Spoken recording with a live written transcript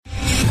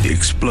The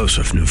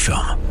explosive new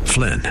film,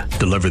 Flynn,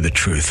 deliver the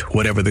truth,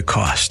 whatever the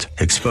cost,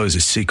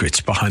 exposes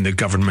secrets behind the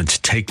government's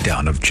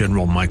takedown of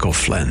General Michael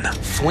Flynn.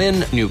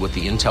 Flynn knew what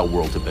the intel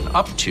world had been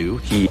up to.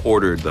 He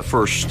ordered the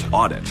first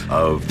audit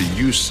of the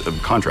use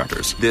of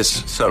contractors.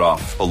 This set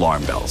off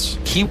alarm bells.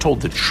 He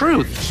told the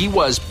truth. He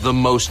was the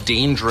most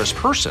dangerous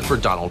person for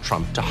Donald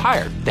Trump to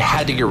hire. They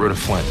had to get rid of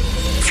Flynn.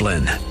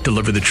 Flynn,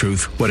 deliver the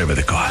truth, whatever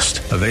the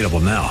cost. Available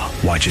now.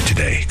 Watch it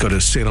today. Go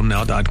to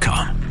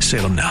salemnow.com.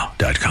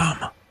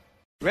 salemnow.com.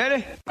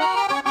 Ready?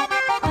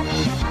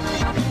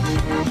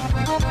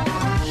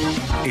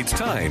 It's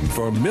time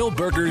for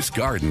Milberger's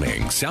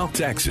Gardening, South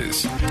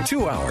Texas.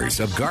 2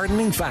 hours of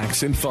gardening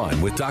facts and fun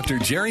with Dr.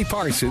 Jerry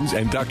Parsons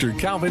and Dr.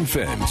 Calvin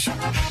Finch.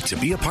 To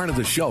be a part of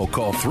the show,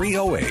 call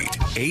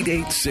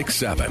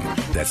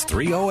 308-8867. That's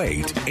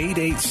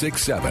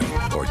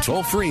 308-8867. Or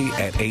toll free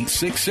at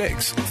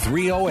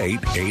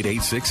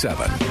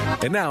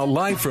 866-308-8867. And now,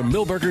 live from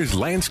Milberger's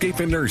Landscape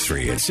and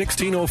Nursery at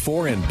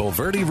 1604 and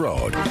Bulverde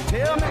Road.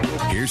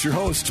 Here's your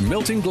host,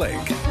 Milton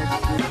Glueck.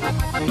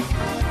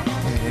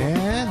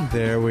 And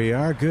there we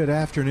are. Good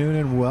afternoon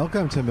and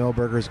welcome to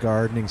Milberger's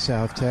Gardening,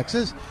 South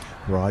Texas.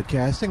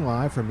 Broadcasting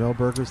live from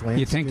Milberger's Landscape.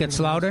 You think it's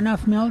loud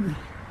enough, Milton?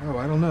 Oh,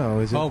 I don't know.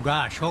 Is it? Oh,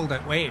 gosh. Hold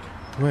it. Wait.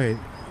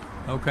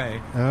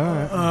 Okay. All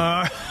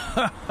right.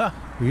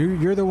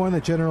 You're the one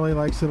that generally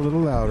likes it a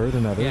little louder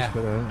than others. Yeah.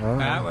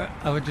 But,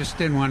 I just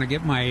didn't want to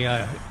get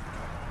my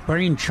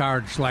brain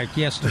charged like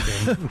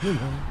yesterday.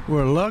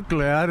 Well,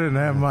 luckily I didn't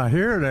have my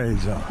hearing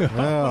aids on.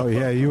 Oh,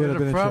 yeah, you would have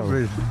been in trouble.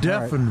 Probably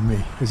deafened me.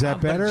 Is that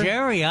better? But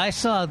Jerry, I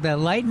saw the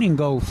lightning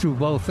go through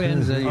both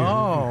ends of your...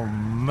 Oh,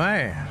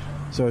 man.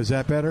 So is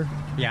that better?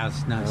 Yeah,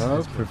 it's nice. Oh,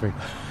 That's perfect.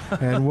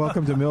 And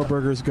welcome to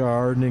Milberger's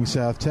Gardening,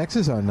 South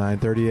Texas on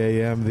 9:30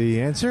 a.m. The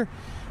Answer.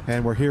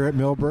 And we're here at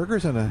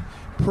Milberger's on a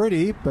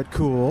pretty but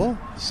cool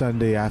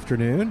Sunday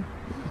afternoon.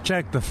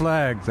 Check the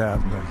flags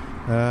out there.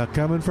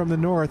 Coming from the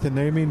north, and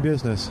they mean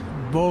business.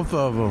 Both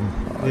of them.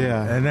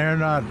 Yeah. And they're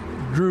not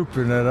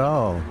drooping at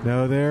all.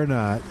 No, they're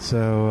not.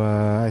 So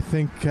I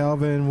think,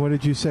 Calvin, what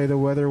did you say the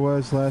weather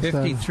was last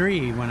 53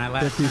 time? when I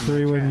last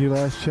 53 when you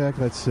last checked?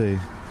 Let's see.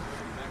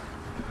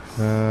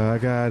 I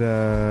got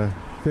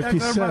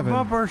 57. They're my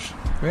bumpers.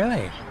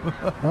 Really?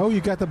 Oh,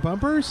 you got the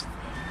bumpers?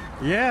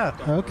 Yeah.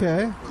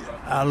 Okay.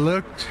 I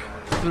looked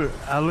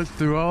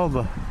through all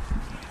the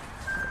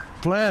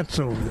plants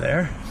over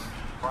there.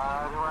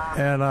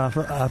 And I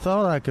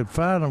thought I could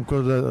find them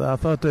because I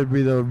thought they'd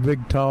be those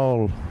big,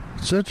 tall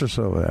citrus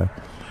over there.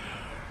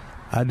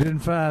 I didn't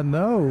find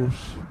those,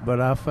 but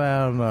I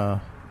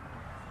found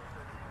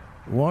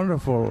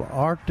wonderful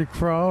Arctic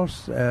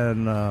frost,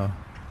 and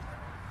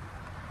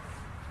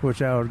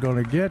which I was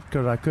going to get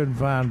because I couldn't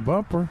find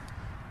bumper.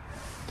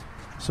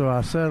 So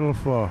I settled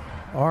for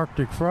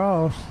Arctic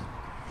frost,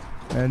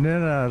 and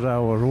then as I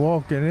was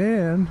walking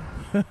in,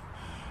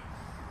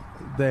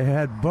 they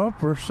had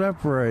bumper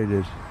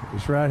separated.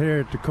 It's right here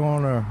at the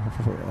corner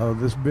of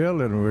this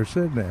building we were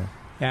sitting there.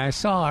 Yeah, I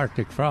saw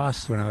Arctic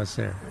frost when I was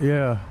there.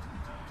 Yeah.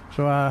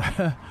 So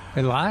I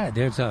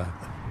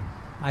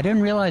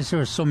didn't realize there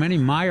were so many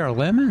Meyer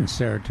lemons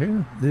there,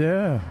 too.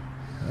 Yeah.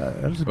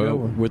 That's a good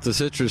one. With the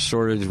citrus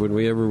shortage, when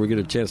we get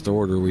a chance to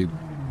order, we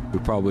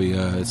probably,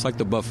 it's like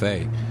the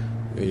buffet.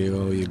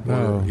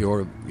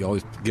 You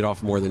always get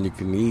off more than you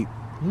can eat.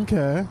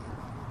 Okay.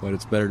 But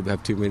it's better to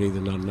have too many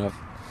than not enough.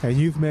 And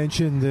you've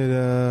mentioned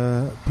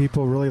that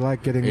people really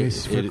like getting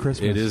these for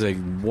Christmas. It is a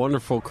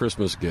wonderful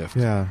Christmas gift.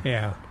 Yeah.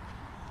 Yeah.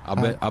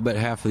 I bet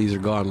half of these are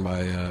gone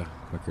by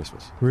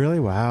Christmas. Really?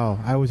 Wow.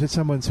 I was at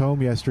someone's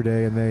home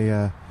yesterday, and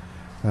they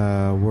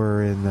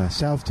were in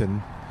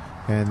Southton,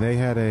 and they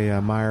had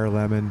a Meyer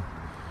lemon,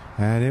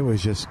 and it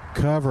was just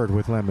covered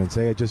with lemons.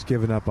 They had just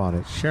given up on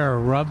it. Sure,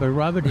 rub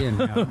it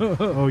in.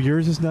 Oh,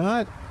 yours is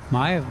not?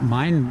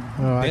 Mine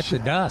bit the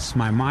dust.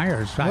 My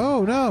Myers.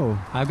 No!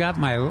 I've got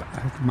my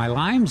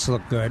limes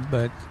look good,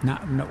 but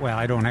not. Well,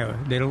 I don't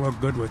have. They don't look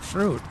good with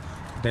fruit.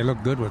 They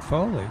look good with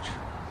foliage.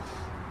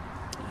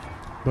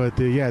 But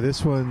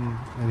this one,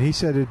 and he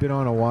said it had been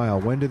on a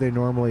while. When do they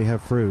normally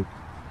have fruit?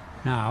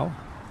 Now.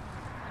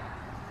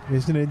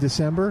 Isn't it in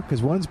December?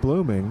 Because one's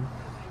blooming.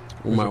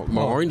 Well,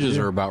 my oranges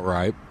are about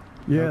ripe.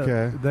 Yeah,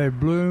 okay. They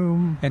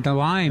bloom and the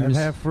limes and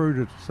have fruit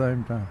at the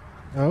same time.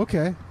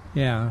 Okay.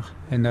 Yeah,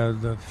 and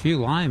the few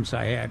limes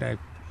I had,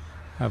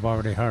 I've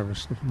already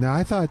harvested. Now,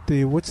 I thought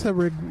what's the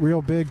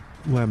real big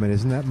lemon?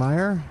 Isn't that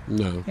Meyer?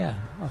 No. Yeah.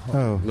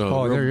 Oh.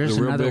 No, there is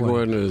another big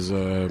one is...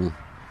 I'm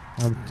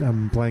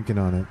blanking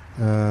on it.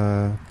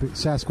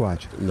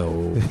 Sasquatch.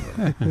 No.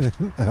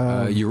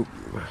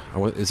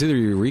 It's either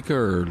Eureka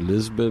or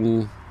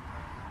Lisbon.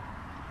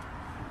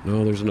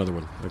 No, there's another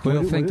one.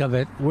 We'll think of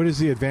it. What is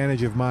the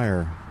advantage of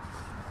Meyer?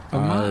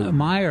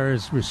 Meyer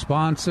is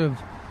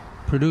responsive,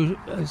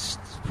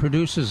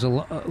 produces a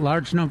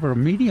large number of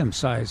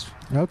medium-sized.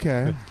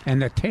 Okay.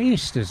 And the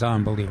taste is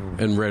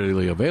unbelievable. And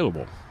readily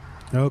available.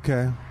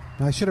 Okay.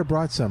 I should have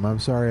brought some. I'm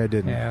sorry I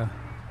didn't. Yeah.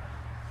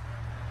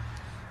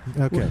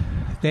 Okay.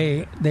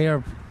 They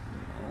are.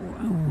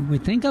 We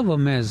think of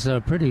them as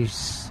pretty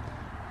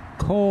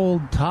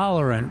cold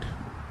tolerant,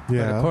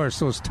 Yeah. But of course,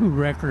 those 2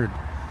 record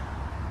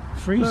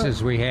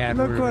freezes we had.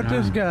 Look what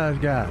this guy's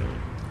got.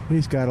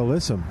 He's got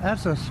alyssum.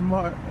 That's a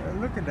smart.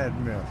 Look at that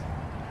milk.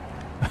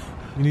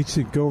 You need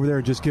to go over there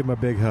and just give him a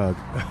big hug.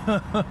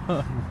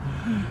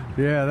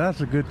 Yeah,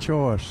 that's a good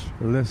choice.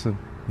 Listen.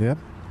 Yep.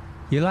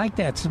 You like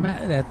that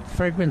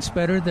fragrance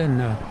better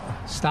than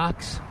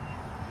stocks?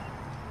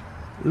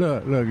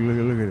 Look at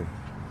it.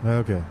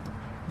 Okay.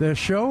 They're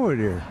showing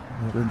here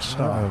in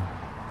stock.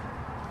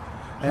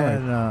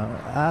 And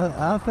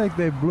I think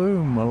they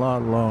bloom a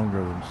lot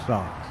longer than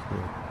stocks.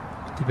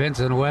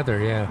 Depends on the weather,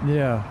 yeah.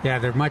 Yeah. Yeah,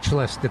 they're much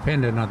less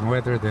dependent on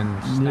weather than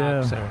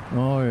stocks are.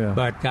 Oh, yeah.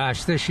 But,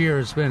 gosh, this year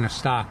has been a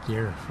stock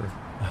year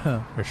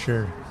for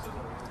sure.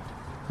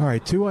 All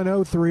right,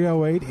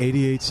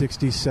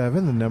 210-308-8867,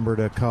 the number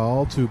to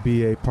call to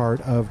be a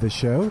part of the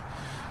show.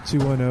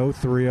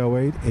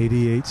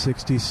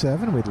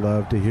 210-308-8867. We'd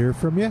love to hear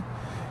from you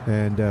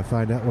and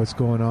find out what's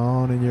going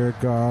on in your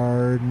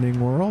gardening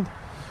world.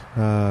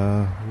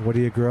 What are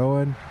you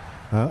growing?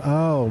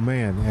 Oh,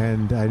 man,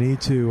 and I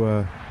need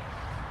to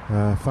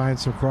find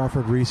some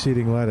Crawford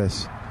reseeding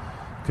lettuce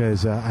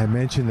because I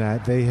mentioned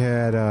that they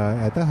had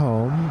at the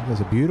home, it was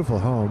a beautiful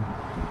home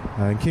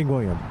in King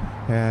William,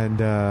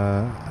 and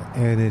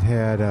it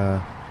had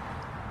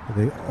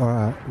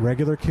the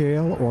regular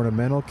kale,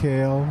 ornamental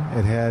kale.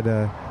 It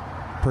had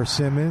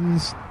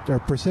persimmons,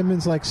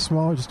 like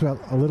small, just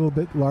about a little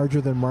bit larger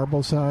than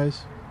marble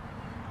size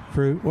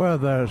fruit. Well,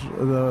 there's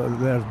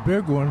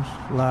big ones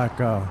like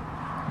giant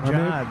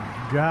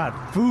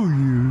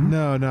fuyu.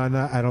 No,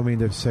 I don't mean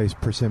to say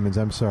persimmons.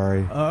 I'm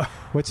sorry.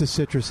 What's a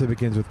citrus that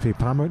begins with P?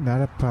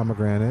 Not a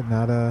pomegranate.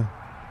 Not a.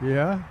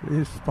 Yeah,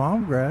 it's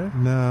pomegranate.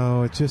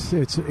 No,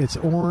 it's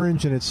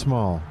orange and it's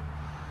small.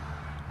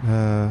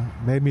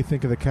 Made me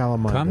think of the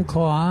calamari.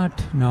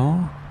 Kumquat?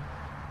 No.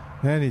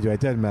 Anyway, it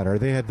doesn't matter.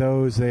 They had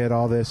those. They had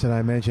all this, and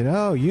I mentioned,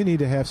 you need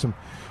to have some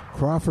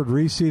Crawford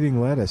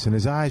reseeding lettuce, and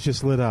his eyes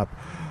just lit up.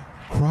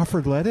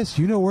 Crawford lettuce?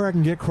 You know where I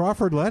can get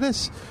Crawford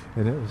lettuce?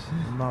 And it was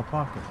in my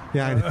pocket.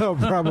 Yeah, I know,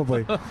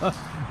 probably.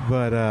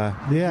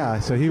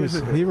 But so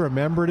he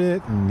remembered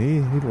it, and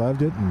he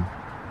loved it. And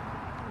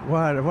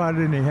why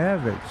didn't he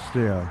have it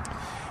still?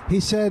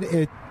 He said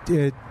it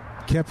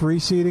kept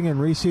reseeding and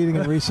reseeding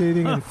and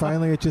reseeding, and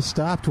finally it just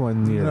stopped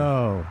one year.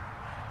 No.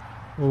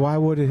 Well, why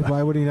would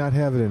he not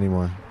have it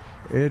anymore?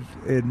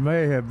 It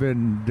may have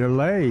been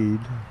delayed.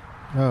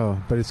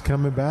 Oh, but it's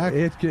coming back?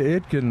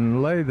 It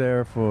can lay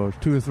there for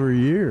 2 or 3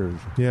 years.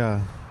 Yeah.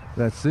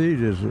 That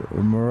seed is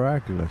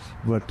miraculous.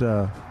 But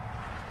the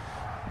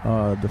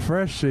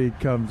fresh seed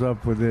comes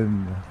up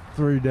within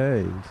 3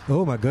 days.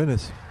 Oh, my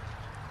goodness.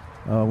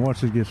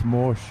 Once it gets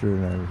moisture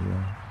and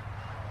everything.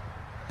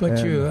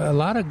 But a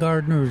lot of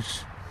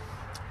gardeners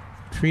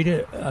treat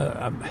it...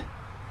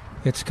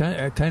 it's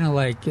kind of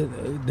like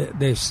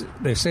they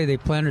say they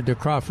planted their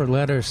Crawford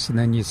lettuce, and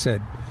then you said,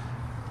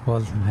 well,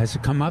 has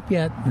it come up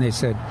yet? And they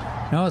said,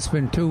 no, it's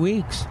been 2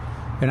 weeks.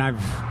 And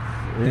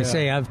they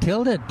say, I've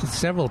tilled it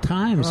several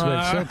times, but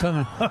it's still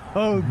coming.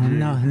 Oh,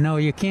 no,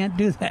 you can't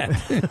do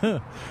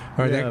that.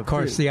 Of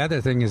course, the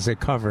other thing is they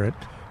cover it.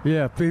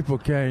 Yeah, people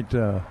can't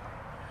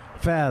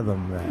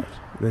fathom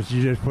that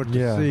you just put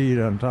the seed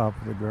on top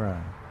of the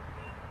ground.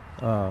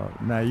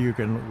 Now, you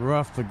can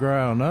rough the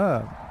ground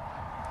up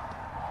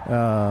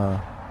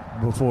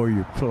before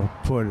you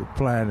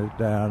plant it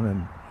down,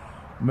 and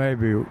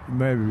maybe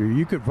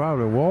you could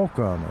probably walk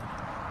on it.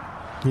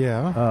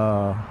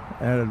 Yeah.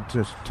 And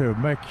just to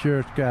make sure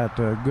it's got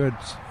good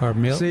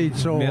seed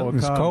soil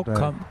Milton's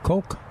content.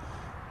 Coke.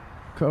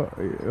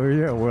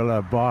 Yeah, well,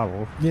 a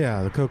bottle.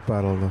 Yeah, the Coke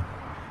bottle.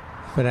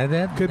 But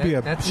that could be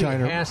a that's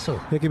Shiner. A hassle.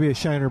 It could be a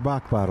Shiner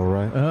Bock bottle,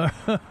 right?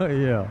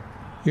 Yeah.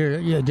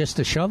 Just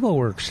a shovel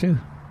works too.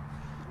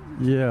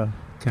 Yeah.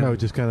 Okay.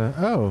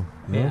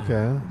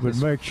 But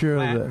make sure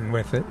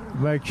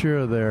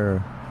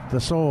the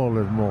soil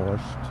is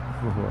moist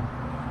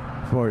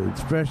for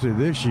especially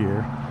this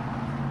year,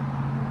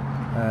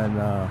 and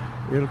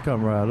it'll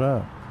come right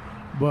up.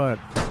 But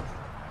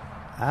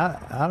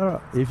I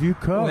don't. If you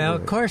cover, well,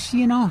 of course,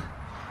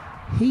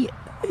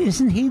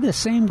 isn't he the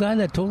same guy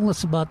that told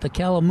us about the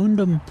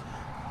calamundum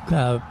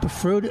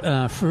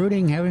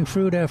fruiting, having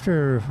fruit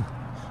after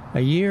a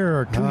year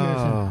or 2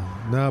 years?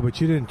 No, but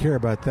you didn't care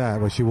about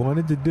that. What you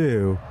wanted to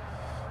do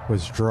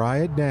was dry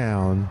it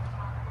down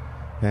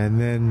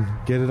and then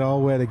get it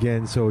all wet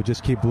again so it would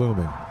just keep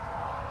blooming.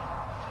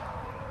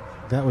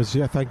 That was,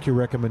 I think, your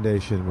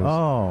recommendation.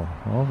 Oh,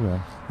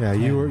 okay. Yeah,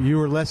 you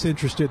were less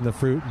interested in the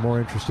fruit, more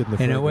interested in the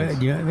fragrance.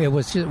 And it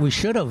was we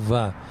should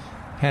have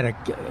had a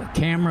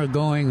camera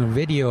going, a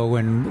video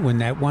when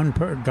that one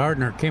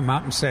gardener came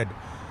out and said,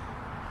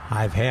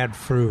 I've had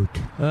fruit.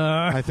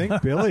 I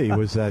think Billy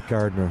was that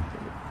gardener.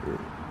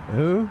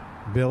 Who?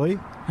 Billy?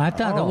 I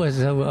thought it was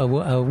a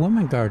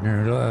woman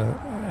gardener.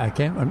 I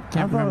can't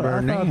remember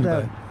her name.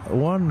 That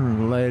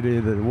one lady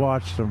that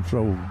watched them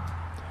so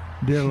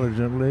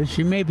diligently.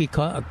 She maybe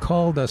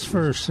called us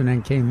first and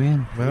then came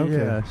in. Okay.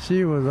 Yeah,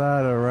 she was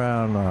out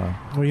around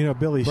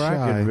Billy's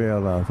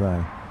Brackenville, I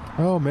think.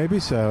 Oh, maybe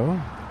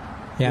so.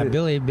 Yeah,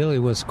 Billy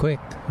was quick.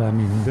 I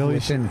mean,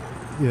 Billy's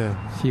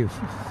few.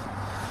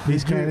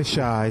 He's kind of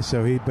shy,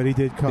 but he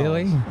did call.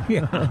 Billy?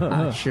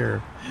 Yeah,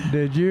 sure.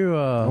 Did you?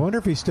 I wonder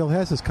if he still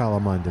has his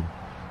Kalamundin.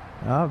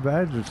 I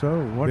imagine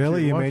so.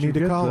 Billy, you may need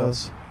to call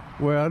us.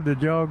 Well,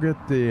 did y'all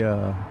get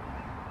the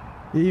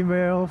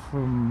email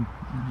from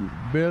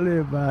Billy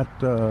about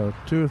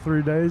 2 or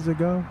 3 days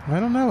ago? I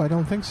don't know. I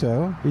don't think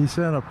so. He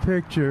sent a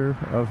picture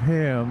of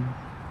him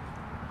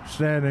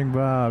standing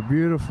by a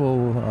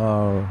beautiful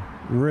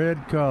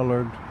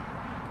red-colored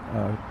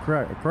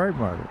crepe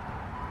myrtle.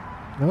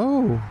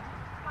 Oh.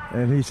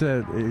 And he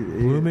said...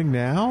 blooming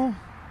now?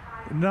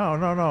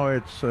 No.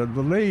 It's the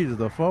leaves,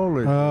 the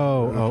foliage.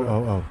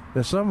 Oh.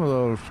 There's some of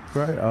those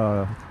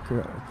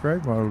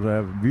crepe myrtles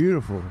have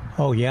beautiful.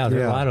 Oh, yeah.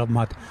 There are a lot of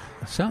them.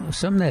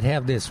 Some that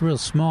have this real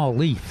small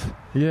leaf.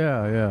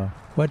 Yeah.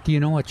 What, do you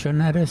know what one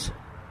that is?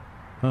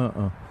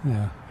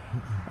 Yeah.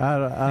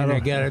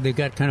 They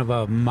got kind of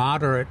a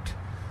moderate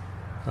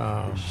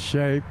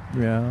shape.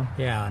 Yeah.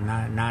 Yeah,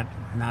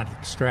 not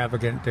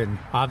extravagant, and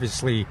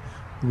obviously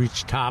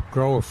reach top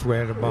growth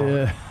at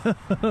about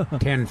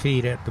 10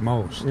 feet at the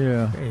most.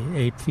 Yeah,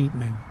 8 feet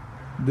maybe.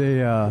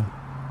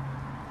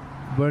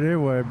 But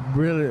anyway,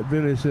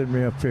 Billy sent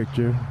me a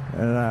picture,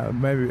 and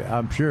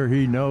I'm sure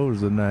he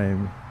knows the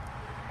name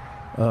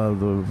of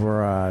the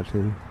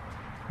variety.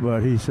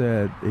 But he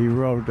said, he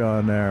wrote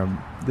on there,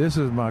 "This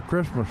is my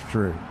Christmas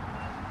tree."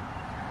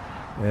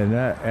 And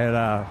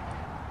I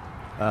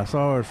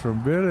saw it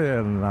from Billy,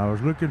 and I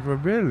was looking for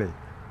Billy.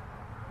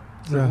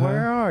 I said,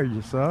 "Where are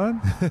you,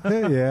 son?"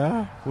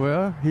 Yeah.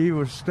 Well, he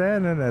was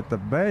standing at the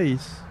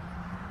base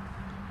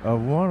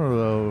of one of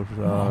those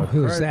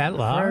who's that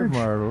large?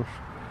 crepe myrtles,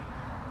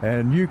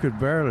 and you could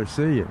barely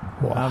see him.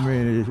 Wow. I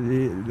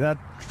mean, that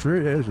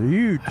tree is a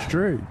huge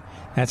tree.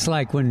 That's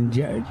like when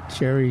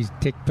Jerry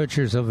took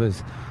pictures of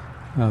his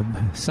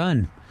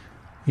son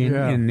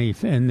in the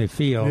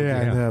field. Yeah,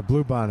 and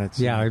blue bonnets.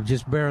 Yeah,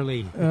 just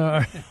barely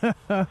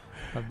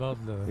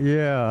above the.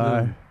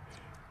 Yeah,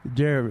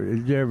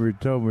 Jerry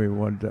told me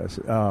one day,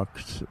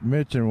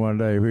 mentioned one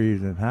day he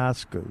was in high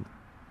school,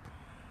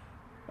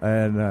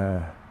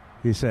 and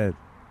he said,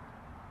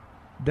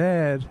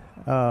 "Dad,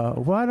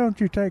 why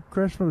don't you take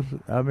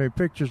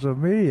pictures of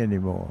me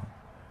anymore?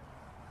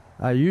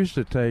 I used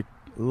to take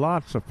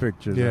lots of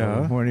pictures of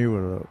him when he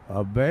was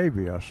a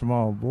baby, a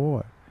small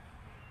boy,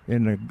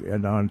 and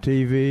on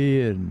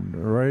TV and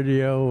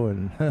radio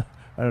and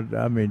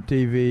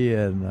TV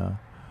and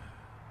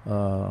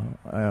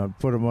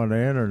put them on the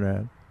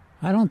internet."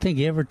 I don't think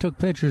he ever took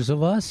pictures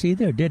of us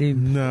either, did he?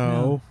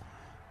 No.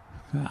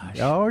 Gosh.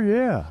 Oh,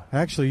 yeah.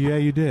 Actually, yeah,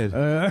 you did.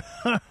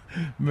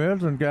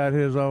 Milton got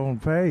his own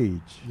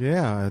page.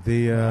 Yeah.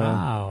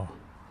 Wow.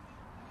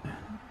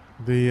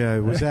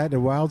 Was that the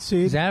Wild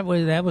Seed? That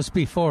was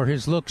before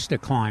his looks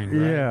declined,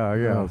 right?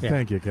 Yeah. Oh,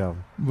 thank you,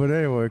 Calvin. But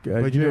anyway,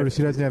 but you notice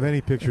he doesn't have any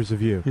pictures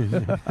of you.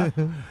 Did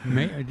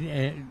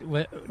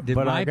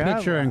my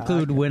picture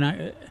include when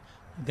I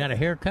got a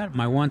haircut,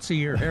 my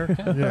once-a-year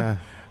haircut? Yeah.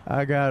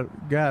 I got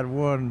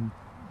one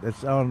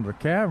that's on the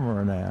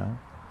camera now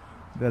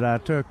that I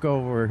took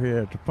over here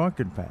at the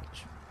pumpkin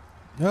patch.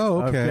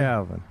 Oh, okay. Of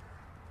Calvin.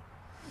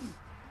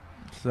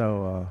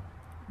 So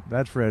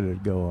that's ready to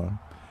go on.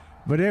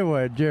 But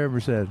anyway,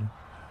 Jeremy said,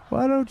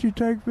 "Why don't you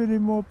take any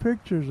more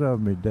pictures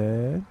of me,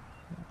 Dad?"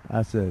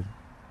 I said,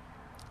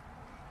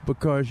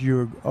 "Because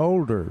you're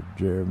older,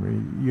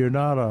 Jeremy. You're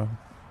not a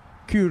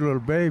cute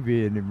little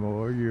baby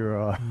anymore.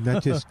 You're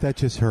that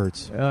just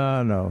hurts."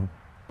 I know.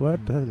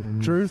 But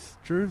truth.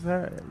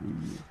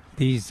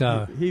 He was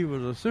a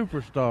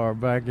superstar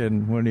back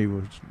when he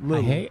was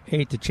little. I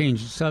hate to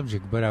change the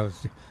subject, but I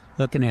was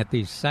looking at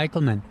these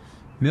cyclemen.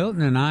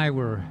 Milton and I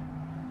were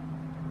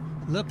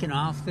looking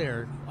off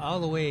there all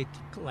the way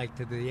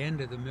to the end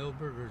of the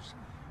Millburgers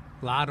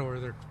lot, or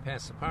they're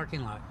past the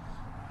parking lot,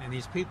 and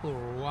these people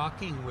were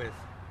walking with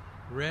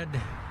red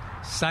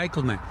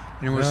cyclemen,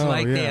 and it was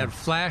they had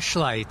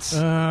flashlights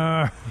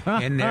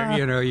in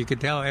there. You could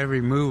tell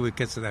every move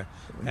because of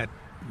that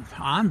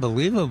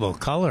unbelievable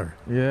color.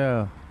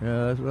 Yeah,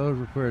 those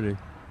are pretty.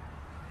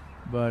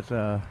 But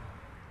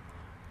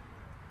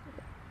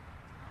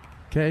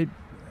Kate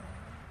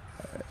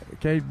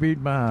beat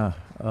my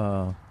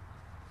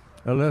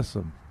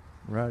Alyssum,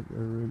 right?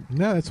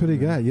 No, that's what he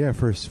got. Yeah,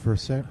 for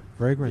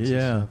fragrance.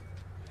 Yeah.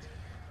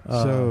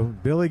 So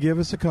Billy, give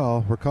us a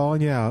call. We're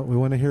calling you out. We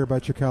want to hear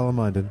about your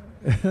Kalamundin.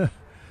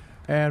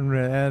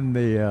 and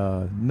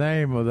the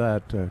name of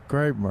that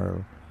crepe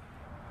myrtle.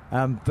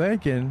 I'm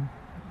thinking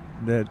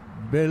that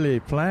Billy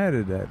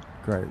planted that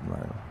crepe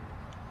myrtle.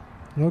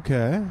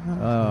 Okay.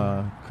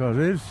 Because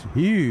it's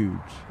huge.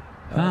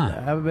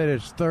 I bet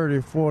it's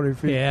 30, 40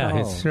 feet tall. Yeah,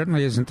 it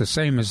certainly isn't the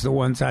same as the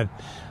ones I've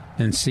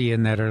been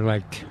seeing that are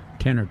like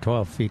 10 or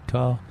 12 feet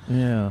tall.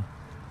 Yeah.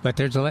 But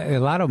there's a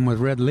lot of them with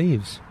red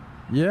leaves.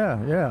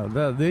 Yeah.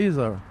 These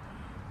are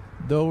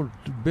those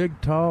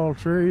big, tall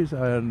trees,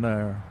 and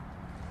their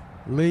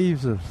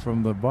leaves are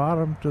from the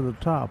bottom to the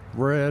top,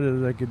 red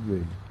as they could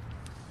be.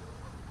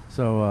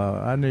 So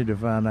I need to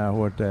find out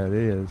what that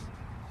is.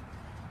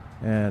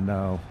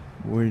 and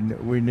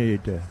we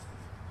need to.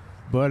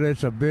 But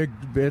it's a big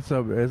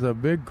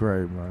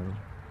grave marker.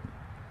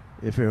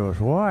 If it was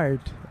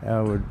white,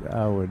 I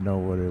would know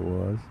what it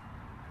was.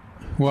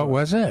 What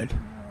was it?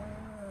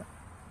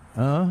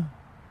 Huh?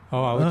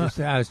 Oh,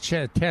 I was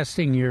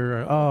testing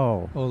your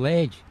old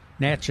age.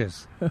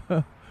 Natchez.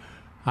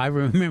 I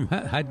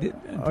remember. I did.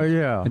 Oh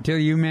yeah. Until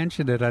you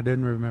mentioned it, I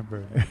didn't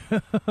remember.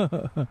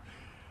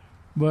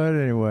 But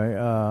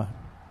anyway,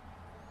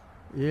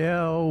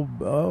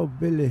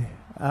 Billy.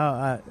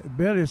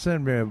 Billy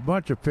sent me a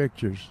bunch of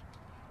pictures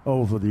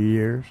over the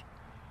years,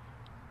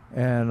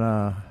 and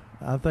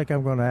I think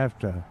I'm going to have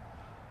to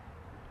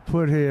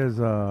put his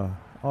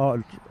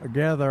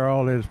gather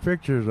all his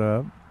pictures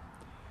up.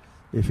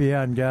 If he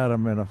hadn't got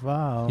them in a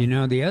file. You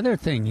know, the other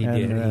thing he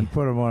did. And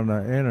put them on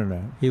the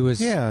internet.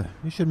 Yeah,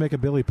 you should make a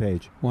Billy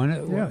page.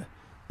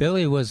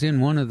 Billy was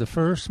in one of the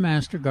first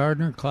Master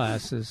Gardener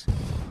classes,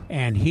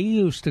 and he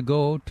used to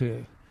go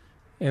to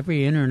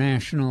every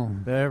international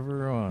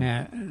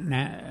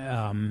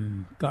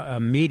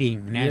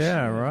meeting.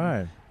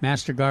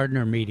 Master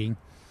Gardener meeting.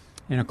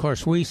 And, of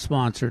course, we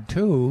sponsored,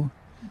 too.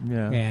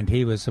 Yeah. And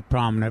he was a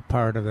prominent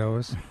part of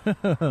those.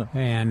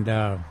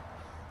 And...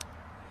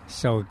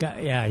 So,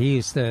 yeah, he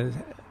used to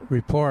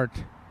report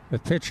the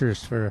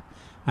pictures for...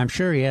 I'm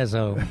sure he has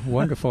a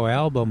wonderful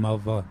album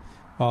of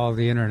all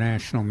the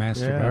international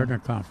Master Gardener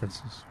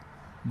conferences.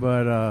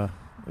 But,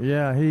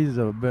 he's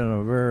been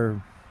a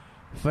very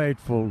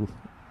faithful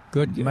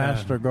good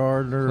Master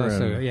Gardener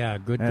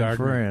good and gardener.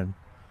 Friend.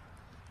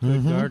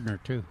 Good gardener,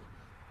 too.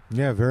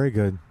 Yeah, very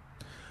good.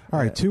 All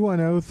right,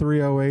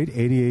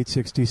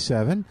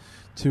 210-308-8867.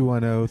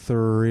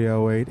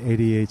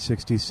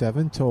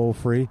 210-308-8867. Toll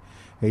free.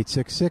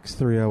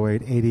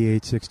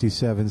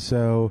 866-308-8867.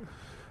 So,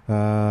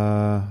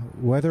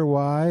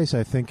 weather-wise,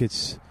 I think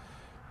it's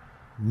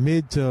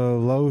mid to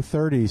low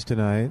 30s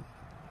tonight.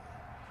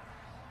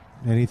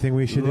 Anything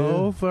we should do?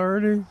 Low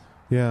 30s?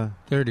 Yeah.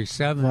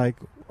 37.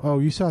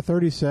 You saw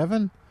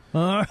 37?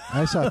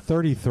 I saw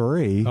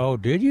 33. Oh,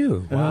 did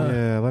you? Wow.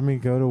 Yeah, let me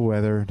go to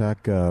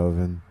weather.gov.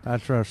 And I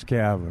trust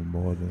Calvin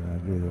more than I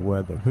do the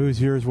weather.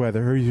 Who's your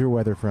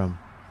weather from?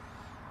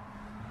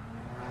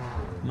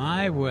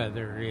 My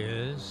weather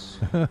is...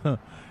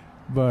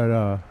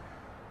 But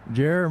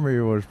Jeremy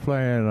was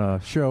playing a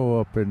show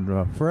up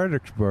in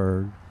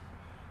Fredericksburg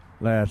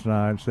last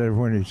night. Said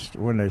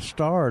when they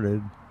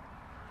started,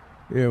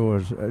 it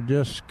was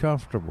just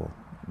comfortable.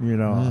 You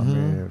know, I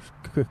mean,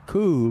 it's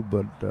cool,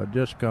 but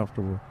just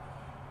comfortable.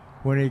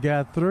 When he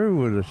got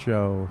through with the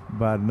show,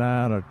 about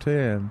 9 or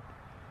 10,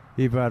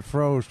 he about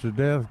froze to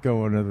death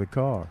going to the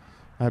car.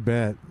 I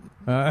bet.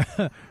 I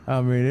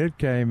mean, it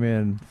came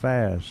in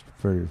fast,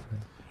 pretty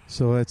fast.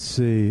 So let's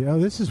see. Oh,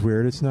 this is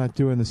weird. It's not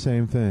doing the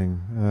same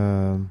thing.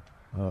 Now,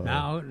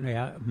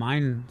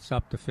 mine's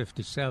up to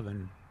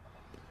 57.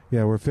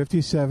 Yeah, we're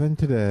 57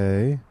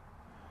 today.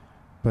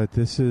 But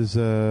this is,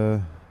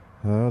 hold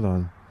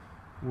on.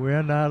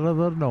 Wind out of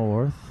the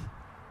north.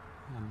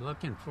 I'm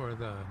looking for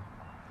the...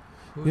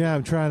 Yeah,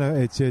 I'm trying to...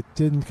 It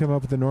didn't come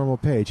up with the normal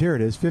page. Here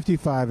it is,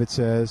 55 it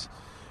says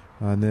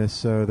on this.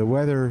 So the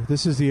weather...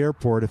 This is the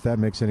airport, if that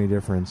makes any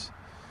difference.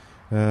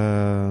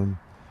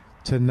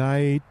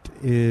 Tonight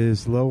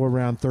is low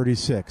around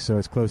 36, so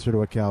it's closer to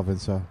what Calvin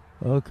saw.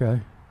 Okay.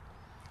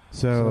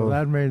 So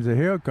that means the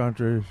hill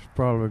country is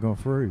probably going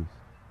to freeze.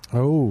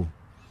 Oh.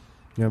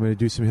 You want me to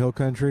do some hill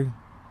country?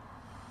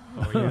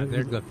 Oh, yeah,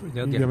 they're good.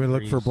 You want me to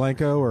look for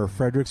Blanco or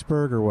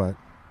Fredericksburg or what?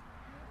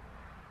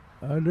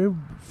 I do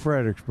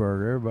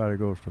Fredericksburg. Everybody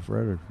goes to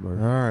Fredericksburg.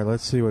 All right,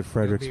 let's see what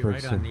Fredericksburg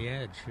is. Right on the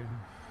edge.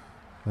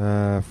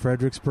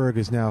 Fredericksburg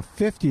is now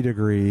 50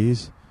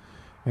 degrees.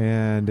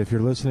 And if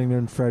you're listening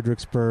in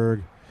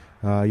Fredericksburg,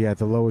 the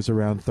low is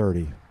around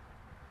 30.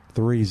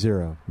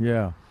 30.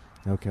 Yeah.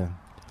 Okay.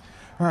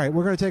 All right,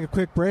 we're going to take a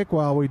quick break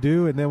while we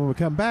do, and then when we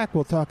come back,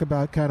 we'll talk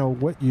about kind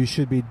of what you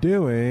should be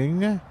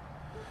doing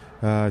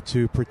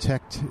to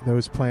protect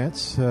those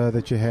plants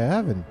that you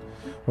have, and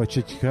what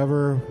should you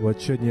cover,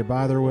 what shouldn't you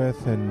bother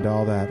with, and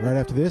all that. Right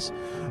after this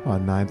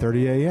on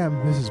 9:30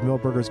 a.m. This is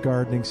Milberger's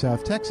Gardening,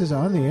 South Texas,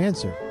 on The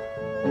Answer.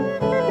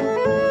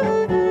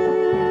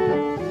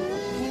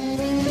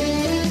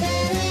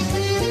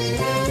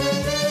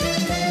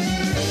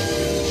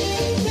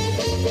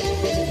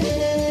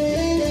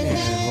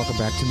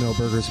 Back to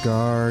Milberger's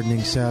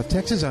Gardening, South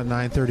Texas on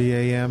 9:30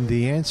 a.m.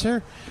 The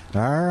Answer.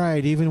 All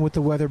right, even with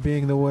the weather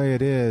being the way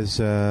it is,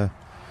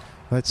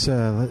 let's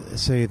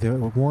say it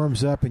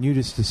warms up and you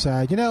just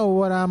decide, you know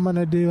what I'm going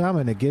to do? I'm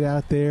going to get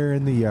out there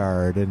in the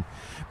yard, and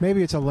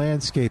maybe it's a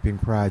landscaping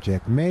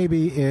project.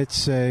 Maybe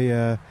it's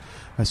a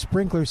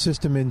sprinkler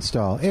system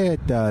install.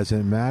 It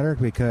doesn't matter,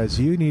 because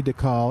you need to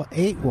call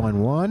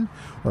 811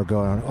 or go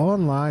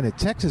online at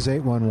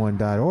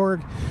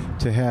texas811.org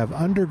to have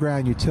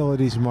underground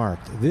utilities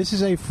marked. This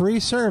is a free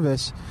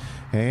service,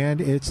 and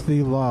it's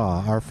the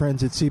law. Our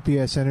friends at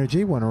CPS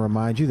Energy want to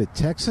remind you that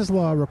Texas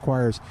law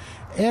requires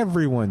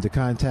everyone to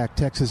contact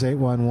Texas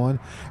 811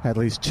 at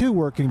least 2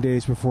 working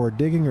days before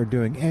digging or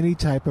doing any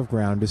type of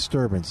ground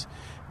disturbance.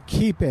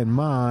 keep in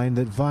mind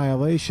that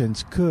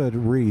violations could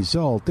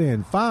result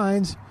in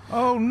fines.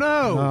 Oh,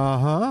 no.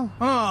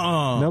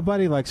 Uh-huh.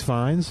 Nobody likes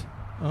fines.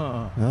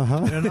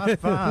 They're not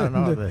fine,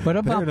 are they? What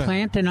about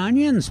planting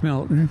onions,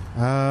 Milton?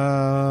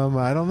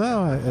 I don't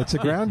know. It's a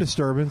ground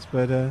disturbance,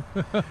 but I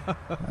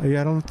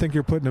don't think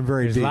you're putting them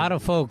very There's deep. a lot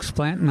of folks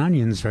planting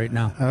onions right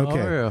now.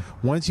 Okay. Oh, yeah.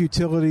 Once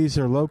utilities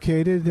are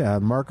located,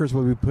 markers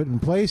will be put in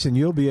place, and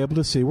you'll be able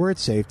to see where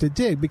it's safe to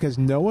dig, because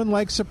no one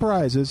likes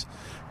surprises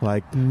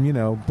like,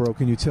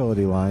 broken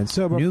utility lines.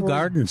 So New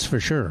gardens for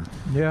sure.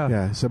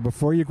 Yeah. So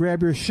before you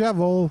grab your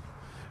shovel,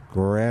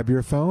 grab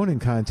your phone and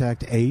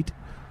contact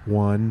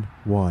 811.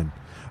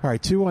 All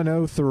right,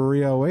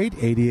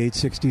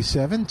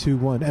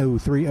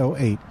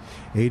 210-308-8867,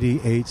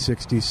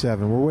 210-308-8867.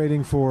 We're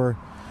waiting for,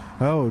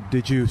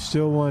 did you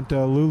still want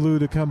Lulu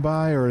to come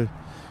by, or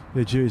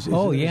did you?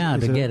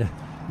 Get it.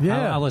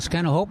 Yeah. I was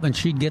kind of hoping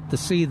she'd get to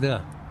see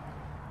the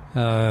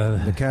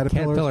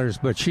caterpillars,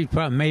 but she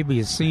probably maybe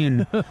is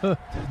seeing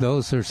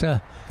those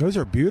herself. Those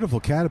are beautiful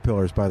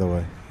caterpillars, by the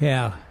way.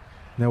 Yeah.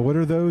 Now, what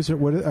are those?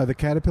 What are the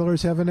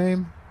caterpillars have a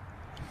name?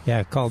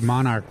 Yeah, called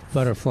monarch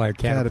butterfly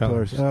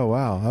caterpillars. Oh,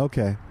 wow.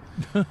 Okay.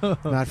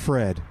 Not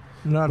Fred.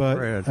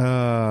 Fred.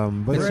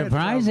 But It's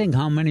surprising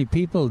how many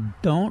people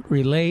don't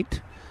relate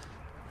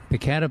the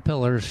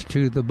caterpillars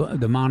to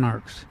the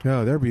monarchs.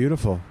 Oh, they're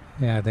beautiful.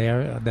 Yeah, they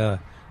are.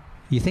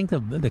 You think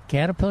the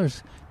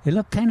caterpillars? They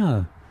look kind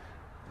of.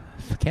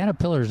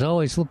 Caterpillars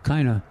always look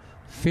kind of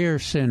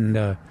fierce, and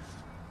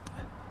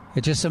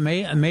it's just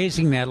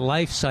amazing that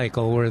life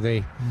cycle where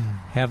they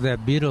have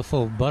that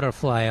beautiful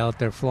butterfly out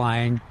there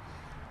flying.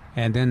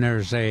 And then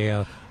there's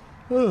a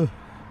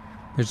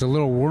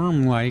little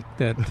worm like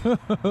that,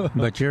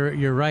 but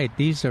you're right.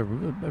 These are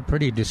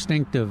pretty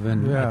distinctive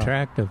and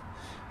attractive.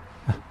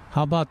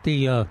 How about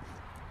the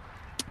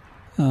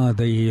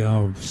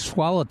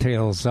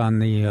swallowtails on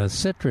the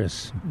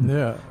citrus?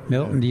 Yeah,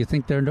 Milton, do you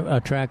think they're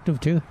attractive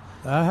too?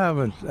 I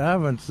haven't.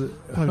 I'm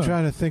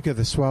trying to think of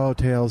the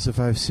swallowtails if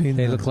I've seen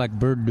They them. look like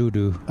bird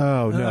doo-doo.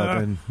 Oh, no,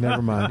 then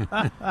never mind.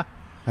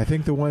 I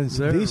think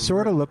these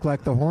sort of look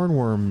like the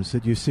hornworms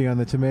that you see on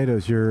the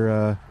tomatoes.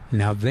 Your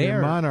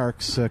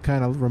monarchs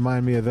kind of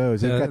remind me of those.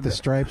 They've got the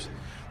stripes.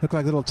 Look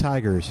like little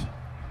tigers.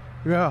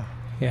 Yeah.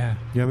 Yeah.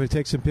 You want me to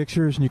take some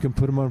pictures and you can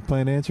put them on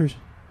Plant Answers?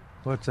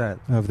 What's that?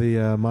 Of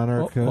the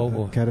monarch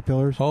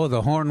caterpillars? Oh,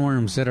 the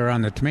hornworms that are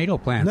on the tomato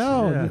plants.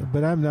 No,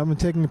 but I'm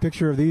taking a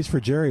picture of these for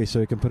Jerry so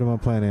he can put them on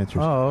Plant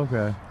Answers. Oh,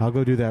 okay. I'll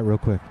go do that real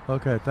quick.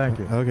 Okay, thank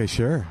you. Okay,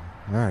 sure.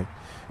 All right.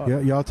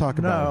 Y'all talk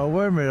about it. No,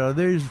 wait a minute. Are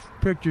these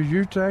pictures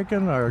you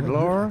taking or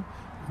Laura?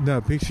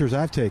 No, pictures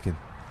I've taken.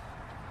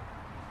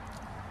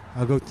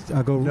 I'll go.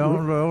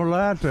 Don't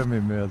lie to me,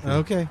 Milton.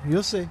 Okay,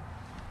 you'll see.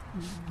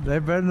 They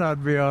better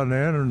not be on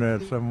the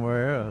internet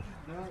somewhere else.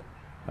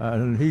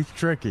 And he's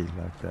tricky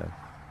like that.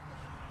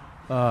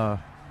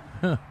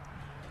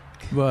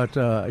 But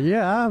I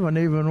haven't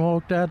even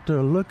walked out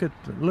to look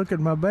at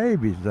my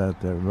babies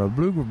out there, my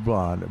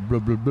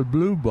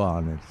blue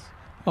bonnets.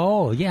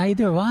 Oh, yeah,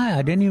 either have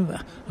I.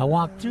 I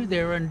walked through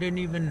there and didn't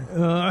even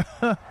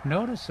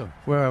notice them.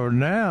 Well,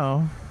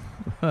 now,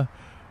 I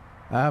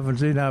haven't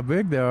seen how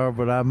big they are,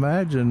 but I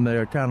imagine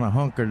they're kind of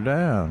hunkered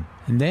down.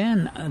 And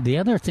then the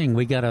other thing,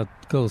 we got to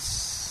go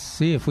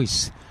see if we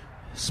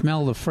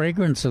smell the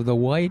fragrance of the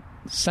white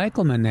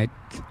cyclamen that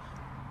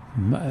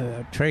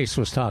Trace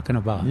was talking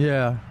about.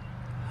 Yeah.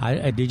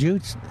 Did you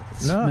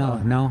smell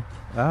it? No.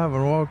 I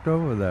haven't walked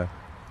over there.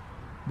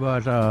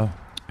 But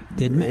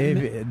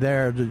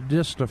there are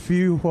just a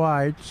few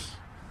whites,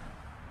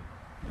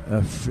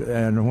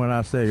 and when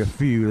I say a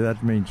few,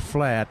 that means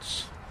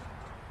flats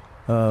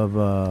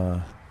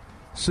of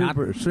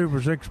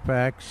super six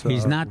packs.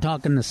 He's not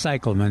talking the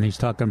cyclamen. He's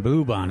talking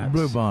blue bonnets.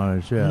 Blue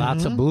bonnets, yeah.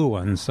 Lots of blue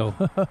ones. So,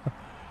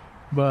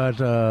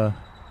 but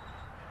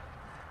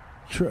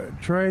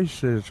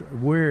Trace is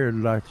weird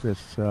like this.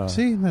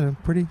 See,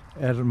 pretty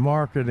as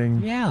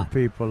marketing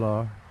people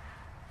are.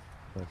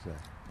 What's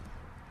that?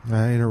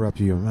 I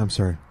interrupt you. I'm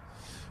sorry.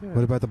 Yeah.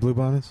 What about the blue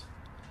bonnets?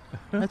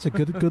 That's a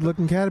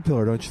good-looking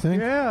caterpillar, don't you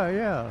think?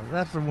 Yeah.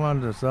 That's the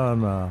one that's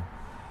on.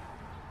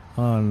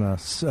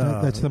 That's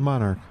the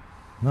monarch.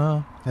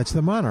 No, that's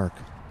the monarch.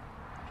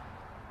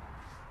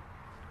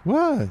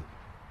 What?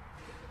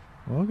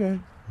 Okay,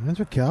 that's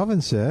what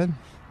Calvin said.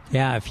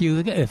 Yeah,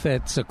 if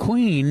it's a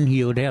queen,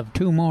 you would have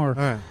two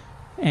more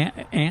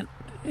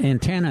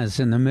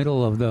antennas in the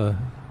middle of the.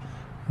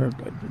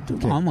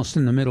 Almost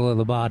in the middle of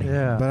the body.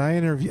 Yeah. But I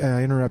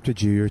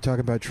interrupted you. You were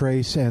talking about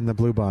Trace and the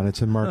blue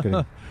bonnets and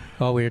marketing.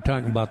 Oh, we were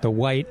talking about the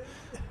white.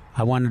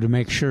 I wanted to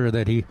make sure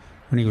that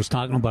when he was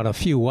talking about a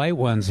few white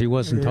ones, he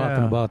wasn't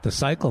talking about the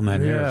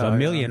cyclamen. There's a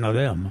million of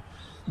them.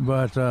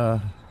 But I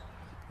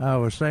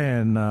was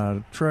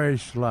saying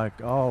Trace,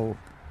 like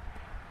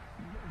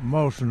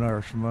most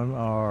nursemen,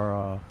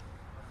 are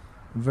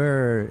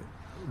very,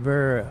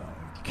 very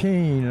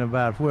keen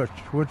about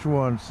which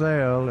ones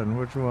sell and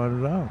which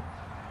ones don't.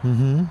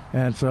 Mm-hmm.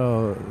 And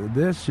so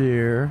this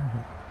year,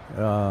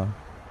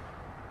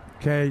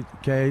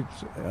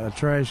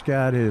 Trace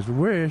got his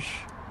wish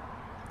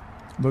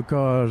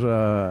because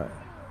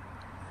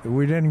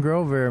we didn't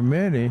grow very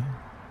many.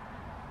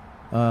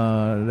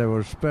 There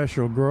was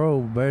special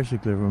grove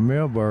basically for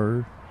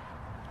Milberger,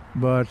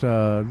 but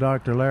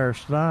Dr. Larry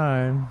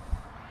Stein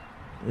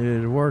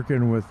is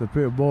working with the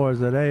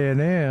boys at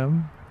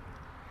A&M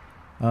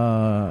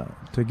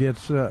to get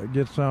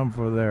some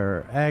for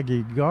their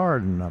Aggie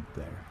garden up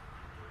there.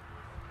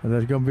 And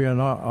there's going to be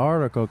an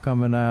article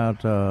coming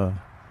out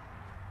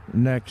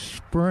next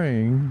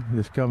spring,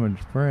 this coming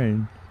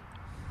spring,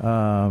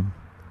 that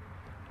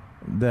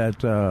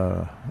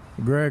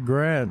Greg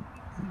Grant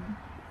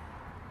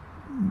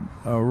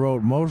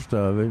wrote most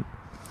of it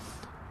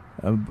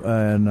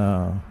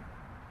and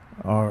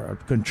or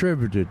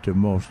contributed to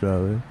most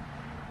of it.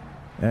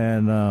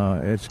 And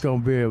it's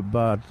going to be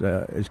about,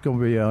 it's going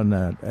to be on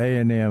that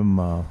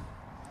A&M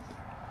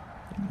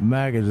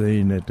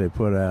magazine that they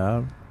put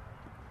out.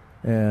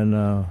 And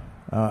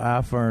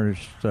I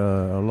furnished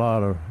a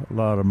lot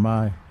of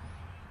my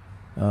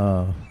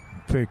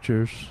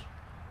pictures,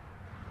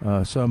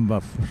 some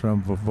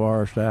for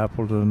Forrest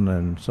Appleton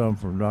and some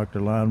from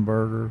Dr.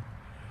 Lineberger,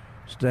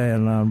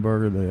 Stan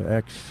Lineberger, the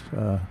ex.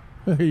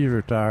 He's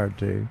retired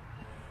too.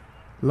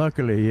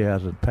 Luckily, he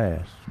hasn't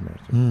passed.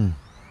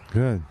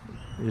 Good.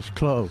 It's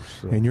close.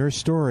 So. In your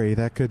story,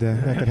 that could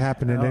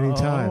happen at any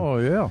time. Oh,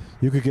 yeah.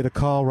 You could get a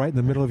call right in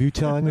the middle of you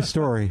telling the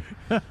story.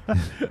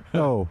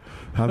 Oh,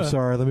 I'm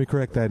sorry. Let me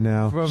correct that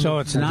now. So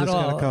it's not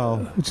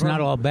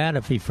all bad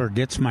if he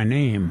forgets my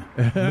name.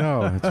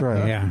 No, that's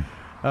right. Yeah.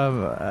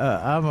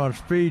 I'm on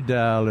speed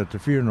dial at the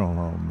funeral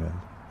home,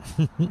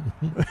 man.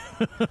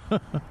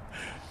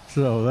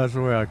 So that's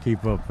the way I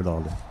keep up with all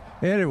that.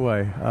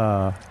 Anyway,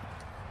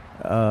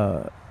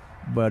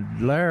 but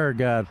Larry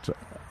got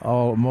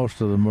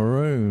most of the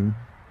maroon,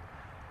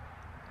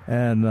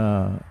 and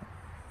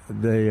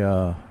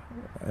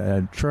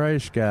and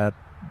Trace got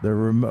the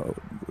remote.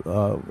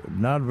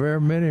 Not very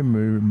many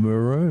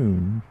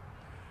maroons,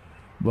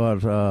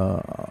 but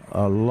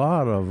a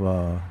lot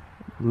of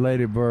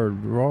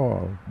Ladybird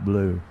Royal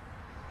blue.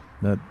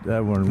 That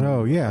one.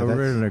 Oh yeah,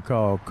 originally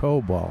called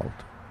cobalt,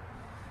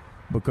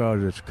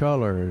 because its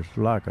color is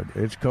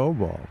it's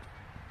cobalt,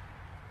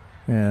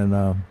 and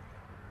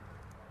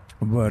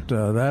but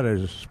that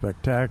is a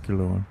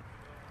spectacular one.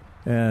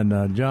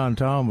 And John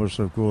Thomas,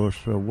 of course,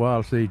 of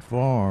Wild Seed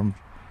Farms,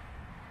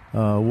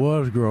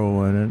 was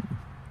growing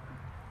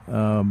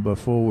it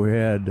before we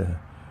had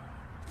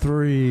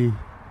 3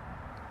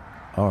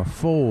 or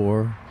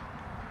 4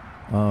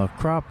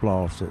 crop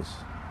losses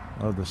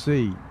of the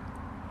seed.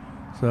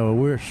 So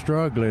we're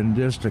struggling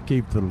just to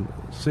keep the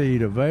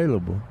seed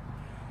available.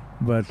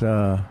 But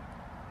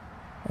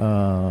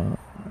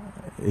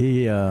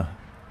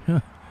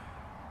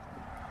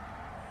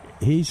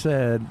they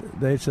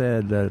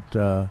said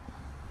that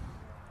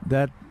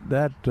that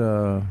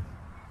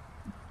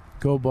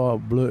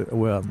cobalt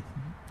blue,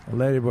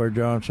 Ladybird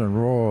Johnson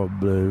Royal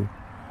blue,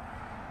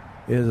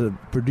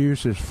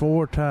 produces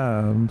 4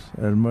 times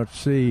as much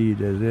seed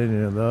as any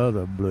of the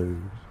other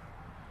blues.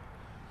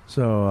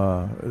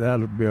 So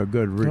that'll be a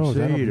good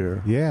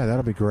reseeder.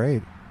 That'll be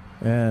great.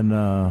 And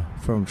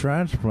from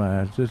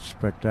transplants, it's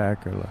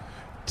spectacular.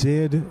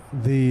 Did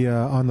the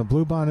on the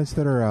bluebonnets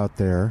that are out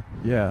there?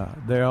 Yeah,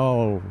 they're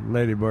all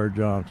Ladybird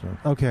Johnson.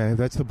 Okay,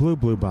 that's the blue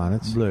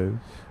bluebonnets. Blue.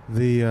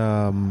 The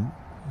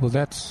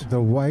that's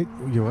the white.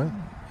 You what?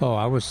 Oh,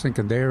 I was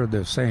thinking they're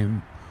the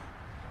same.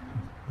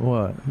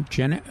 What?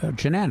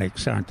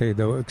 Genetics, aren't they?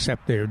 Though,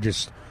 except they're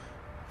just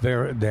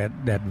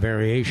that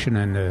variation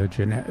in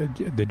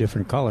the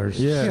different colors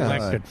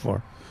selected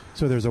for.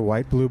 So there's a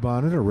white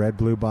bluebonnet, a red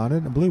bluebonnet,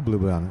 and a blue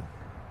bluebonnet.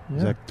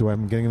 Yeah.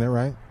 I'm getting that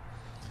right?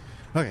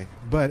 Okay,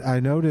 but I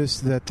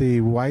noticed that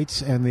the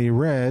whites and the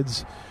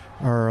reds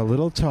are a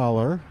little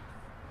taller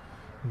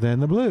than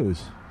the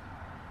blues.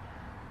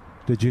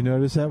 Did you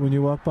notice that when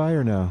you walked by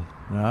or no?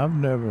 No, I've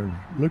never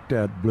looked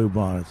at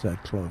bluebonnets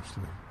that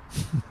closely.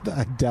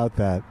 I doubt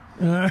that.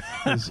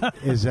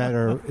 Is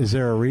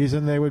there a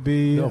reason they would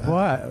be? The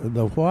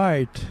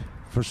white,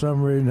 for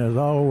some reason, has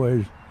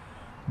always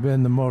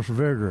been the most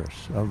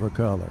vigorous of the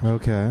colors.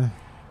 Okay.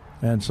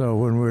 And so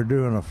when we're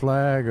doing a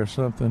flag or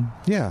something,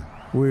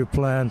 we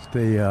plant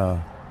the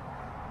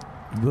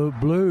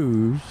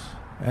blues,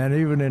 and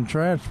even in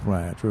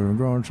transplants, when we're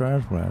growing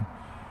transplant,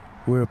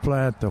 we'll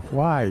plant the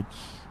whites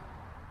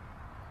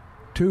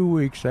 2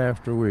 weeks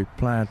after we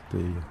plant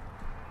the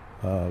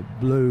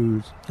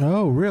blues.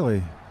 Oh,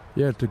 really?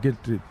 Yeah, to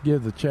give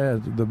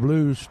the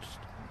blues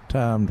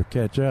time to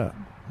catch up.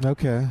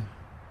 Okay.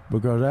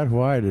 Because that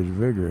white is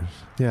vigorous.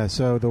 Yeah,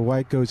 so the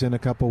white goes in a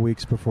couple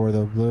weeks before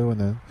the blue, and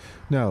then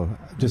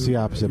just the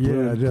opposite.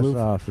 Blue, just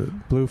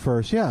opposite. Blue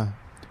first, yeah.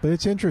 But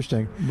it's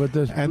interesting.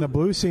 And the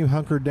blues seem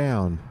hunkered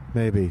down,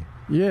 maybe.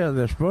 Yeah,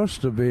 they're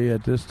supposed to be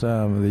at this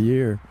time of the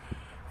year.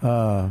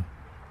 Of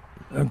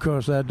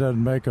course, that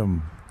doesn't make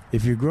them.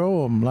 If you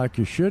grow them like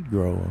you should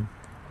grow them,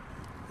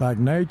 like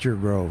nature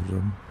grows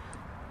them,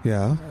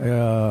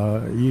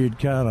 you'd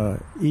kind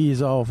of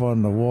ease off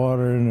on the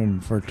watering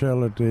and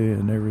fertility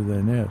and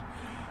everything else.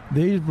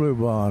 These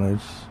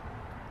bluebonnets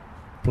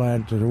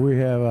plants that we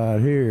have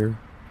out here,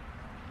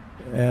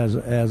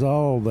 as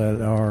all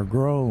that are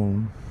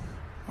grown,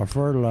 are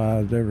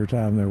fertilized every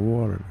time they're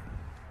watered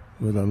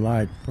with a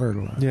light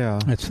fertilizer. Yeah.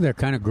 They're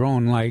kind of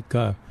grown like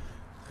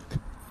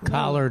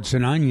collards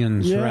and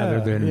onions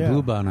rather than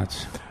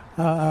bluebonnets.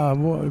 I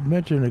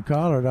mentioned the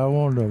collard. I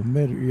wanted to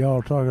admit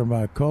y'all talking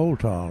about cold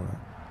tolerant.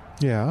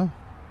 Yeah.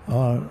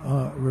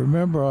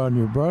 Remember on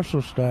your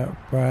Brussels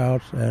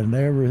sprouts and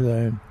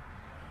everything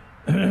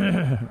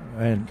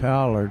and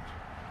collards,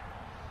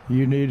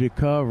 you need to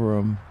cover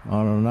them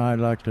on a night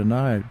like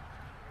tonight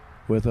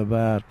with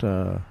about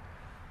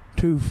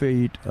 2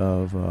 feet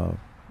of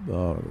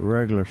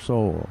regular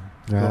soil.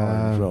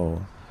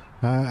 Soil.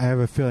 I have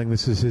a feeling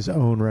this is his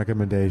own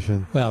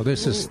recommendation. Well,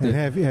 this is. And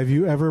have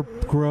you ever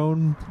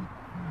grown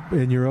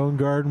in your own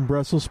garden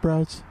Brussels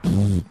sprouts?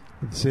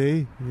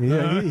 See,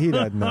 he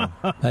doesn't know.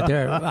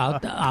 They're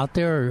out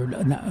there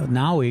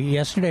now.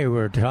 Yesterday we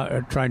were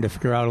trying to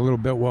figure out a little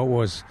bit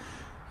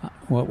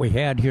what we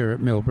had here at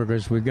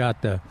Milberger's. We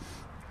got the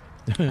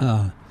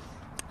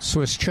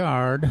Swiss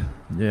chard,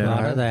 a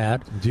lot of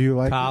that. Do you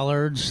like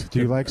collards? Do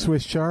you like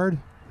Swiss chard?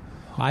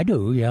 I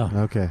do, yeah.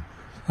 Okay.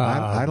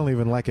 I don't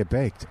even like it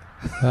baked.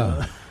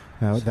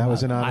 That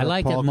was an honor. I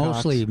like Paul it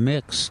mostly Cox.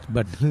 mixed,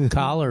 but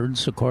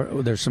collards, of course,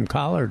 there's some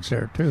collards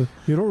there too.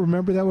 You don't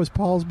remember that was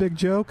Paul's big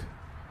joke?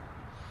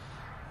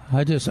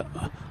 I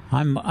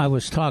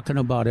was talking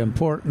about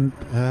important,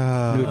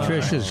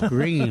 nutritious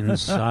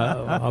greens.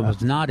 I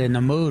was not in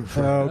the mood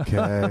for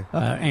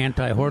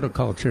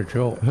anti-horticulture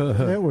joke.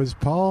 It was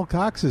Paul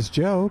Cox's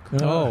joke.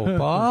 Oh,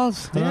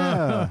 Paul's?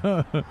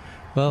 Yeah.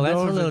 Well, that's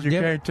Those a little that you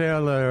can't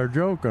tell they're a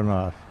joke or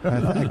not.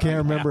 I can't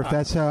remember if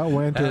that's how it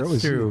went or that's it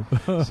was true.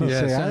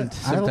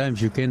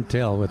 Sometimes you can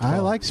tell with Paul. I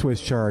like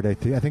Swiss chard. I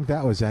think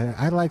that was.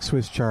 I like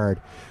Swiss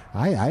chard.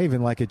 I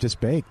even like it just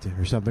baked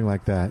or something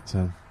like that.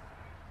 So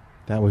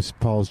that was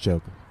Paul's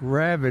joke.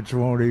 Rabbits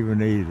won't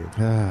even eat it.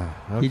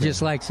 Okay. He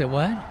just likes it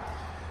what?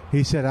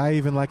 He said, I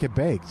even like it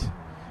baked.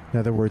 In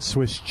other words,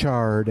 Swiss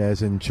chard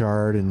as in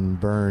charred and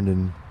burned.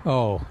 And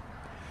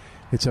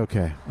it's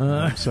okay.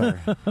 I'm sorry.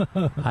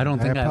 I don't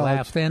think I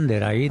laughed then,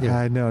 did I, either?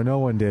 I know, no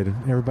one did.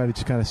 Everybody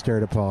just kind of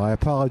stared at Paul. I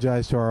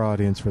apologize to our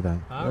audience for that.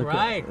 All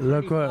right.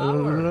 Look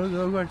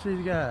what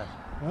she's got.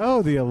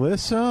 Oh, the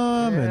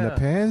alyssum and the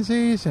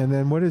pansies. And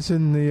then what is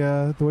in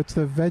the, what's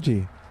the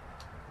veggie?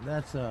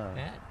 That's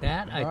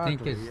that I broccoli,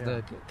 think is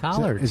the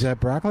collard. Is that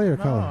broccoli or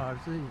collard?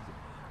 No,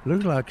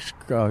 looks like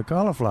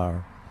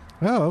cauliflower.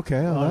 Oh,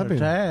 okay. On the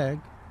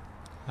tag.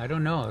 I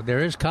don't know. There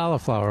is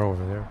cauliflower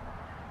over there.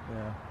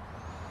 Yeah.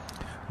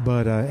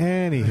 But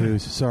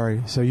anywho,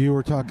 sorry. So you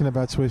were talking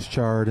about Swiss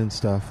chard and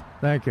stuff.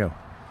 Thank you.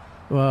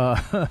 Well,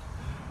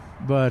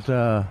 but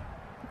yeah,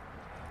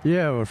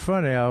 it was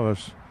funny. I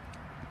was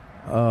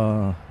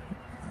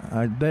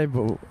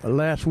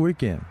last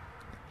weekend.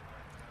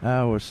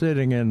 I was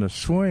sitting in the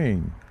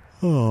swing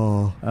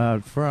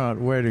out front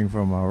waiting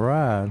for my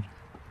ride,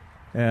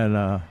 and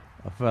a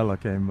fella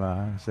came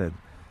by and said,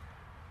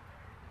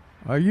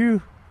 "Are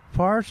you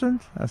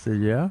Parsons?" I said,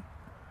 "Yeah."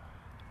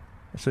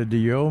 I said, "Do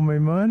you owe me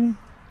money?"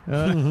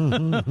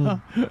 And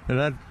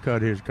that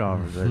cut his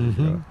conversation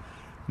short.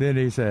 Then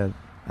he said,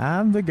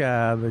 "I'm the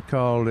guy that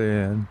called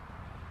in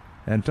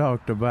and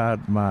talked about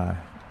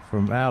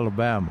from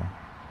Alabama."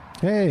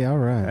 Hey, all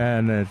right.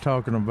 And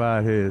talking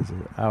about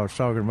I was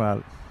talking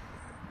about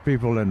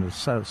people in the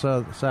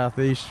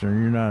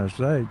southeastern United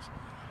States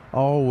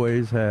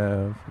always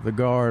have the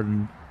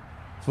garden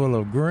full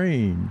of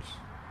greens,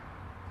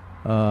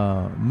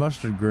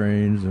 mustard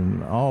greens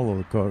and all of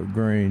the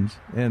greens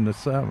in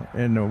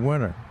the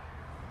winter,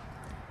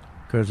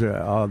 because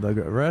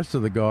the rest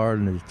of the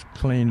garden is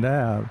cleaned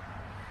out.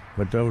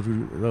 But those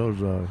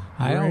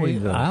I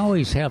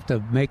always have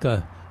to make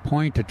a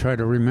point to try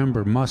to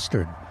remember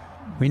mustard.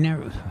 We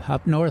never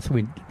up north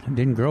we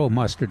didn't grow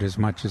mustard as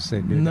much as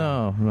they do.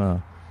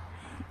 No.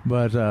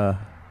 But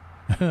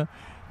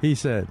he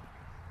said,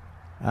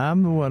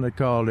 "I'm the one that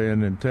called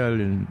in and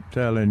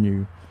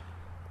telling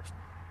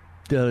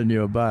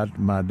you about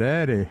my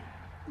daddy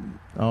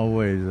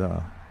always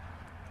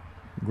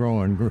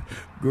growing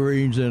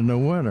greens in the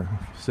winter."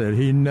 Said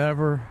he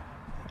never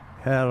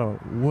had a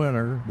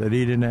winter that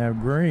he didn't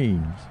have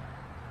greens.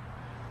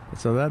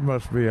 So that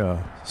must be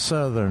a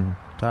southern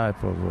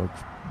type of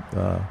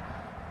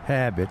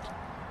habit.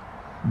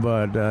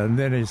 But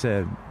then I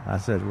said,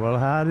 "Well,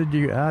 how do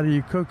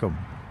you cook them?"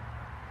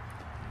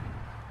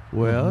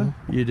 Well,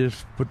 you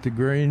just put the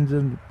greens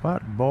in the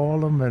pot, boil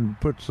them, and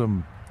put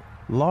some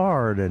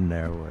lard in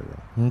there with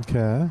them.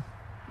 Okay.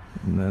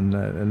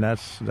 And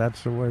that's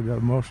the way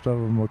that most of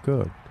them are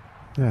cooked.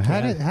 Yeah.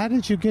 How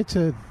did you get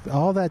to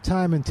all that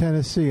time in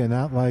Tennessee and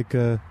not like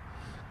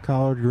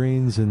collard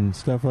greens and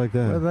stuff like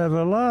that? Well, there's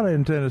a lot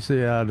in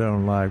Tennessee I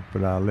don't like,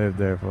 but I lived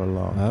there for a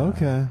long time.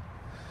 Okay.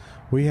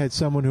 We had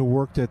someone who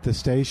worked at the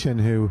station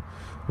who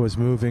was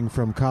moving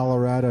from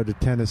Colorado to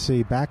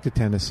Tennessee, back to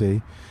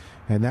Tennessee,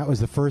 and that was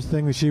the first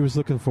thing that she was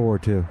looking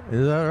forward to.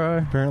 Is that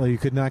right? Apparently you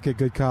could not get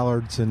good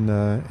collards in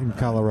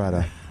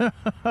Colorado.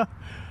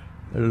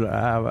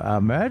 I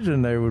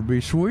imagine they would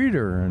be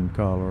sweeter in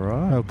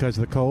Colorado. Oh, because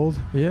of the cold?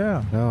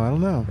 Yeah. No, I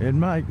don't know. It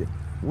might.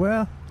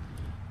 Well,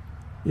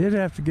 it'd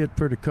have to get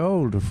pretty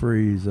cold to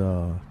freeze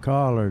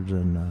collards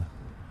and.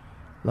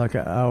 Like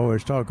I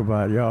always talk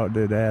about, y'all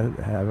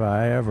have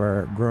I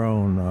ever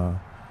grown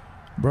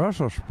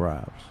Brussels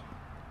sprouts?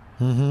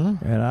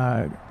 Mm-hmm. And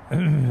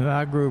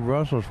I grew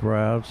Brussels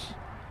sprouts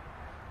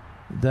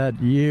that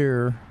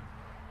year,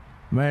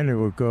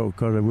 mainly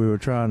because we were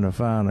trying to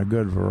find a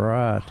good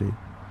variety.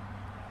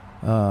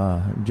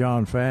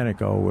 John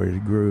Fanick always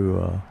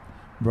grew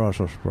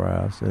Brussels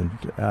sprouts, and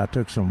I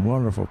took some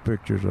wonderful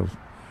pictures of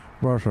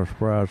Brussels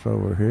sprouts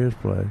over his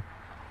place.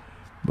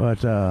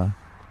 But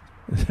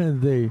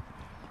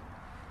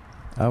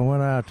I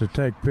went out to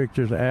take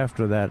pictures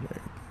after that.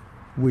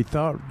 We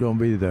thought it was going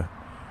to be the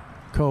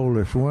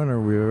coldest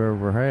winter we've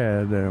ever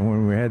had,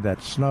 when we had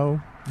that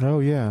snow. Oh,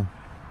 yeah.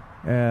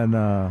 And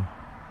I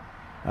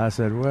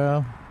said,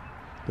 well,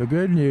 the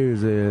good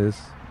news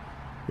is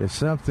if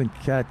something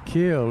got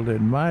killed, it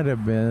might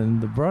have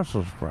been the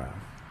Brussels sprout.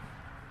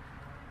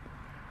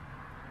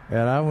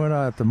 And I went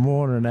out the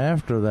morning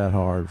after that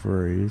hard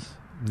freeze.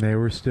 They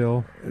were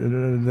still?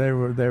 They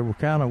were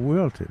kind of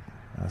wilted.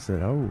 I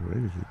said, oh,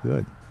 this is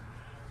good.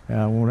 And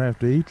I won't have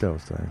to eat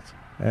those things.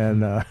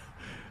 And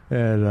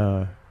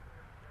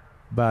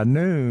by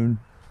noon,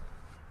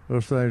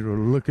 those things were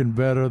looking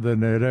better than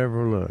they'd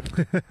ever looked.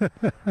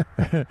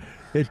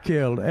 It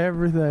killed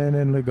everything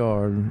in the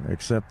garden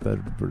except that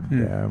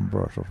damn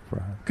Brussels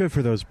sprout. Good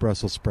for those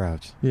Brussels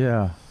sprouts.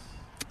 Yeah.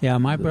 Yeah,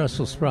 my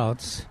Brussels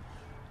sprouts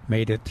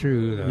made it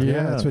through.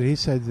 Yeah, that's what he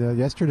said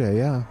yesterday,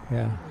 yeah.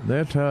 Yeah.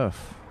 They're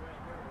tough.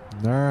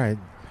 All right.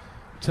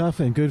 Tough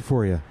and good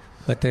for you.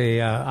 But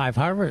I've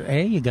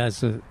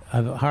harvested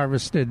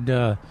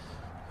a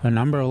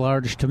number of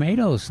large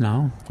tomatoes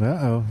now.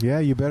 Uh-oh. Yeah,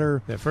 you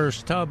better... The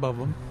first tub of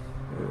them.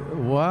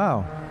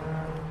 Wow.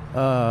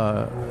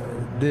 Were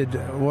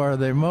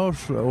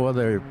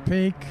they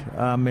pink?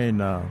 I mean,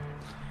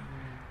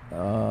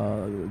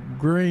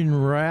 green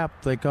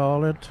wrap, they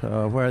call it,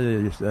 where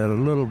they had a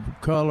little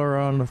color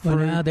on the fruit.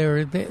 Well, now they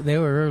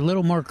were a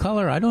little more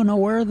color. I don't know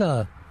where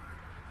the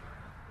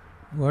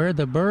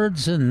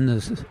birds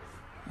and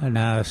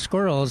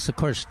squirrels, of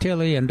course,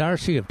 Tilly and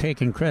Darcy have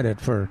taken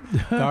credit for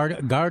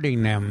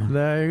guarding them.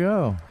 There you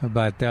go.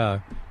 But,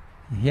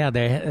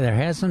 there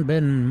hasn't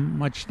been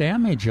much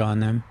damage on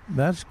them.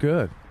 That's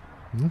good.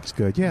 That's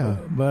good, yeah.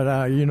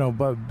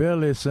 But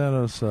Billy sent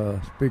us,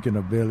 speaking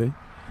of Billy,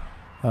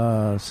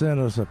 sent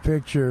us a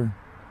picture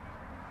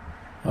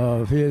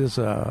of his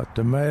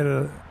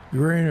greener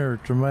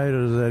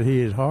tomatoes that he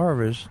had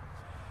harvested,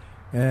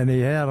 and he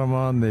had them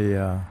on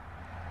the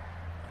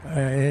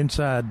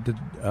inside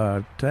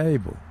the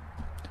table.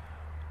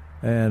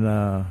 And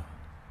I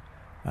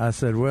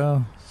said,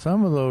 well,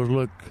 some of those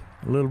look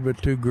a little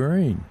bit too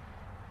green.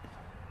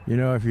 You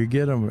know, if you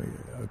get them,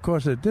 of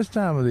course, at this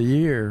time of the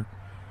year,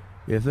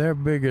 if they're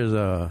big as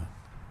a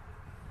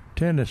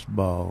tennis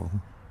ball,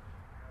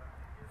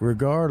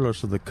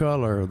 regardless of the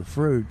color of the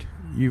fruit,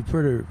 you're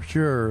pretty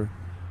sure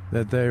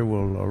that they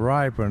will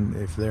ripen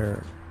if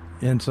they're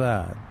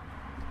inside,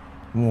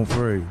 won't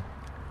freeze.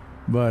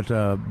 But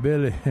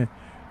Billy,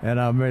 and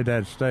I made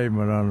that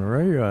statement on the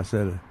radio, I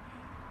said,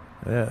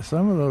 yeah,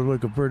 some of those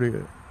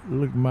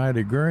look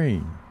mighty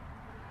green.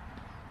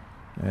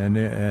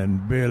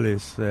 And Billy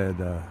said,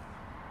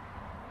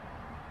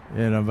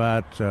 in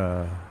about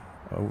a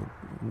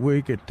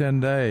week or 10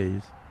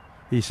 days,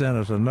 he sent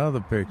us another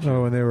picture.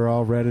 Oh, and they were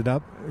all redded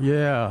up?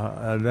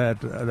 Yeah,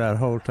 that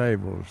whole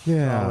table's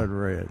solid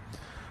red.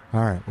 All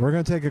right, we're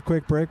going to take a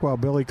quick break while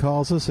Billy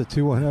calls us at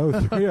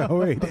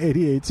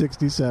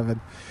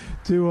 210-308-8867.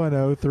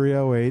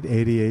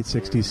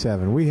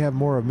 210-308-8867. We have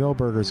more of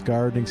Milberger's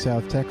Gardening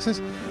South Texas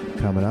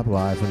coming up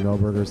live from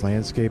Milberger's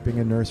Landscaping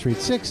in Nursery,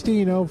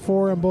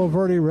 1604 on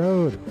Boulevardy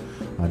Road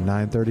on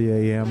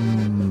 9:30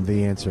 a.m.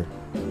 The Answer.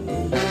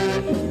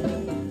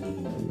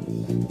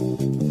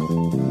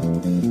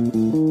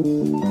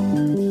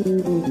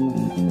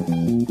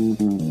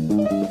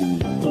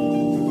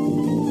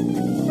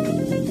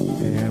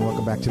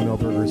 Back to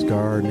Milberger's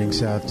Gardening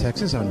South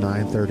Texas on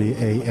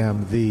 9:30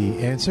 a.m. The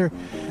Answer.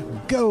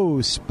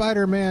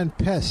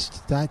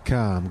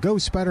 GoSpidermanPest.com.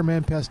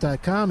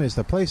 GoSpidermanPest.com is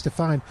the place to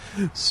find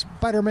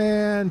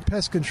Spider-Man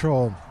Pest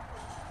Control.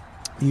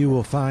 You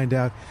will find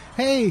out,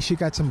 hey, she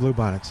got some blue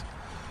bonnets.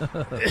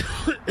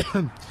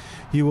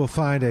 You will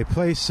find a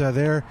place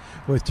there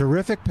with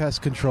terrific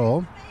pest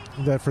control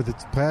that for the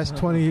past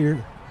 20 years,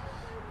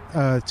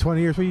 did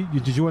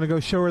you want to go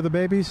show her the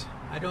babies?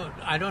 I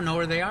don't know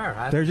where they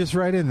are. They're just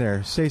right in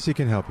there. Stacy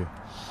can help you.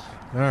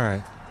 All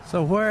right.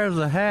 So where's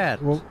the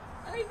hat? Well,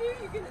 I knew you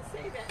were going to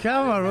say that.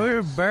 Come on,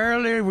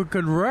 we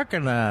could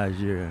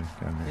recognize you.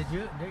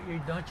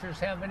 Don't yours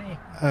have any?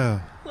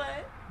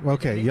 What?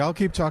 Okay, y'all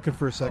keep talking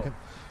for a second.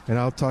 and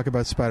I'll talk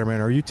about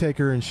Spider-Man. Or you take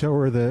her and show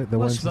her the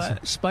ones.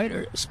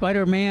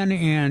 Spider-Man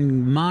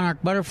and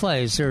monarch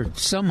butterflies are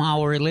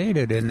somehow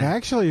related. And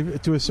actually,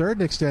 to a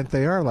certain extent,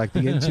 they are, like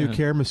the N2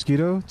 Care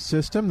mosquito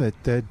system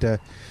that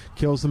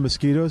kills the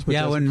mosquitoes, but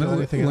doesn't kill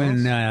anything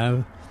else.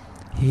 When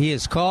he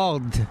is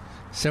called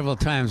several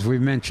times,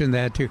 we've mentioned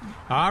that too.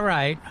 All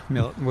right,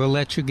 Milton, we'll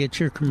let you get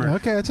your commercial.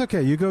 Okay, it's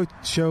okay. You go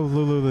show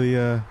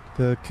Lulu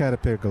the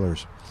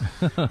caterpillars.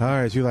 All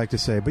right, as you like to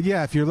say. But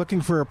yeah, if you're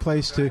looking for a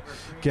place to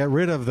get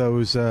rid of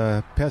those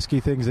pesky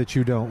things that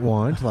you don't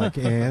want, like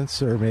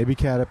ants or maybe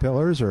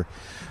caterpillars, or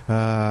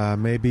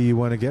maybe you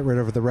want to get rid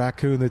of the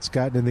raccoon that's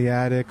gotten in the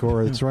attic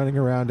or it's running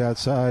around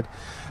outside,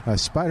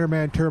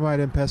 Spider-Man Termite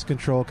and Pest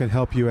Control can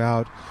help you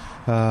out.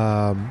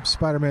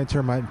 Spider-Man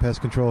Termite and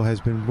Pest Control has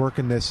been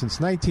working this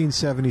since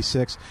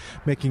 1976,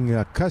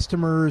 making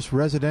customers,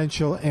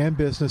 residential and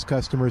business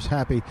customers,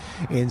 happy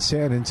in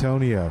San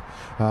Antonio.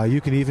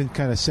 You can even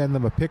kind of send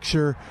them a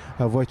picture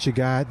of what you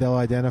got. They'll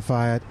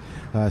identify it.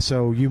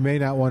 So you may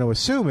not want to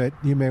assume it.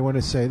 You may want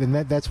to say, and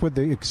that's what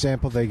the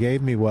example they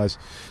gave me was.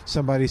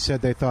 Somebody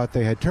said they thought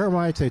they had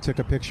termites. They took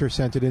a picture,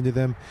 sent it into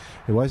them.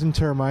 It wasn't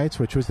termites,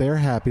 which was they were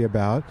happy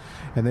about.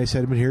 And they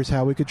said, but here's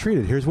how we could treat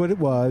it. Here's what it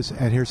was,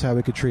 and here's how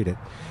we could treat it.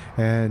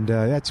 And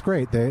that's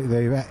great.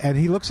 And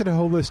he looks at it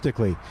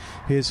holistically.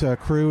 His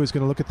crew is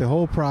going to look at the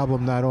whole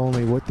problem, not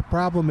only what the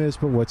problem is,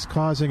 but what's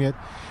causing it,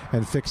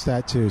 and fix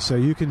that too. So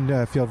you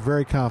can feel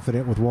very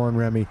confident with Warren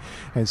Remy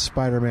and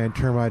Spider-Man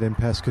Termite and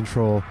Pest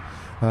Control,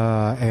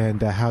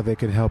 and how they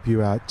can help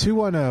you out.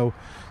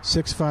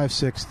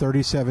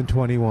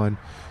 210-656-3721.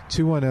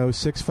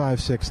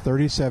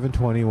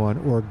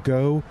 210-656-3721, or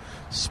go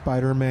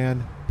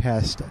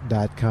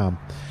SpidermanPest.com.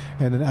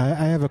 And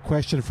I have a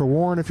question for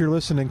Warren. If you're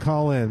listening,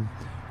 call in.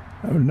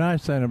 The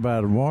nice thing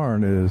about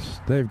Warren is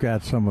they've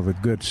got some of the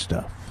good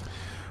stuff.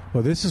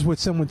 Well, this is what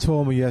someone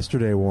told me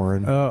yesterday,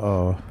 Warren.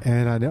 Uh-oh.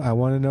 And I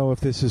want to know if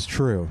this is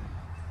true.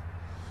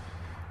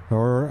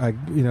 Or,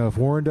 if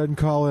Warren doesn't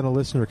call in, a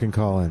listener can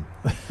call in.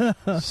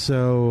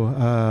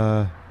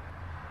 So,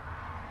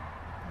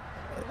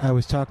 I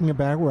was talking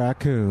about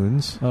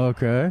raccoons.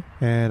 Okay.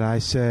 And I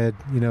said,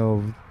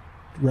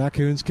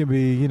 raccoons can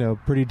be,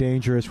 pretty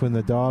dangerous when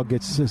the dog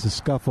gets a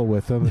scuffle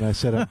with them. And I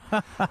said,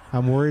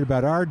 I'm worried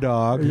about our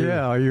dog.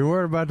 Yeah, are you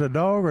worried about the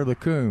dog or the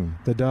coon?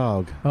 The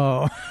dog.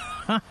 Oh.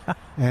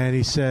 And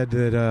he said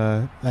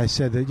that, I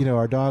said that,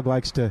 our dog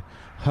likes to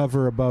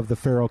hover above the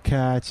feral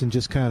cats and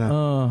just kind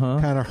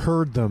of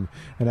herd them.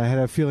 And I had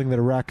a feeling that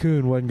a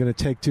raccoon wasn't going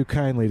to take too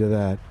kindly to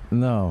that.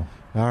 No.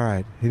 All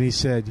right. And he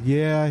said,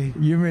 yeah.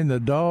 You mean the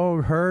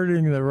dog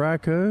herding the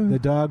raccoon? The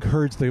dog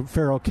herds the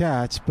feral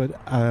cats, but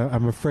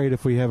I'm afraid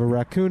if we have a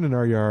raccoon in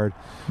our yard.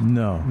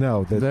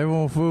 No. They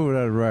won't fool with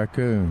that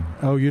raccoon.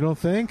 Oh, you don't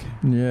think?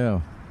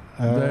 Yeah.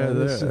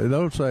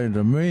 Those things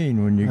are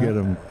mean when you get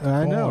them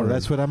I know.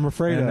 That's what I'm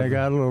afraid of. And they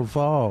got little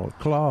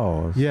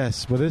claws.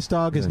 Yes. Well, this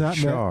dog has not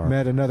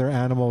met another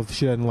animal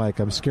she doesn't like.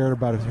 I'm scared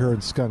about her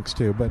and skunks,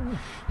 too. But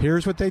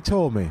here's what they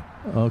told me.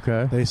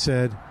 Okay. They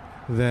said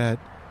that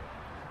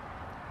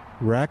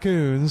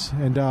raccoons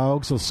and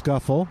dogs will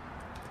scuffle,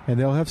 and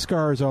they'll have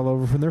scars all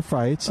over from their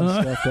fights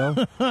and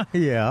stuff.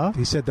 Yeah.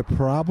 He said the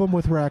problem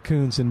with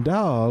raccoons and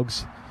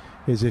dogs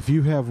is if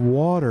you have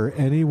water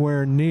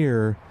anywhere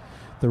near,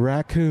 the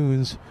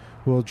raccoons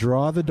will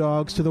draw the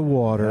dogs to the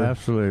water.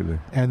 Absolutely.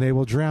 And they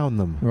will drown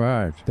them.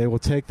 Right. They will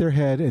take their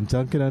head and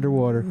dunk it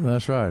underwater.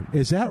 That's right.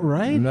 Is that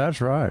right? That's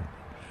right.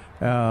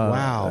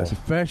 Wow.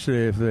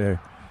 Especially if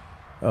they're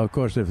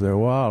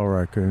wild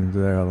raccoons,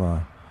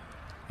 they'll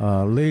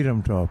lead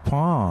them to a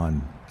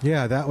pond.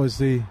 Yeah, that was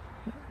the...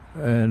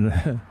 And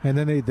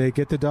then they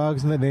get the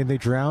dogs and then they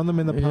drown them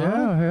in the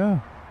pond?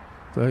 Yeah.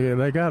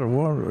 They got a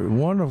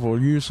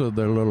wonderful use of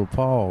their little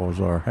paws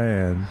or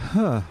hands.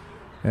 Huh.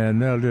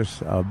 And they'll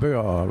just... A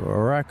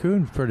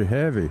raccoon's pretty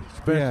heavy,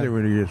 especially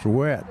when he gets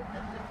wet.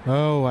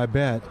 Oh, I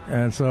bet.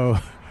 And so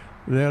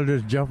they'll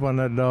just jump on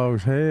that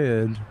dog's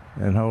head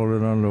and hold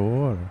it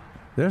underwater.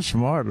 They're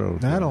smart little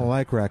things. I don't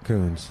like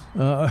raccoons.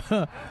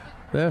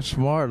 They're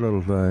smart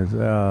little things.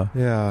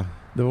 Yeah.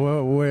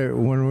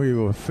 When we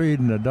were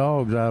feeding the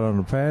dogs out on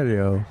the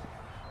patio,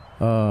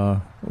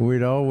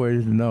 we'd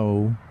always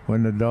know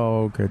when the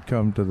dog had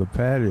come to the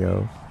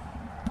patio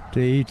to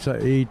eat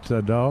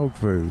the dog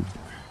food.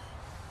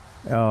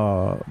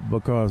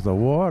 Because the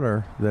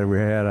water that we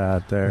had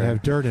out there... They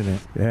have dirt in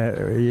it.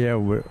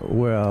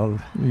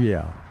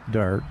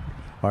 Dirt.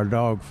 Or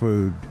dog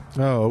food.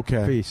 Oh,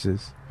 okay.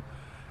 Pieces.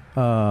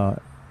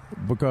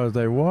 Because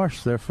they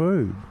wash their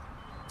food.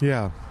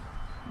 Yeah.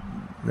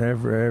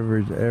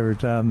 Every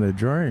time they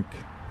drink.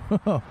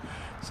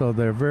 So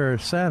they're very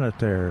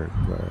sanitary.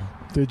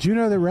 Did you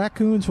know that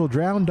raccoons will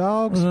drown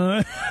dogs?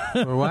 Or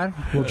what?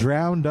 Will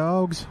drown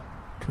dogs?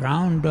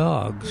 Drown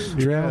dogs?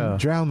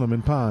 Drown them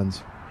in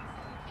ponds.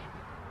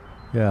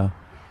 Yeah.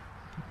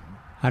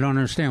 I don't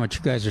understand what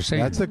you guys are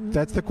saying. That's the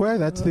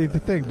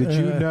thing. Did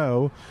you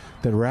know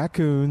that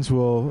raccoons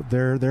will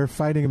their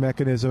fighting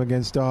mechanism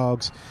against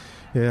dogs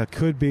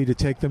could be to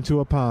take them to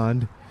a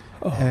pond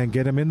and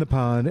get them in the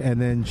pond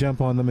and then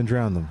jump on them and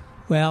drown them?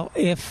 Well,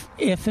 if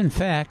in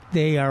fact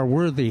they are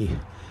worthy,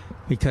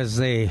 because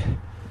they've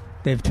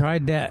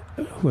tried that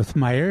with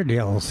my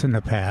Airedales in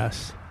the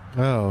past.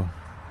 Oh,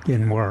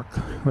 didn't work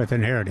with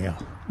an Airedale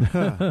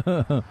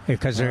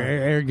because their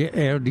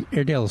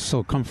Airedale is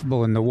so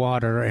comfortable in the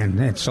water and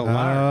it's so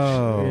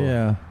large.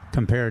 Yeah,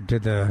 compared to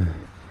the.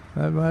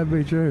 That might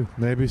be true.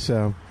 Maybe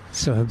so.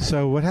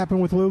 So what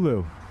happened with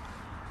Lulu?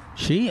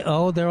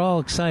 They're all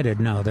excited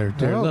now. They're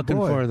looking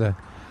for the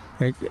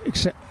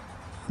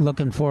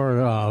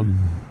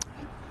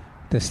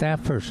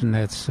staff person.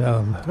 That's.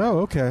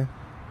 Okay.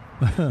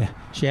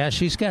 Yeah,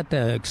 she's got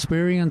the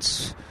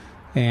experience,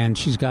 and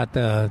she's got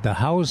the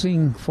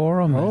housing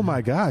for them. Oh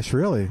my gosh,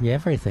 really? Yeah,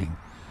 everything,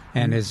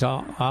 and is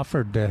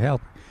offered to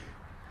help.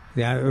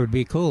 Yeah, it would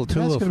be cool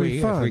too if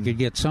we could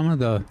get some of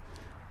the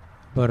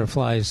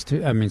butterflies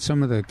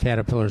some of the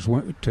caterpillars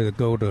to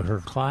go to her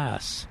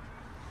class.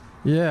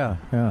 Yeah.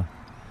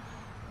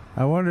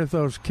 I wonder if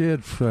those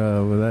kids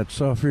with that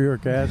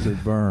sulfuric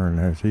acid burn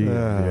as he.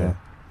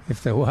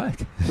 If the what?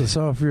 The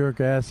sulfuric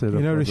acid.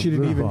 She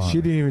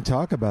didn't even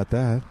talk about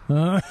that.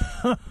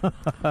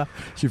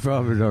 She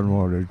probably doesn't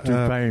want it.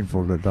 Too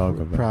painful to talk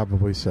about.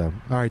 Probably so.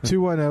 All right,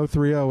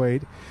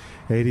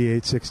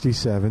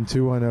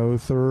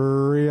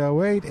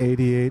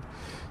 210-308-8867.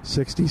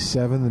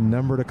 210-308-8867. The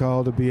number to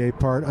call to be a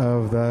part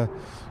of the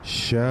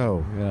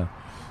show. Yeah.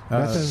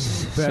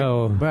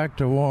 Back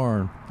to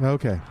Warren.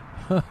 Okay.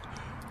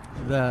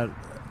 That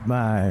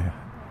my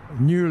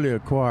newly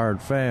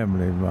acquired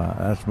family,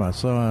 that's my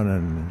son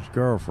and his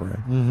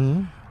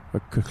girlfriend, I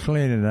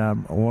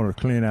want to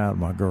clean out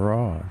my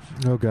garage.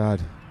 Oh, God.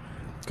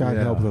 God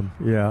help them.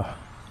 Yeah.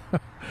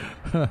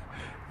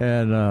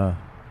 And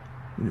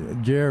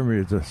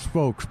Jeremy is a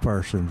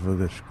spokesperson for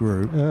this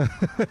group.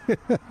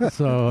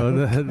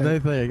 So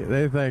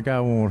they think I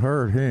won't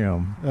hurt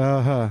him.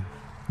 Uh-huh.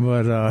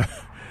 But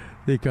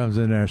he comes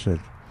in there and said,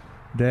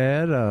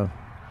 Dad,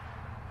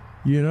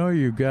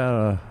 you've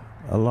got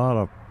a lot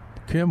of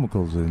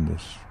chemicals in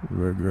this.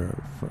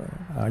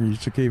 I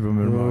used to keep them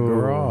in my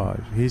garage.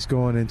 He's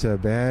going into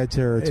bad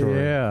territory.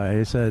 Yeah,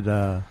 he said,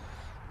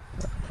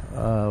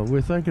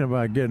 we're thinking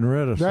about getting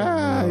rid of some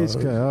of those.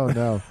 Oh,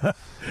 no.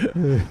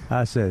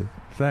 I said,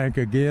 thank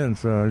again,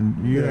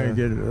 son. You ain't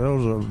getting,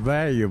 those are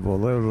valuable.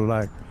 Those are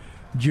like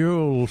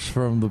jewels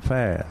from the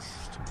past.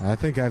 I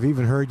think I've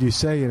even heard you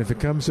say, and if it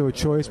comes to a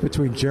choice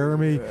between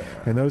Jeremy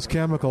and those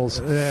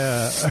chemicals,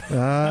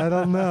 I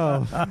don't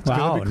know.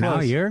 Wow, now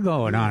you're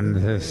going on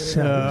this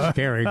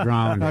scary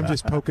ground. I'm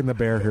just poking the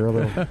bear here a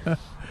little.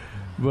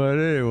 But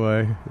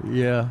anyway,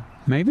 yeah.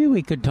 Maybe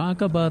we could talk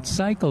about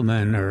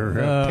cyclamen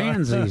or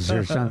pansies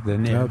or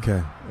something. Yeah.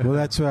 Okay. Well,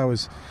 that's what I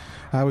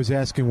was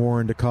asking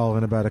Warren to call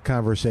in about a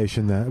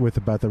conversation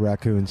about the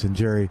raccoons, and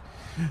Jerry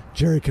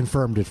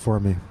confirmed it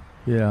for me.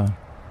 Yeah.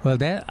 Well,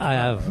 that I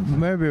have.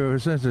 Maybe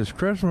since it's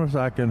Christmas,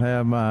 I can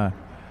have my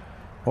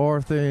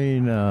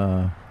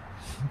orthene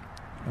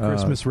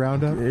Christmas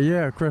roundup.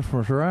 Yeah,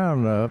 Christmas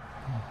roundup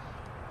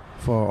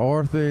for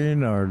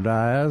orthene or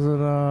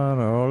diazodon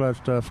or all that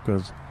stuff.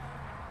 Because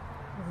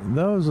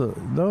those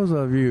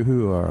of you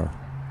who are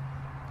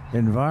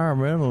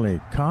environmentally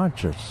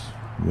conscious,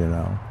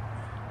 know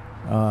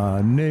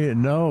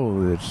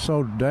it's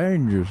so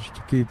dangerous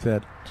to keep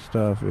that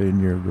stuff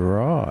in your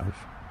garage.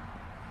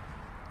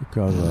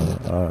 Because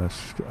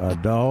a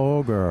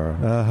dog or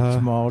a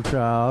small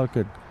child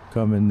could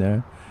come in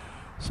there.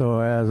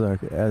 So as a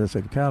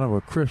kind of a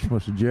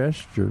Christmas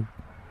gesture,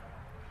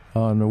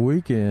 on the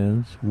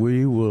weekends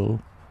we will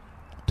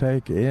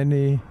take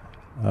any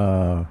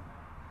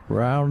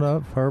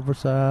Roundup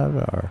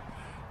herbicide or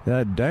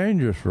that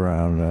dangerous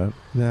Roundup.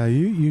 Now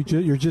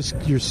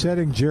you're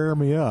setting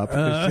Jeremy up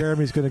because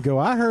Jeremy's going to go,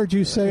 I heard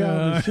you say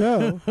on the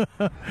show.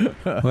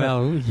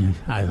 Well,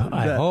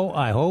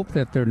 I hope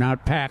that they're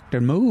not packed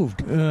and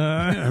moved.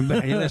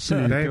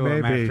 Listening they to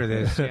may them be. After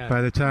this. Yeah.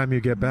 By the time you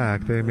get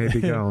back, they may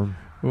be gone.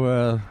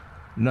 Well,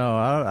 no,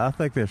 I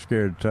think they're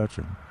scared to touch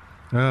them.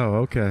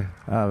 Oh, okay.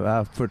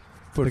 I've put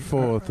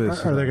forth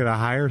this. Are they going to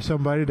hire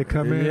somebody to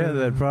come in? Yeah,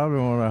 they'd probably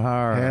want to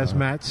hire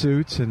hazmat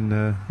suits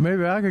and.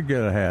 Maybe I could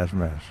get a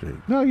hazmat suit.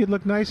 No, you'd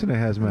look nice in a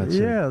hazmat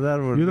suit. Yeah, that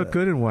would. You look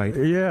good in white.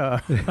 Yeah,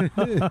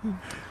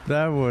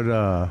 that would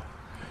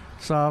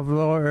solve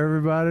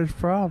everybody's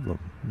problem.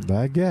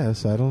 I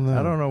guess. I don't know.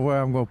 I don't know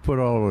where I'm going to put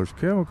all those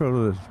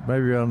chemicals.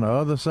 Maybe on the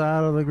other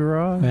side of the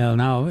garage. Well,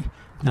 now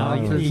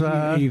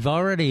you've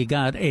already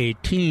got a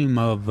team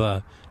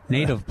of.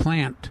 Native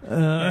plant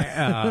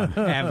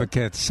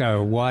advocates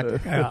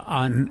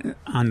on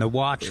the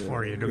watch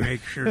for you to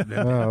make sure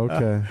that. Oh,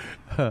 okay.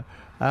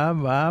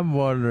 I'm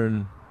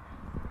wondering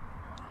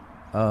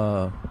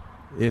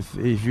if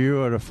you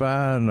were to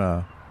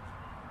find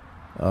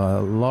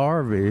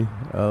larvae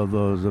of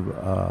those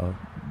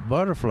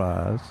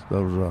butterflies,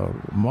 those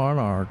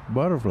monarch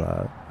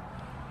butterflies.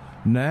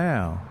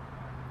 Now,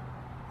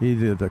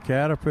 either the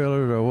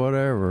caterpillars or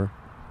whatever.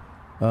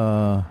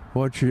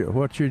 What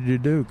should you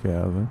do,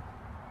 Calvin?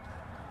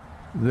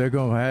 They're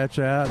going to hatch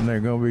out, and they're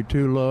going to be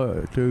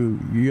too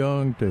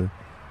young to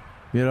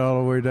get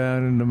all the way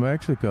down into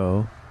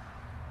Mexico.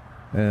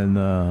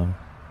 and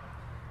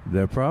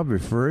they'll probably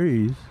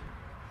freeze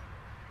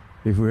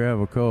if we have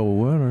a cold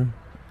winter.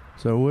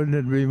 So wouldn't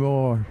it be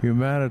more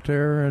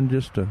humanitarian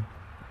just to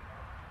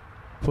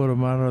put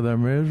them out of their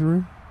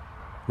misery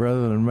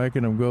rather than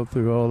making them go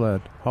through all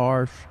that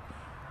harsh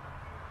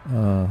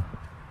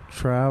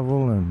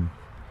travel and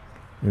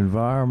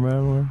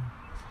environmentally?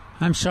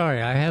 I'm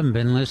sorry, I haven't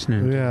been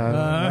listening. Yeah,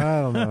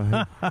 I don't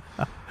know.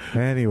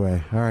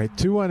 Anyway, all right,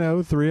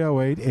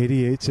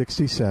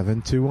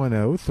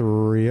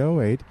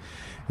 210-308-8867,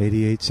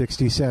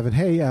 210-308-8867.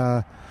 Hey,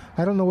 I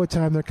don't know what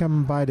time they're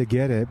coming by to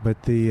get it,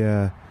 but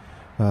the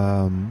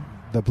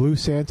Blue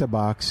Santa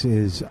box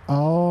is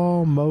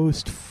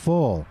almost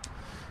full.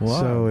 Wow,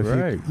 so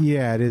great.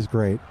 Yeah, it is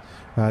great.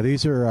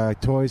 These are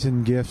toys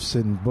and gifts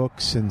and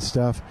books and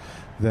stuff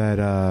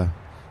that...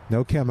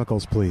 no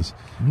chemicals, please.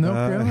 No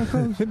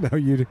chemicals? No,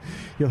 you'll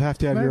have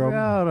to have Maybe your own.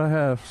 I ought to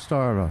have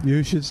startup.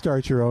 You should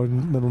start your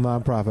own little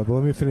nonprofit. But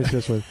let me finish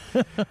this one.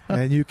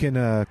 And you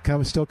can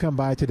come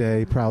by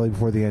today, probably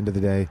before the end of the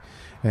day,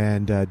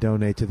 and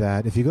donate to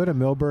that. If you go to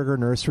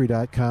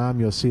millburgernursery.com,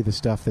 you'll see the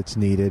stuff that's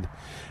needed.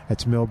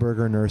 That's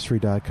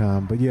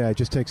millburgernursery.com. But yeah, it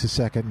just takes a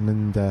second.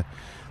 And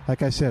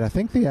like I said, I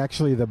think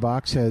the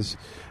box has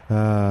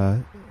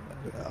a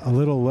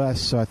little less,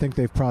 so I think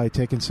they've probably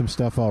taken some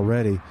stuff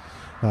already.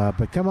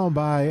 But come on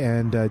by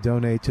and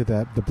donate to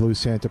the Blue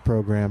Santa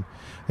program.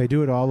 They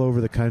do it all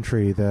over the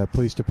country. The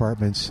police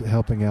department's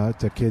helping out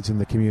the kids in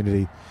the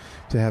community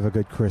to have a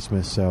good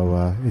Christmas.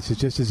 So it's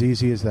just as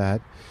easy as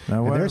that.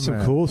 Now, and there's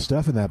some cool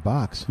stuff in that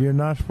box. You're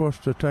not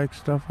supposed to take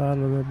stuff out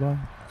of the box?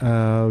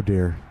 Oh,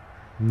 dear.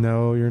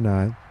 No, you're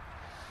not.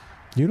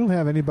 You don't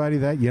have anybody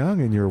that young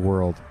in your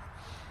world.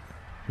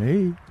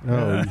 Me?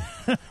 Oh,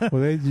 well,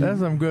 there's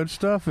some good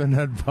stuff in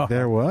that box.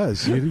 There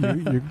was. You're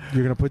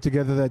going to put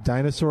together that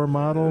dinosaur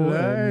model.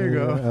 There you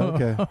go.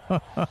 Okay.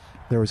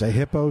 There was a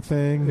hippo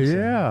thing.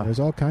 Yeah. There's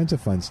all kinds of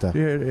fun stuff.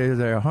 Is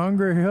there a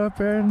hungry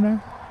hippo in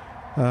there?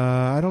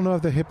 I don't know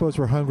if the hippos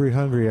were hungry.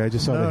 I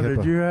just saw the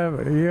hippo. Did you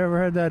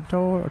ever had that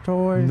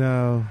toy?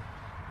 No.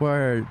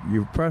 Where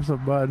you press a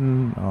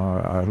button or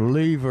a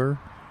lever.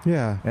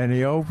 Yeah. And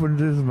he opens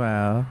his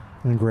mouth.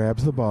 And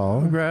grabs the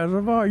ball.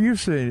 You've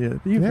seen it.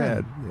 Have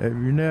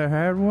you never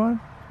had one?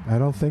 I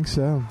don't think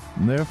so.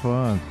 They're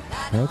fun.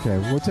 Okay,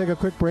 we'll take a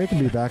quick break and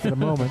be back in a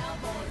moment.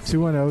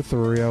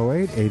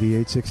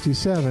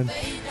 210-308-8867.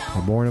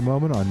 And more in a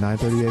moment on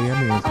 9:30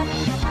 a.m.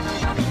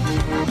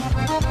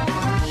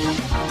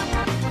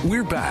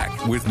 We're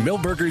back with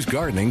Millburgers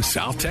Gardening,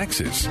 South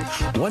Texas.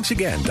 Once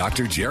again,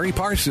 Dr. Jerry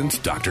Parsons,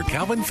 Dr.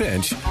 Calvin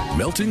Finch,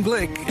 Milton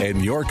Glueck,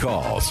 and your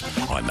calls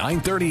on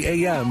 9:30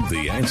 a.m.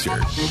 The Answer.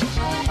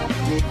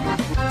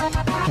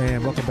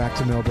 And welcome back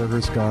to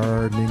Millburgers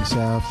Gardening,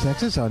 South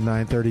Texas on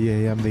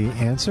 9:30 a.m. The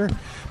Answer.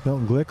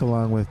 Milton Glueck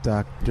along with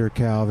Dr.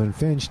 Calvin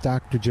Finch,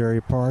 Dr.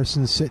 Jerry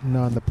Parsons sitting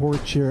on the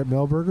porch here at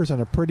Millburgers on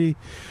a pretty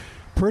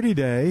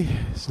day.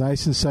 It's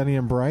nice and sunny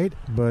and bright,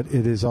 but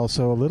it is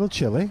also a little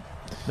chilly.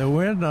 The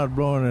wind's not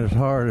blowing as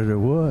hard as it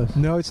was.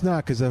 No, it's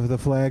not, because the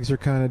flags are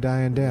kind of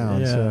dying down.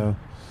 Yeah. So,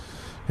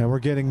 and we're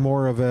getting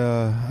more of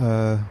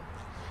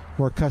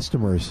more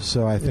customers.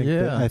 So I think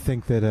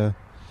that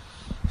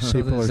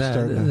people are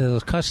starting.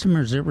 Those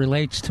customers, it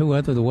relates to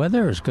whether the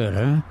weather is good,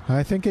 huh?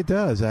 I think it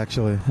does,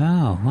 actually.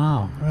 Oh,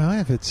 wow. Well,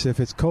 if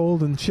it's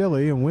cold and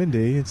chilly and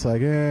windy, it's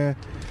like,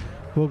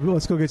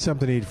 let's go get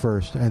something to eat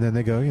first, and then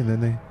they go, and then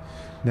they.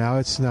 Now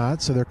it's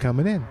not, so they're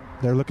coming in.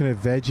 They're looking at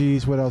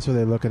veggies. What else are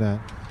they looking at?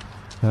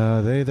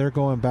 They're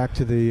going back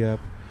to the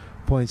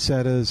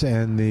poinsettias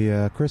and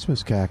the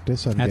Christmas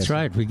cactus. That's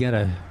right. We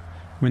get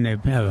when they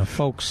have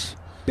folks.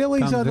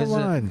 Billy's on the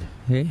line.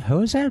 Hey,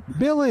 who is that?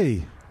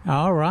 Billy.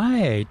 All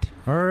right.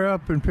 Hurry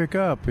up and pick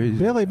up.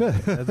 Billy.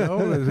 As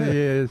old as he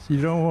is, you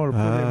don't want to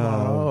put him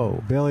on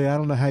hold. Billy, I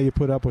don't know how you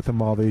put up with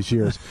him all these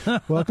years.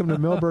 Welcome to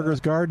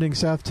Millburgers Gardening,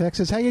 South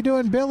Texas. How you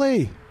doing,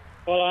 Billy?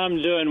 Well, I'm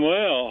doing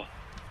well.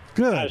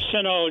 Good. I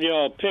sent all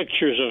y'all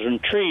pictures of some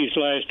trees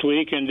last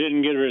week and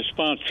didn't get a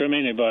response from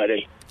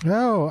anybody.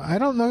 Oh, I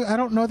don't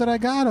know that I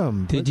got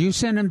them. Did you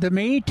send them to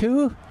me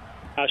too?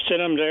 I sent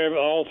them to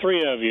all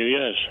three of you.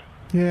 Yes.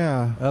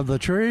 Yeah. Of the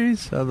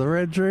trees, of the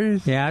red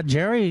trees. Yeah,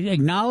 Jerry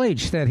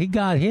acknowledged that he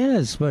got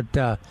his, but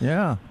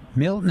yeah,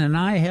 Milton and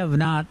I have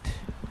not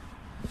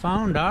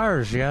found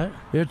ours yet.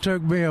 It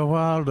took me a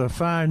while to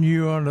find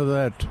you under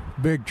that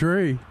big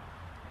tree.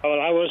 Well,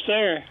 I was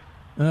there.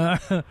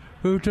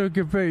 Who took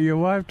your picture? Your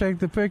wife take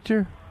the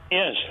picture?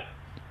 Yes.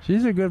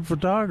 She's a good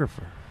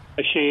photographer.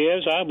 She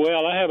is. I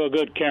have a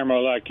good camera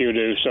like you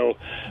do, so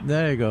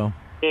there you go.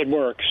 It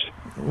works.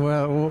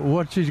 Well,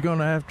 what she's going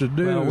to have to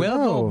do... Well, we'll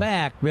go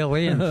back,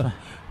 Billy. And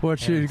what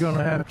she's going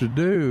to have to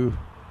do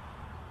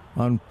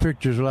on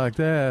pictures like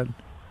that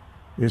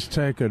is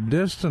take a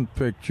distant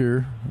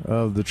picture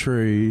of the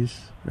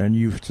trees and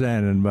you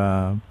standing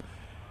by them,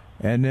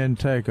 and then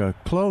take a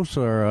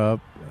closer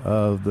up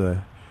of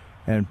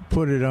and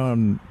put it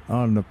on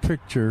the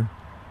picture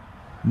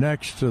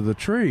next to the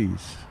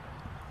trees.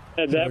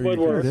 That would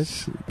work.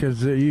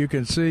 Because you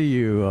can see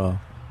you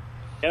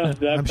Yeah,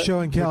 I'm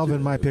showing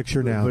Calvin my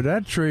picture now. But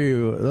that tree,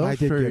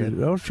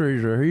 those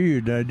trees are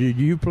huge. Now, did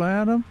you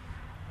plant them?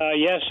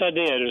 Yes, I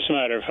did, as a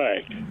matter of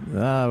fact.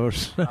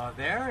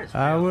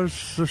 I was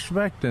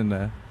suspecting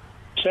that.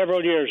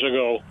 Several years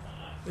ago.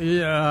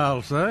 Yeah,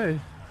 I'll say.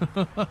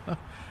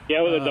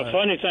 Yeah, well, the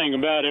funny thing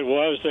about it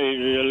was the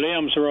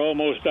limbs were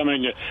almost,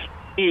 the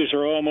leaves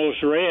were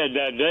almost red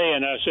that day,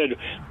 and I said,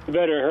 "We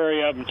better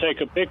hurry up and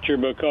take a picture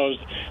because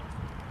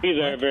these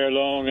are very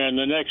long," and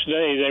the next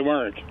day they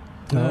weren't.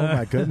 Oh,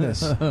 my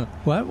goodness.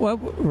 What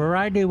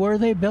variety were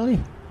they, Billy?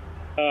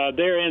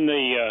 They're in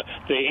the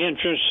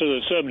entrance to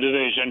the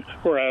subdivision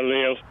where I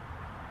live.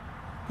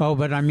 Oh,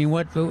 but I mean,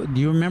 do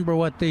you remember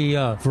what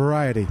the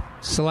variety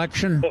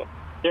selection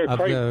they're of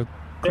the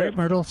crepe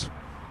myrtles?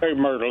 Crepe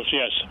myrtles,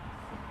 yes.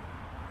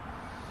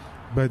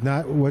 But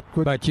not what?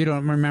 But you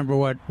don't remember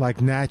what?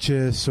 Like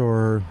Natchez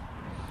or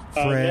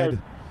Fred?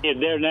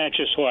 They're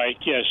Natchez white,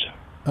 yes.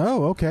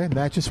 Oh, okay,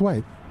 Natchez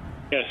white.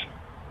 Yes.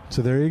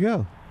 So there you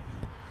go.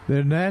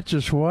 They're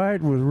Natchez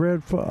white with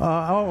red.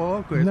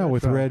 Okay. No,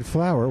 with red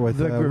flower with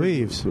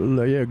leaves.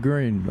 Yeah,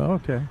 green.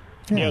 Okay.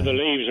 Yeah, the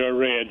leaves are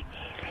red.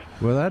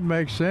 Well, that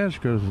makes sense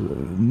because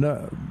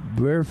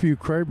very few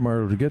crepe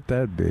myrtles get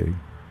that big.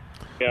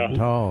 Yeah.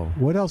 Tall.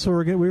 What else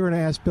were we were going to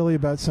ask Billy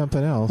about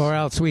something else? Or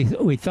else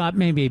we thought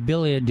maybe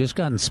Billy had just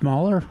gotten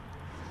smaller.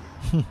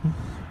 I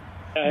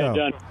had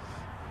done.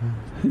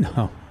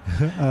 No.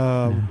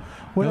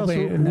 What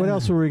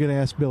else were we going to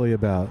ask Billy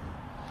about?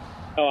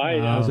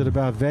 Was it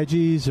about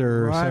veggies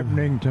or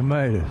ripening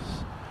tomatoes?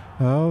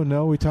 Oh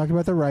no, we talked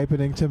about the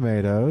ripening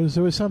tomatoes.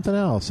 It was something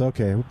else.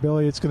 Okay,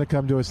 Billy, it's going to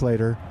come to us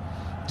later.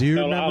 Do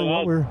you remember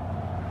what we're?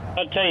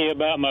 I'll tell you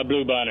about my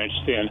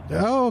bluebonnets then.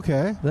 Oh,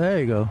 okay. There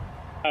you go.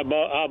 I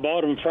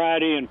bought them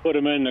Friday and put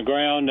them in the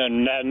ground,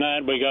 and that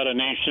night we got 1.5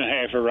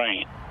 inches of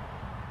rain.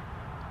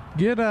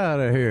 Get out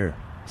of here!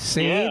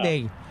 See,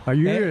 yeah.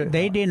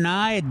 They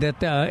denied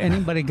that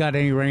anybody got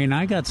any rain.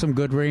 I got some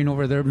good rain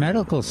over their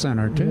medical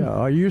center too. Yeah.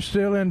 Are you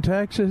still in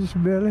Texas,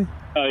 Billy?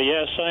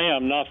 Yes, I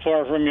am. Not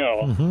far from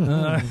y'all.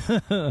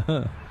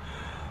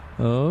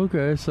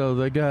 Okay, so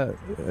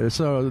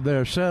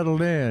they're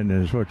settled in,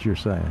 is what you're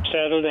saying.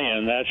 Settled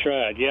in, that's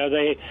right. Yeah,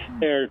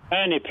 they're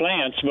tiny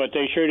plants, but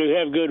they sure do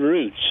have good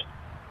roots.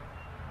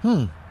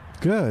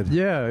 Good.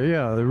 Yeah.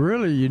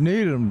 Really, you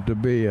need them to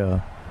be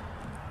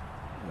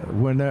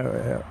when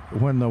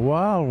the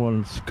wild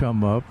ones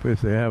come up,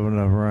 if they have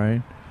enough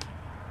rain,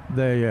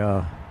 they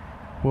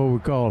what we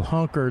call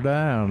hunker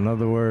down. In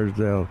other words,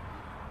 they'll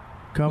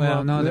come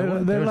up. No,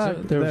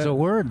 there's a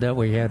word that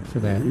we had for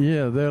that.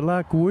 Yeah, they're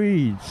like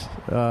weeds.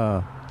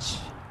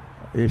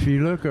 If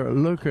you look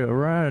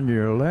around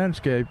your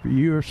landscape,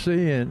 you're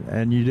seeing,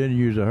 and you didn't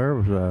use a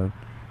herbicide,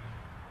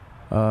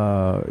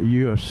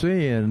 you're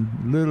seeing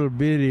little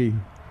bitty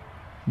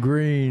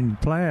green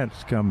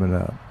plants coming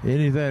up.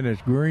 Anything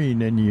that's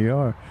green in your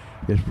yard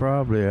is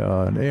probably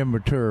an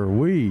immature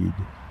weed.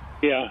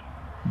 Yeah.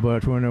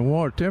 But when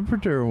the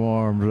temperature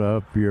warms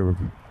up, you're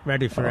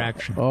ready for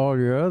action. All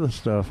your other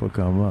stuff will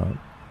come up.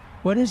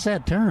 What is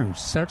that term?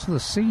 Starts with a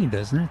C,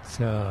 doesn't it?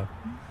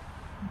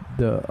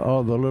 The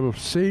little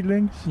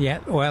seedlings? Yeah.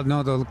 Well,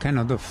 no, the kind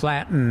of the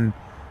flattened,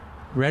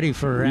 ready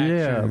for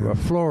action. Yeah,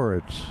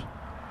 florets.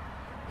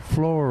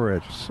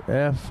 Florets.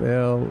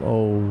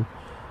 FLORETE.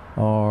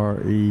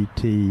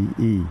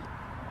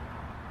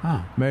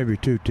 Oh. Maybe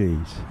 2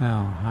 T's.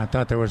 Oh, I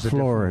thought there was a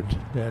floret.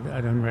 I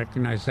don't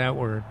recognize that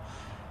word.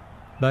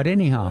 But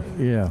anyhow.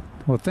 Yeah.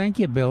 Well, thank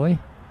you, Billy.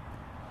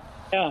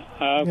 Yeah.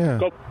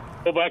 Go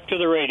back to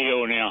the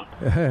radio now.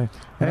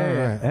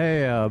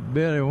 Hey,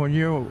 Billy, when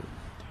your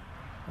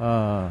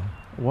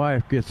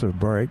wife gets a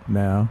break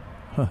now,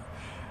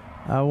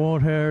 I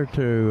want her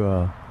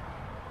to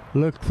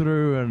look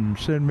through and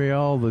send me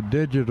all the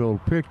digital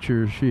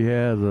pictures she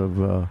has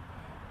of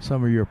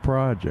some of your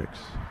projects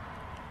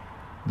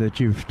that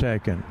you've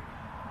taken.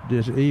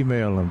 Just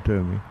email them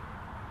to me.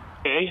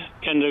 Okay,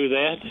 can do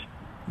that.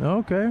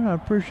 Okay, I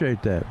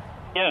appreciate that.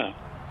 Yeah.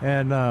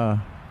 And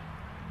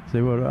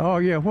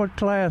what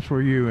class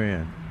were you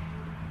in?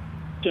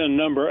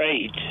 Number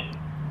 8.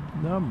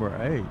 Number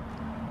 8.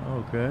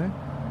 Okay.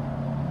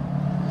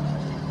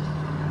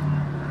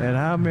 And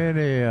how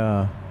many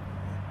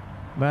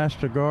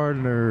Master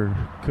Gardener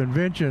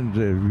conventions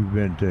have you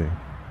been to?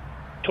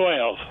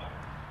 12.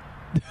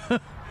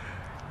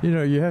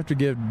 You have to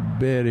give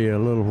Betty a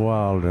little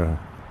while to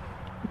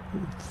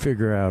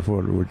figure out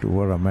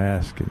what I'm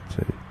asking.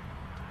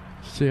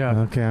 See how?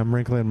 Okay, I'm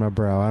wrinkling my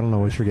brow. I don't know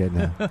what you're getting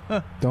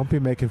at. Don't be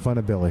making fun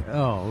of Billy.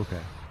 Oh, okay.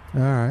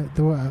 All right.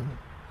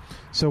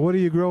 So what are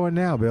you growing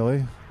now,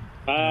 Billy?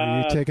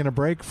 Are you taking a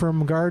break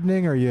from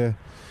gardening? Are you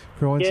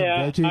growing some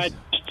veggies?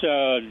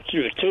 I'm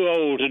just too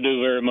old to do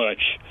very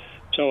much.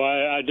 So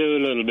I do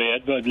a little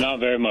bit, but not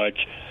very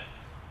much.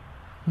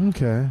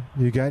 Okay.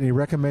 You got any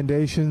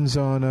recommendations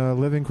on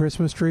living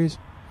Christmas trees?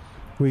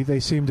 They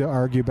seem to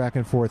argue back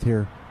and forth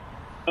here.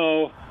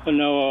 No,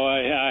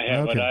 I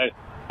haven't. Okay.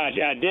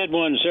 I did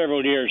one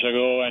several years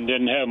ago and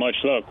didn't have much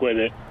luck with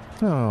it.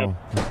 Oh.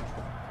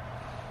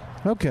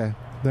 Okay.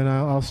 Then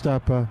I'll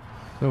stop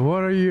So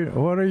what are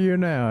you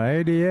now?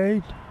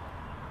 88?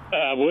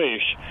 I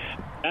wish.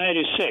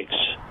 96.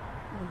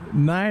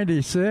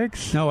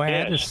 96? No,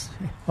 Yes.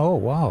 Oh,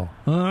 wow.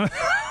 I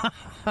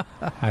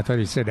thought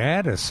he said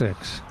add a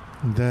 6.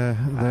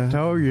 I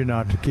told you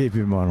not to keep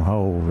him on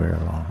hold very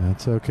long.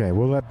 That's okay.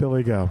 We'll let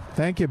Billy go.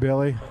 Thank you,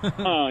 Billy.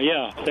 Oh,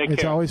 yeah. Take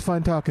It's care. always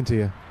fun talking to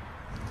you.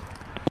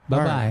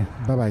 Bye-bye. Right.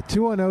 Bye-bye.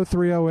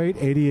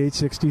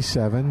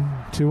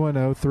 210-308-8867.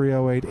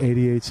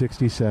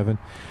 210-308-8867.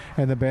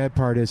 And the bad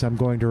part is I'm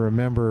going to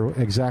remember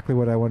exactly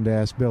what I wanted to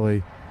ask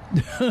Billy.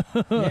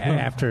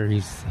 After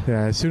he's...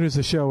 Yeah, as soon as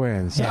the show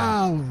ends. Yeah.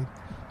 Oh.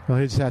 Well,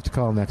 he'll just have to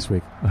call next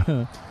week.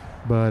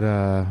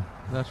 But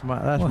that's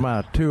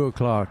my 2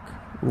 o'clock.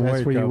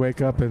 That's where you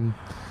wake up and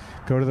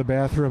go to the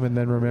bathroom and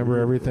then remember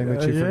everything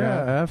that you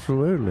forgot. Yeah,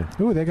 absolutely.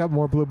 Ooh, they got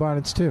more blue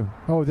bonnets, too.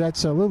 Oh,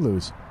 that's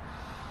Lulu's.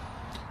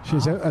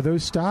 Are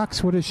those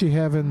stocks? What does she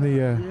have in the...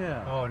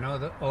 Yeah. Oh,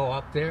 no.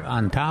 Up there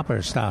on top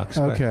are stocks.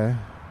 Okay.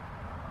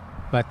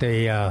 But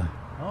they...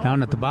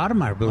 down at the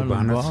bottom are blue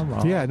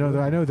bonnets. Yeah, no,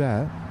 I know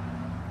that.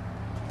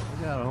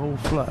 Got a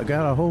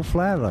whole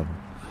flat of them.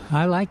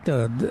 I like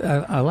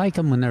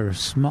them when they're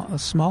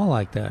small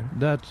like that.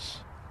 That's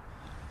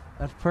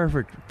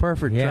perfect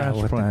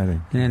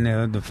transplanting.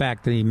 And the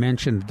fact that he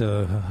mentioned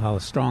how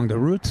strong the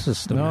root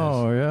system is.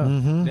 Oh yeah.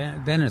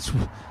 Mm-hmm. Then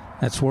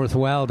that's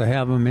worthwhile to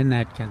have them in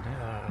that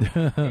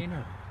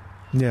container.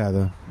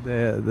 Yeah.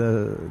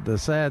 The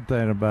sad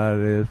thing about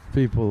it is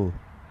people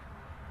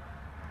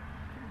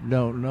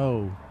don't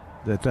know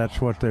that that's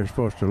what they're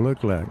supposed to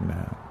look like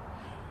now.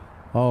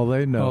 All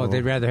they know. Oh,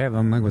 they'd rather have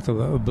them with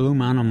a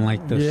bloom on them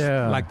like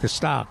the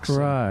stocks.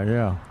 Right,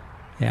 yeah.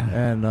 Yeah.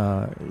 And,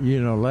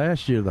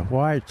 last year the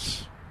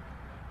whites,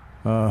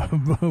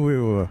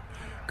 we were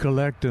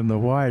collecting the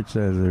whites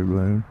as they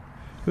bloomed.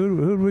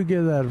 Who'd we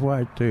give that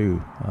white to?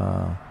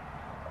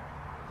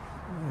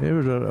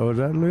 Was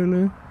that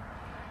Lulu?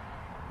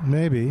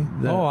 Maybe.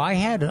 I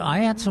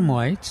had some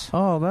whites.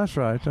 Oh, that's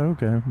right.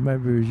 Okay.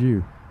 Maybe it was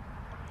you.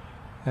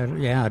 I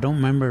don't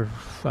remember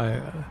if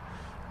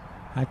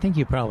I think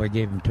you probably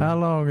gave them to me. How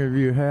long have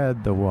you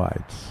had the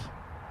whites?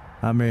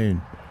 I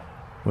mean,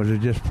 was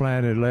it just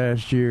planted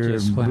last year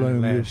and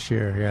bloomed last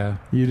year? Yeah.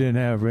 You didn't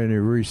have any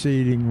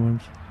reseeding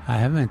ones? I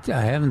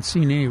haven't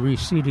seen any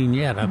reseeding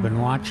yet. I've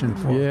been watching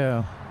for.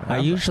 Yeah. I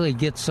usually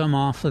get some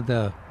off of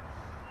the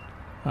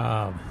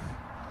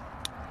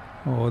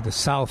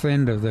south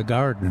end of the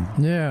garden.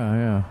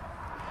 Yeah.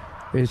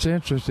 It's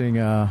interesting.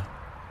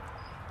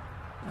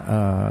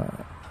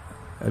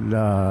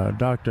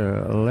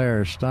 Dr.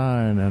 Larry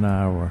Stein and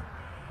I were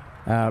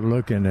out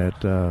looking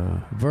at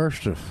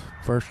Versta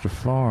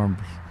Farms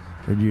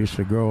that used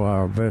to grow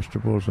our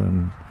vegetables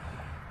and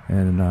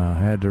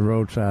had the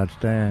roadside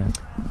stand,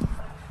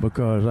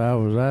 because I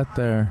was out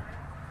there.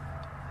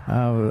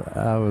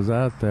 I was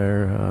out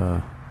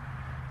there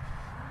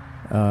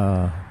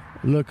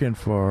looking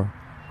for,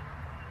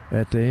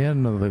 at the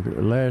end of the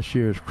last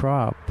year's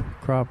crop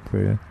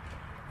period,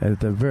 at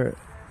the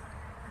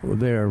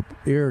they're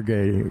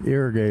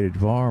irrigated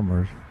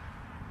farmers,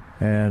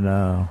 and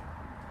I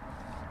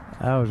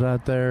was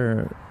out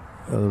there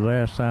the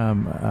last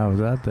time I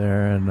was out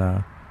there,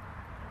 and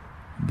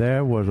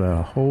there was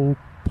a whole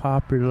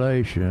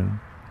population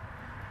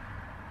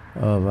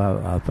of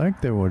I think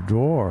they were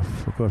dwarf,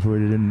 because we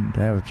didn't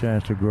have a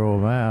chance to grow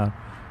them out,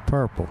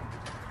 purple.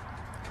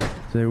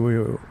 See,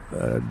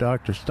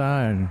 Dr.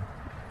 Stein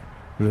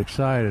was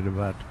excited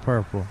about the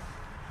purple,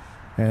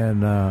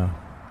 and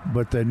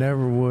but they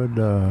never would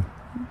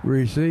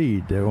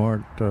reseed. They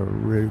weren't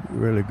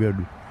really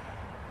good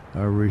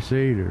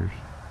reseeders.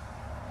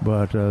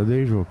 But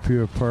these were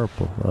pure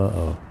purple.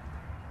 Uh-oh.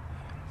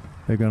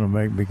 They're going to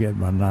make me get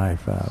my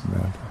knife out,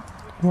 man.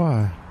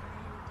 Why?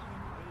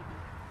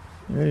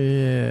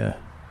 Yeah.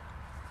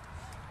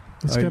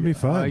 It's going to be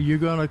fun. Are you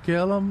going to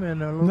kill them?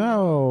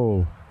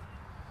 No.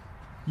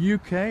 You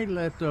can't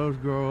let those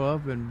grow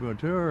up and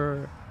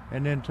mature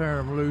and then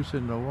turn them loose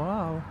in the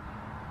wild.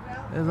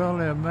 It's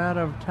only a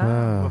matter of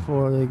time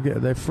before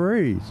they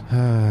freeze.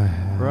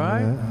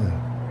 Right?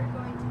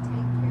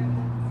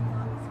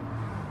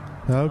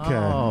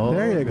 Okay.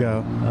 There you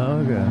go.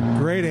 Okay.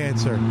 Great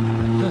answer.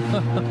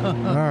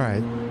 All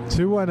right.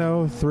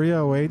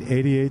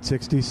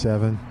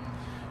 210-308-8867.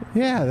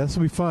 Yeah, this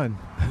will be fun.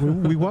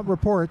 We want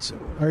reports.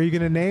 Are you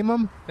going to name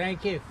them?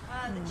 Thank you.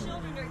 The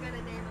children are going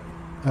to name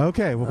them.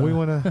 Okay. Well, we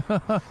want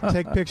to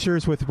take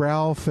pictures with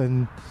Ralph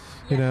and,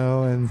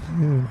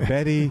 and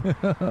Betty.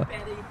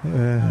 Betty.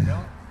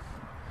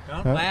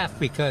 Don't laugh,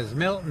 because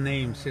Milton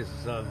names his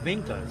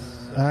Vincas.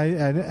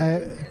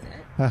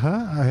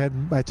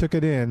 I took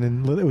it in,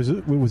 and it was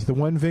the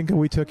one Vinca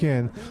we took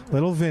in.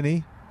 Little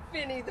Vinny.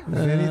 Vinny the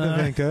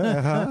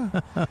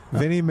Vinca.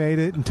 Vinny made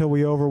it until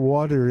we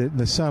overwatered it in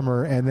the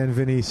summer, and then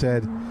Vinny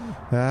said,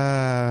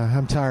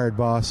 "I'm tired,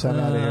 boss. I'm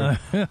out of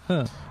here."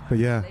 But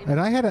yeah, and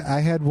I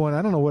had one.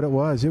 I don't know what it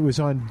was. It was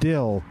on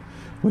dill.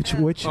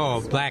 Which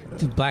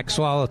black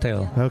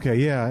swallowtail. Okay,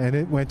 yeah, and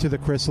it went to the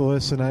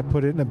chrysalis, and I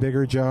put it in a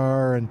bigger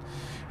jar, and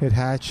it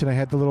hatched, and I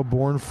had the little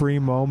born-free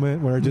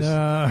moment where it just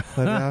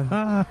let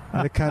out,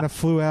 and it kind of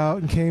flew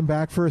out and came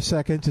back for a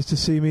second just to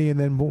see me, and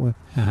then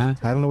I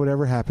don't know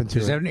whatever happened to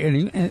it. Does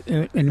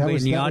anybody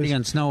in the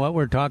audience know what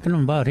we're talking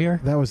about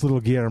here? That was little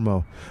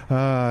Guillermo.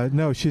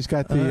 No, she's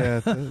got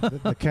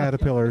the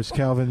caterpillars,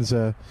 Calvin's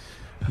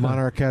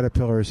monarch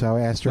caterpillars. I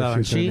asked her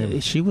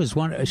if she was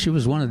one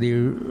of the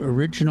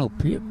original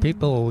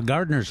people,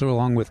 gardeners,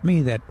 along with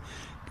me, that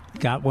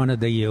got one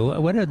of the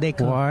what did they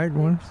call white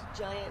ones?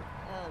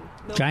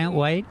 Giant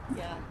white?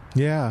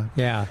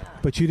 Yeah.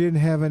 But you didn't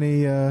have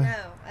any...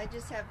 No, I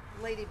just have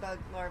ladybug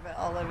larvae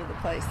all over the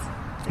place.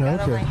 I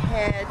got on my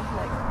head.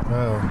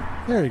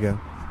 There you go.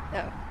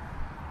 Oh,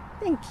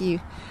 thank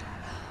you.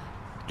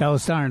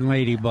 Those darn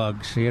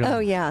ladybugs, you know. Oh,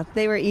 yeah.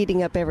 They were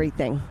eating up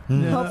everything.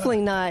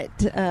 Hopefully not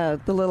the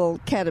little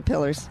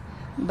caterpillars.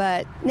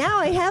 But now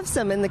I have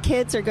some, and the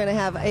kids are going to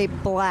have a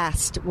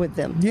blast with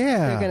them.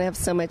 Yeah. They're going to have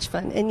so much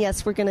fun. And,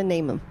 yes, we're going to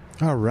name them.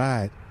 All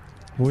right.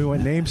 We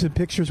want names and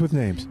pictures with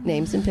names.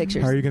 Names and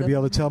pictures. Are you going to be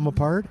able to tell them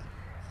apart?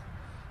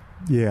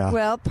 Yeah.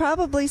 Well,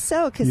 probably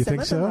so, because some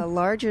of them are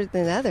larger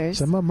than others.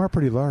 Some of them are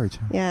pretty large.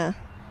 Yeah.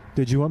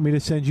 Did you want me to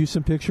send you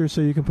some pictures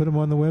so you can put them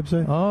on the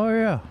website? Oh,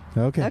 yeah.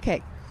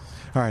 Okay.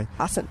 All right.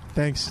 Awesome.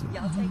 Thanks.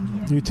 Y'all take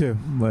care. You too.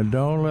 But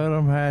don't let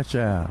them hatch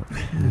out.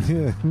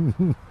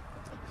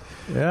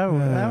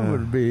 That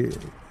would be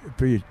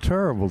a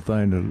terrible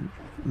thing to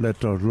let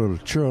those little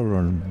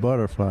children,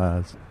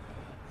 butterflies,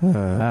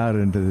 out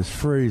into this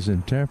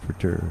freezing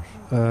temperatures.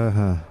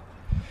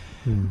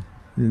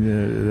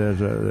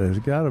 There's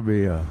got to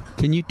be a...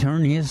 Can you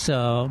turn his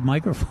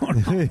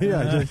microphone on?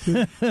 Yeah,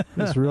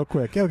 just real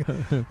quick.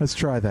 Okay, let's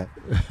try that.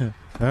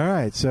 All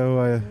right,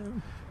 so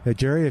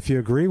Jerry, if you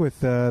agree with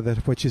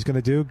that, what she's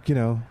going to do,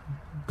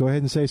 go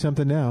ahead and say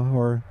something now.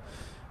 Or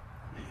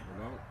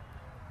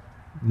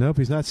nope,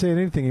 he's not saying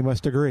anything. He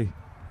must agree.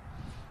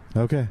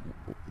 Okay.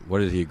 What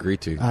did he agree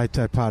to? I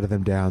potted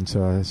them down,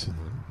 so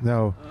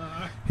no.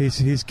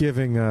 He's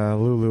giving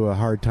Lulu a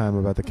hard time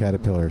about the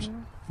caterpillars.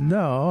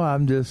 No,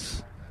 I'm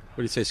just... What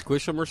did he say,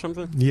 squish them or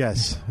something?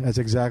 Yes, that's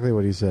exactly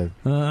what he said.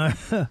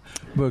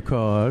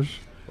 Because...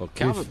 Well,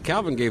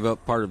 Calvin gave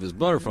up part of his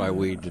butterfly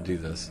weed to do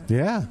this.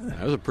 Yeah.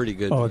 That was a pretty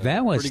good... Oh,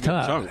 that was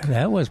tough.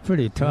 That was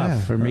pretty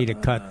tough for me to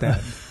cut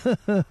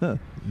that.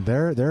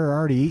 They're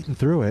already eating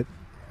through it.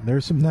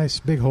 There's some nice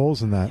big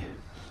holes in that.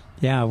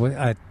 Yeah,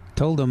 I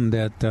told them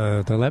that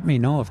to let me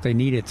know if they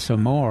needed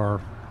some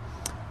more,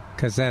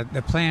 because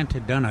the plant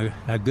had done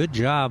a good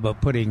job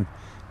of putting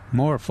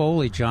more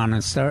foliage on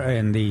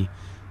and the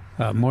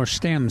more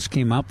stems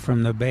came up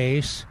from the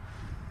base,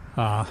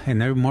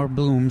 and there were more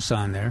blooms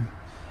on there.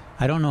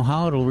 I don't know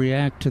how it'll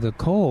react to the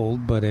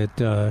cold, but it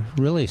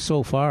really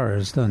so far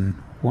has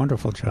done a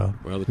wonderful job.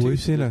 Well,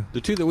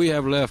 the two that we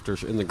have left are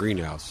in the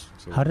greenhouse.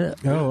 So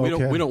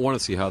we don't want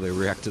to see how they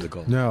react to the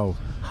cold. No.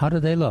 How do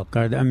they look?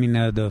 Are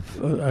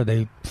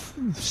they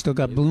still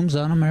got blooms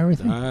on them and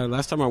everything?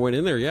 Last time I went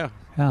in there, yeah.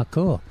 Yeah,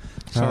 cool.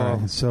 So, all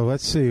right, so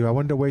let's see. I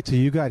wanted to wait till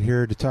you got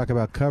here to talk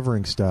about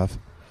covering stuff.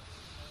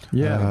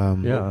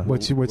 Yeah.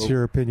 What's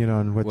your opinion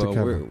on what to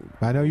cover?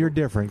 I know you're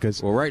different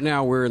because... Well, right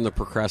now we're in the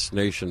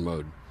procrastination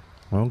mode.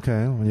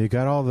 Okay. Well, you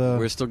got all the...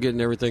 We're still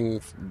getting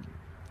everything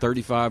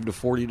 35 to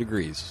 40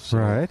 degrees. So,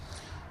 right.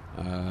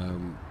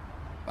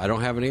 I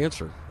don't have an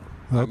answer.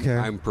 Okay.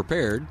 I'm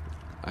prepared.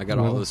 I got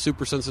all the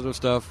super sensitive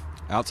stuff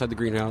outside the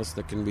greenhouse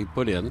that can be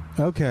put in.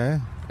 Okay.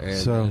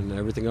 And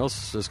everything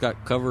else has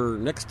got cover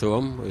next to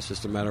them. It's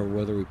just a matter of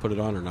whether we put it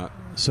on or not.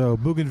 So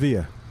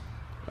bougainvillea.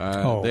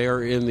 They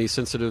are in the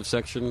sensitive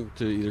section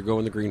to either go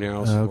in the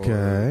greenhouse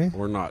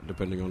or not,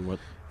 depending on what.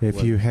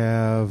 If you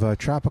have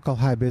tropical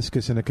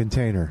hibiscus in a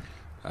container,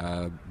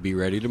 be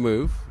ready to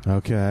move.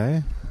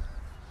 Okay.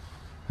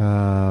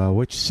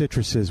 Which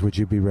citruses would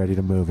you be ready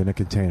to move in a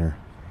container?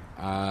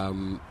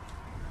 Depends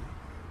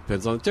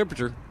on the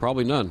temperature.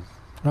 Probably none.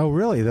 Oh,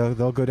 really?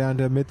 They'll go down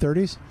to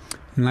mid-30s?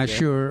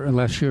 Unless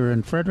you're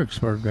in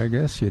Fredericksburg, I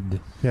guess you'd.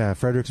 Yeah,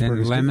 Fredericksburg.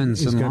 And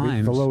lemons and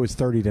limes. The low is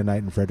 30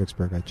 tonight in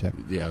Fredericksburg. I checked.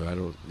 Yeah, I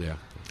don't. Yeah.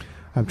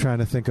 I'm trying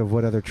to think of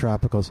what other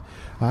tropicals.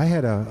 I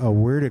had a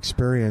weird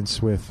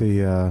experience with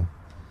the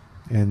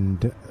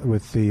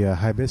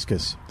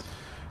hibiscus,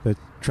 the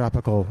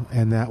tropical,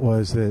 and that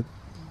was that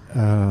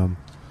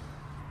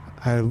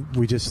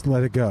we just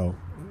let it go.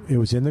 It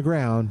was in the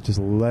ground, just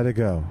let it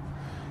go.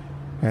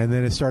 And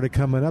then it started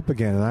coming up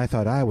again, and I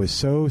thought I was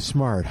so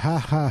smart. Ha,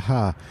 ha,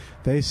 ha.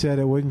 They said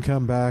it wouldn't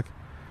come back.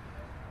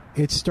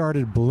 It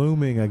started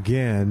blooming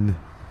again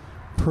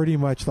pretty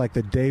much like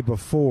the day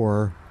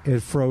before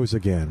it froze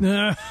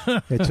again.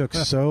 It took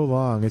so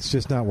long. It's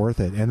just not worth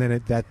it. And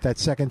then that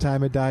second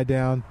time it died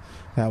down,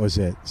 that was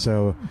it.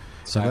 So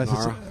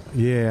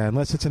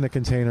unless it's in a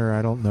container,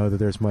 I don't know that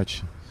there's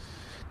much.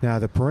 Now,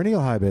 the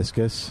perennial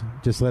hibiscus,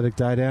 just let it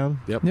die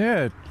down? Yep.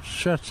 Yeah, it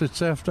shuts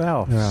itself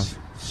out. Yeah.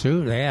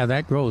 Shoot, yeah,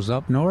 that grows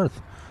up north.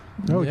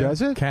 Oh,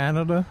 does it?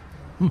 Canada.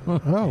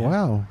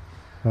 Oh,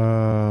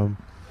 wow.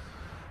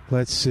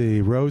 Let's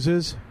see.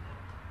 Roses?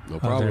 No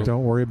problem.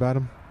 Don't worry about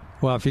them.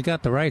 Well, if you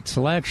got the right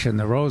selection,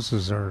 the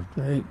roses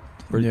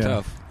Pretty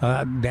tough.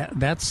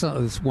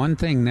 That's one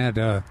thing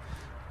that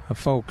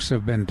folks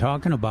have been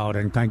talking about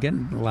and kind of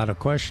getting a lot of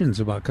questions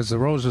about, because the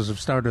roses have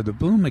started to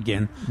bloom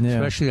again,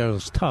 especially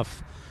those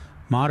tough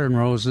modern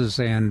roses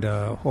and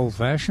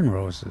old-fashioned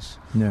roses.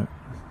 Yeah.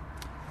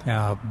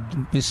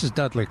 Mrs.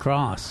 Dudley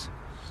Cross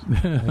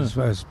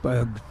was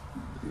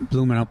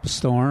blooming up a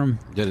storm.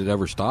 Did it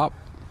ever stop?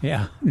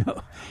 Yeah,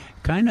 no,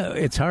 kind of.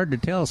 It's hard to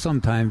tell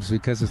sometimes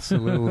because it's a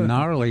little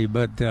gnarly,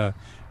 but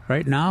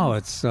right now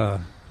it's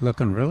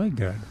looking really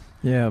good.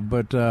 Yeah,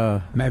 but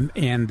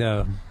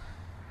and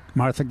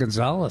Martha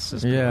Gonzalez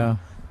is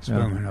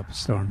blooming up a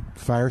storm.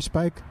 Fire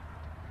spike?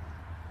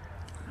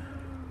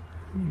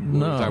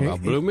 No. Are we talking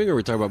about blooming, or are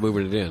we talking about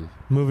moving it in?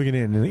 Moving it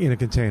in a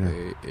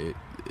container.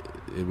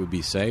 It would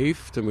be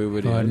safe to move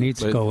it in. It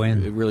needs to go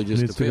in. It really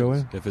just needs depends. To go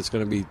in? If it's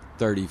going to be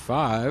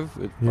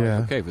 35,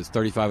 okay. If it's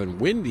 35 and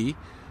windy,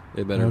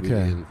 it better be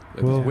in.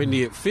 If it's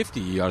windy at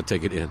 50, you ought to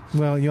take it in.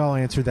 Well, y'all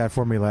answered that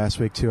for me last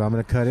week, too. I'm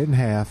going to cut it in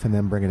half and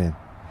then bring it in.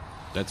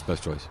 That's the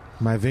best choice.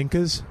 My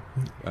Vincas?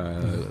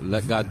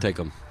 Let God take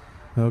them.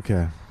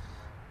 Okay.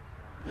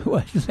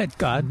 What? Let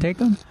God take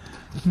them?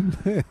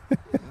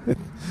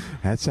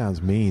 That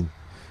sounds mean.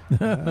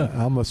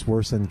 Almost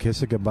worse than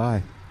kiss it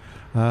goodbye.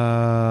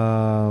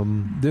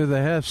 Do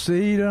they have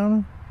seed on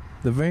them?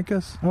 The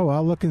Vincas? Oh,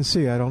 I'll look and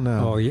see. I don't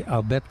know. Oh, yeah,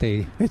 I'll bet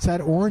they. It's that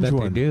orange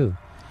one. They do.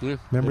 Yeah.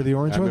 Remember the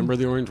orange one? I remember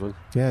the orange one.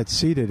 Yeah, it's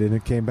seeded and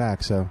it came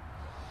back. So,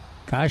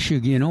 gosh,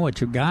 you know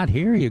what you got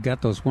here? You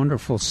got those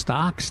wonderful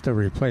stalks to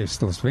replace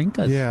those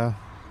Vincas. Yeah.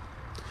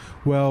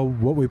 Well,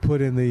 what we put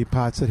in the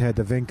pots that had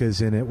the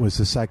Vincas in it was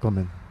the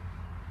cyclamen.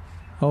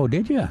 Oh,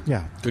 did you?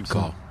 Yeah. Good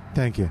call.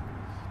 Thank you.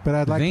 But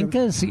I'd like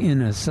Vincas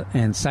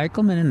and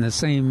cyclamen in the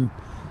same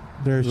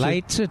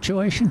light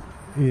situation?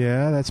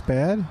 Yeah, that's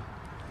bad.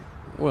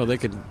 Well, they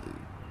could.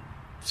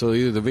 So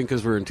either the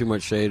Vincas were in too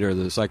much shade or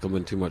the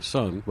cyclamen too much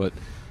sun. But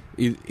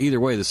either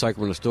way, the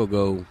cyclamen will still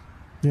go.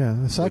 Yeah,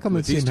 the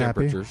cyclamen seem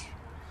happy.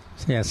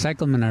 Yeah,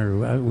 cyclamen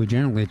are. We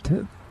generally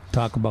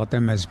talk about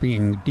them as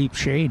being deep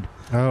shade.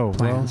 Oh,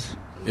 plants.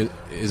 Well.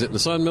 Is it in the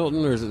sun,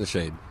 Milton, or is it in the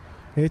shade?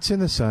 It's in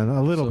the sun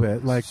a little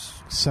bit, like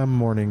some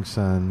morning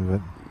sun.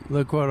 But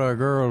look what our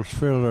girls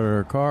filled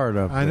her card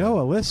up. I know,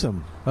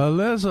 Alyssum.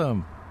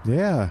 Alyssum.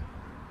 Yeah.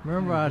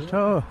 Remember I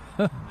told.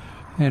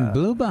 And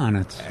blue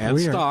bonnets. And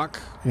stock.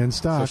 And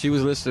stock. So she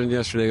was listening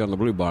yesterday on the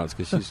blue bonnets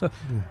because she's.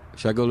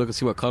 Should I go look and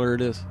see what color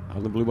it is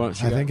on the blue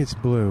bonnet? I think it's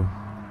blue.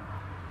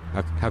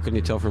 How can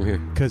you tell from here?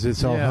 Because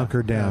it's all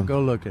hunkered down. Yeah,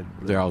 go look at.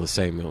 They're all the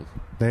same, Milton.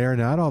 They are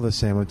not all the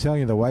same. I'm telling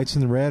you, the whites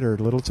and the red are a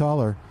little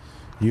taller.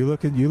 You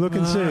look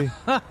and see.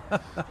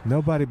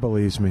 Nobody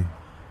believes me.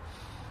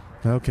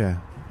 Okay.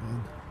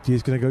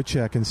 He's going to go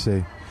check and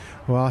see.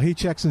 While he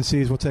checks and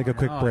sees, we'll take a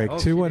quick break.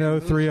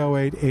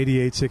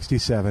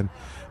 210-308-8867.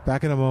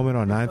 Back in a moment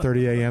on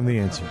 9:30 a.m. The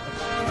Answer.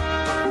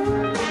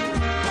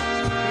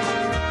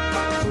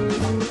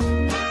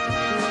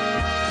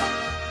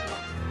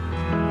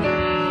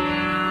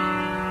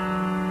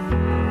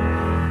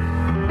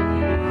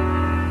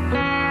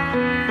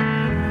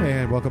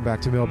 Welcome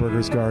back to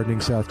Milberger's Gardening,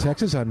 South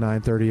Texas on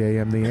 9:30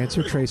 a.m. The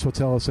Answer. Trace will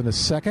tell us in a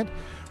second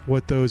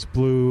what those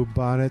blue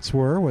bonnets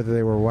were, whether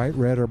they were white,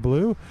 red, or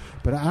blue.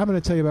 But I'm going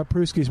to tell you about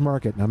Pruski's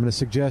Market. And I'm going to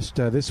suggest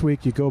this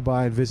week you go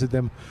by and visit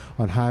them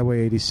on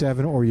Highway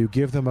 87, or you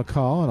give them a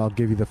call, and I'll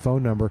give you the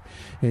phone number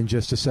in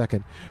just a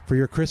second. For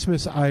your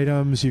Christmas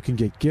items, you can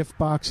get gift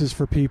boxes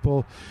for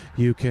people.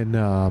 You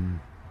can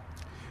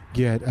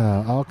get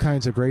all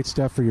kinds of great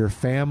stuff for your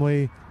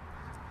family.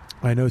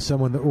 I know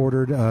someone that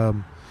ordered...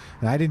 and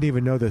I didn't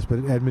even know this,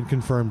 but Edmund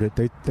confirmed it.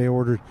 They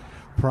ordered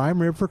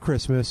prime rib for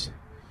Christmas,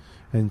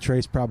 and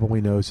Trace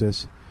probably knows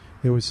this.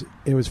 It was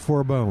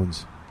 4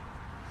 bones.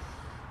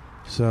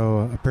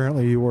 So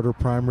apparently you order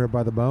prime rib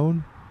by the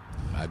bone.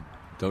 I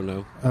don't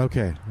know.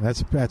 Okay,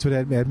 that's what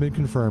Edmund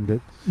confirmed it.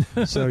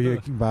 So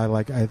you can buy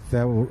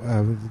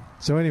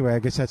so anyway, I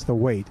guess that's the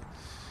weight,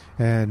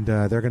 and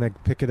they're going to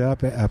pick it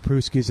up.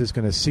 Pruski's is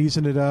going to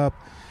season it up.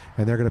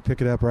 And they're going to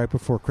pick it up right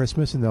before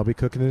Christmas, and they'll be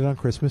cooking it on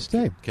Christmas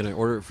Day. Can I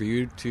order it for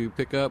you to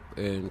pick up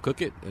and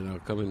cook it, and I'll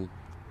come in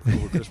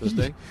over Christmas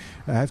Day?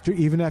 After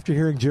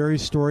hearing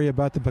Jerry's story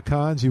about the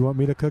pecans, you want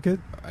me to cook it?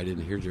 I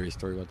didn't hear Jerry's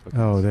story about the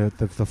pecans. Oh,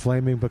 the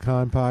flaming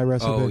pecan pie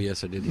recipe? Oh,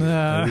 yes, I did.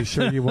 Are you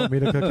sure you want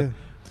me to cook it?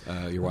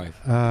 Your wife.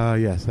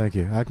 Yes, thank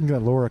you.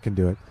 Laura can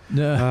do it.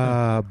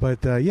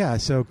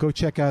 So go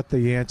check out the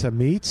Yanta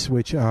meats,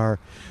 which are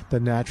the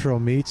natural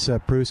meats,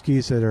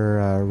 Pruski's, that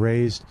are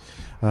raised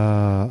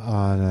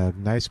on a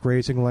nice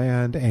grazing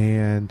land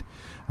and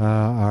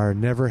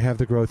never have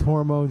the growth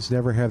hormones,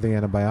 never have the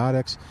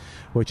antibiotics,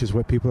 which is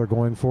what people are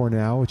going for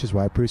now, which is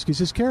why Pruski's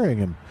is carrying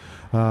them.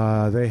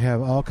 They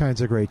have all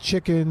kinds of great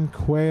chicken,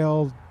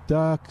 quail,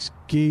 ducks,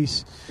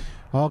 geese,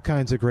 all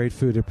kinds of great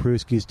food at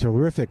Pruski's.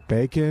 Terrific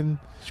bacon.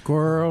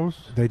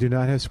 Squirrels. They do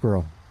not have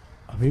squirrel.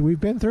 I mean, we've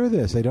been through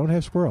this. They don't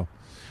have squirrel.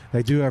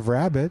 They do have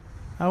rabbit.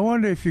 I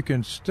wonder if you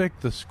can stick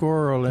the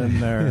squirrel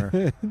in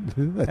there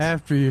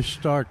after you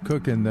start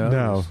cooking the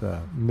other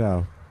stuff.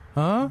 No.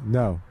 Huh?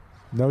 No.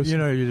 No,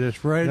 you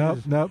just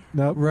raise nope.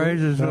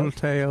 Raise his little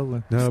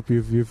tail. Nope,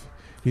 you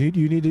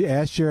need to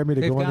ask Jeremy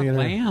to They've go on the got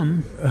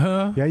internet.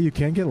 lamb. Yeah, you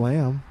can get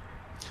lamb.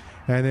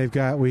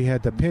 And we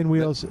had the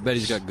pinwheels. Bet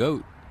he's got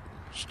goat.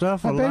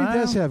 Stuff I bet he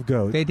does have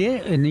goat. They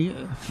did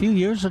a few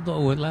years ago.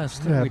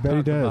 Last time Yeah, I we bet he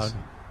talked does.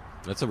 about.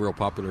 That's a real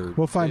popular.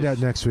 We'll find out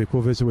next week.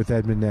 We'll visit with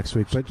Edmund next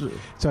week. But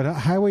it's on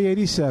Highway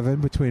 87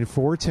 between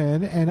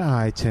 410 and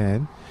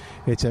I-10.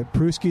 It's at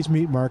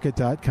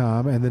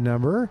Prewski'sMeatMarket.com, and the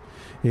number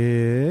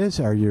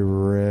is, are you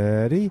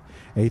ready?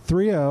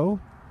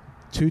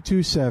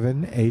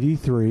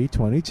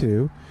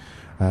 830-227-8322.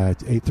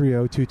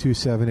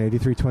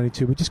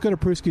 830-227-8322. But just go to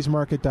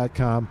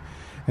Prewski'sMarket.com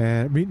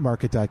and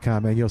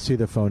meatmarket.com, and you'll see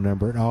the phone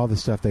number and all the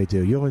stuff they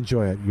do. You'll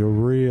enjoy it. You'll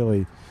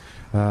really...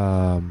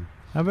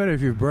 I bet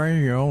if you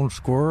bring your own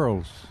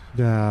squirrels.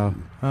 No.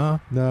 Huh?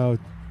 No.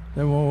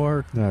 That won't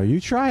work? No, you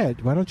try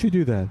it. Why don't you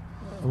do that?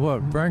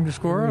 What, bring the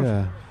squirrels?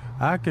 Yeah.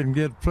 I can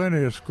get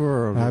plenty of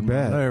squirrels I in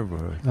bet. the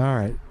neighborhood. All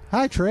right.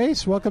 Hi,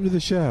 Trace. Welcome to the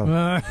show.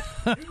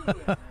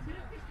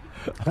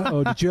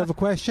 Uh-oh, did you have a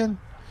question?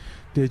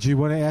 Did you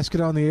want to ask it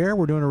on the air?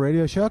 We're doing a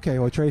radio show? Okay,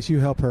 well, Trace, you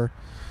help her.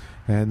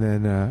 And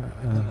then,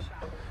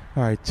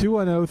 all right,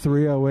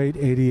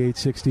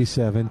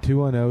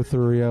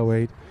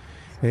 210-308-8867,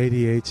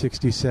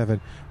 210-308-8867.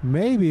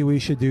 Maybe we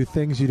should do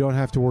things you don't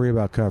have to worry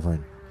about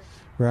covering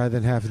rather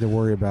than having to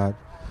worry about.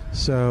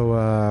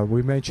 So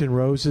we mentioned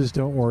roses.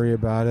 Don't worry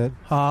about it.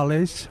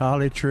 Holly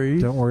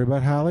trees. Don't worry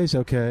about hollies.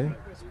 Okay.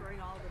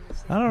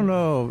 I don't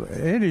know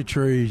any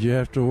trees you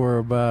have to worry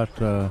about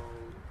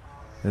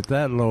at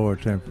that lower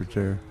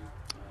temperature.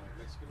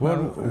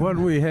 What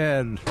we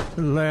had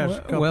the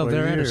last couple of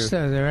years.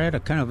 They're at a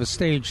kind of a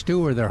stage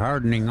too where they're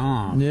hardening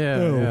off.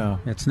 Yeah.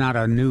 It's not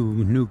a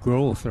new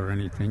growth or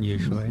anything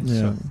usually.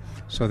 Yeah.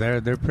 So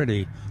they're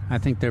pretty. I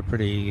think they're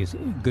pretty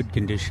good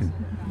condition.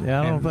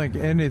 Yeah, I don't think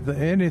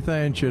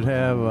anything should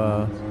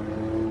have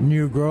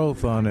new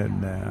growth on it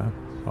now.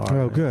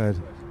 Oh, good.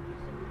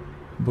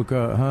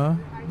 Because,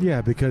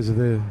 Yeah, because of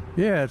the...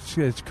 Yeah,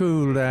 it's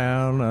cooled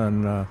down,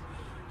 and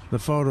the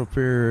photo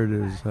period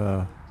is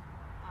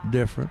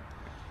different.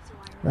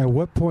 At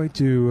what point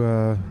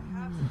do...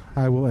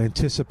 I will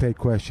anticipate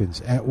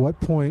questions. At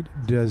what point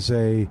does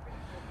a...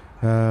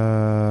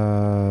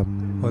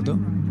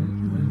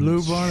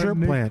 bluebonnet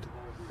shrimp plant...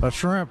 A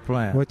shrimp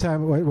plant.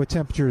 What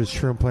temperature is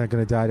shrimp plant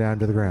going to die down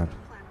to the ground?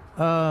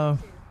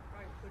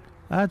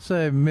 I'd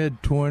say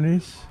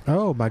mid-20s.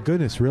 Oh, my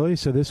goodness, really?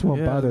 So this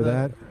won't bother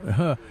that?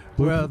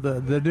 Well,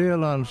 the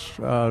deal on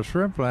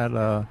shrimp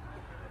plant,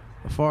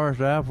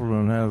 Forrest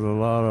Appleton has a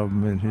lot of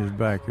them in his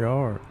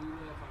backyard.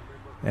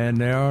 And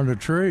they're on the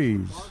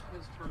trees.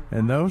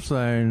 And those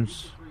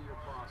things,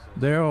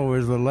 they're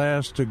always the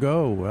last to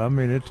go. I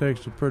mean, it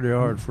takes a pretty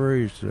hard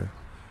freeze to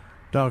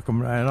knock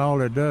them, and all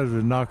it does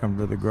is knock them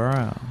to the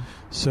ground.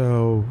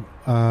 So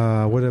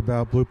what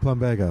about blue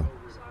plumbago?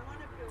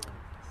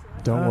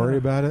 Don't worry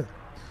about it?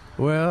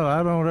 Well,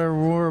 I don't ever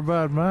worry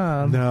about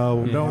mine.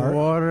 No. Don't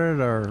water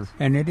it or...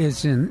 And it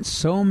is in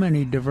so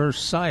many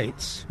diverse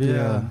sites.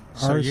 Yeah.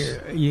 So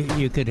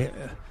you could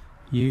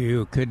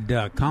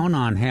count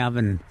on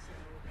having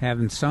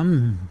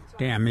some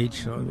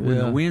damage when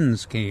the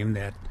winds came.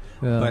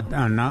 But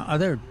on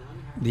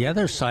the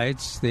other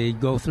sites, they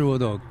go through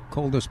the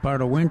coldest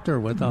part of winter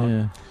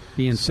without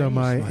being. So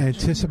my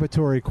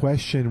anticipatory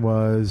question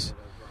was,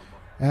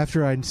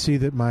 after I see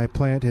that my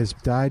plant has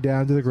died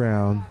down to the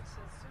ground,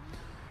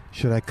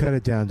 should I cut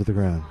it down to the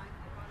ground?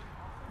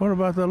 What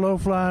about the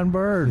low-flying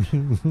birds?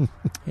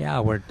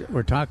 Yeah,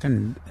 we're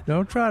talking.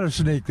 Don't try to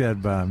sneak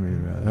that by me,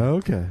 man.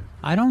 Okay.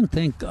 I don't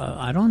think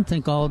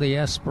all the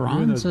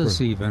Esperanzas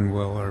even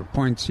will, or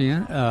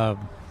Poincianas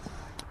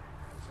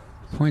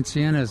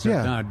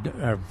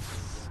are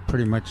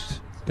pretty much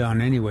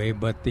done anyway.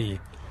 But the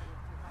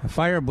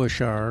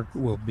firebush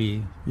will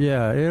be.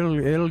 Yeah,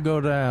 it'll go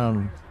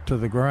down to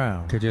the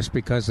ground just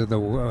because of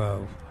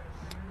the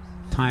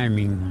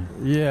timing.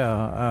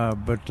 Yeah,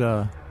 but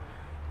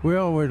we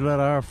always let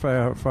our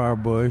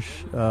firebush,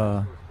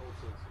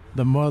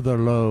 the mother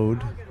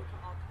lode,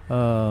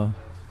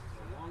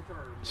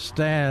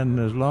 stand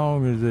as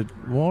long as it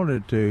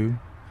wanted to.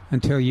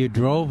 Until you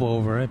drove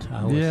over it.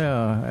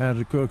 And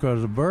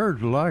because the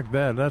birds like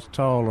that, that's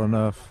tall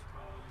enough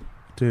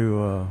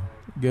to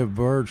give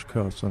birds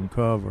some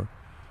cover.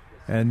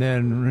 And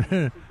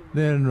then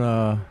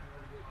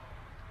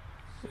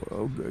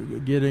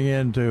getting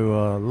into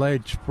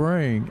late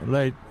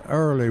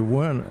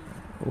winter.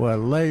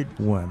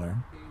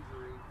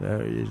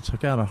 It's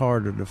kind of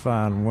hard to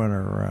define winter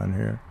around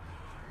here.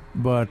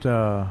 But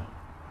the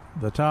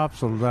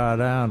tops will die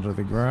down to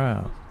the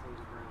ground.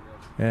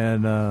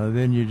 And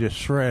then you just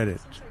shred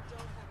it.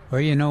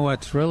 Well, you know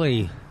what's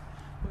really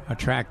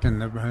attracting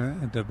the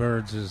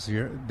birds is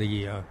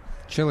the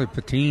chili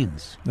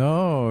patines.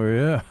 Oh,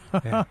 yeah.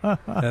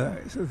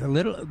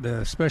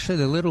 Especially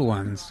the little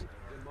ones.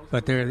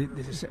 But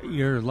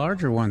your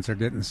larger ones are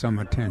getting some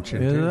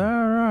attention, Is too.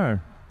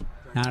 that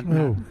right?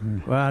 Well,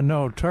 I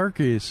know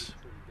turkeys,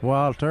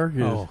 wild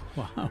turkeys, wow.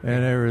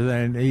 and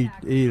everything,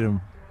 eat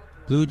them.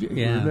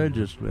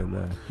 religiously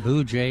there.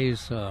 Blue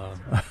jays,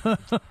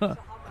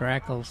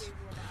 grackles.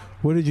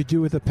 What did you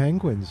do with the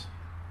penguins?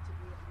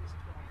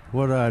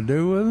 What did I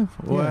do with them?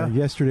 Well,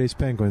 yesterday's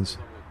penguins.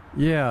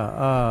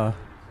 Yeah.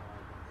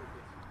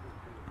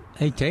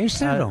 He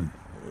tasted them.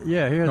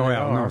 Yeah, here they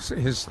are. No,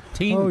 his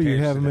team. Oh, you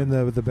have them in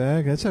the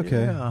bag? That's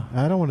okay. Yeah.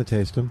 I don't want to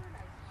taste them.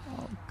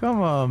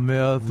 Come on,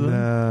 Milton.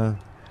 Nah.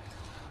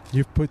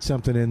 You've put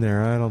something in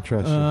there. I don't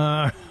trust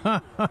you.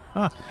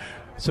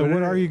 So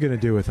what are you going to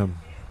do with them?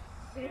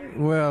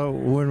 Well,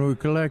 when we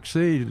collect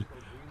seed,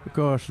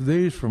 because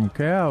these from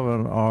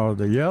Calvin are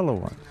the yellow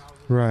ones.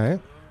 Right.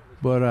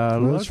 But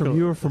those from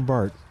you or from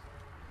Bart?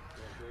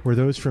 Were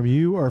those from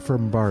you or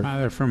from Bart?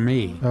 They're from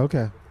me.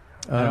 Okay.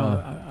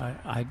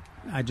 I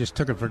just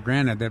took it for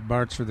granted that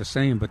Bart's are the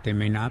same, but they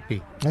may not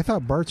be. I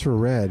thought Bart's were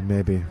red,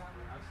 maybe.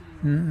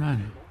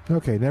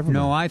 Okay, never mind.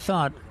 No, I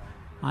thought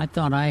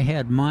I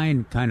had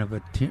mine kind of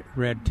a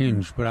red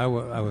tinge, but I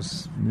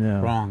was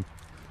wrong.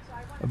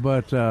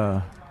 But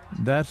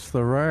that's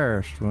the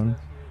rarest one.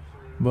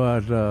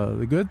 But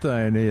the good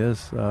thing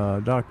is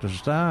Dr.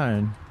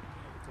 Stein,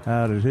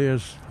 out at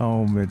his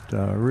home at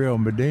Rio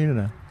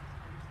Medina,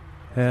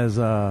 has...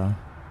 I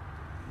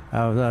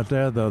was out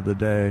there the other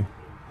day,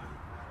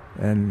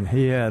 and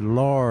he had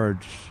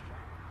large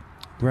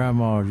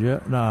grandma's...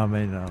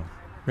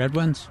 Red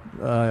ones?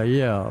 La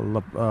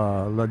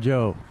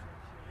Joe.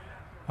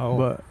 Oh.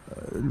 But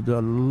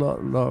the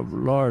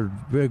large,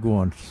 big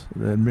ones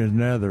that Miss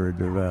Nether had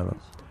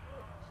developed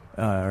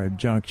in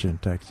Junction,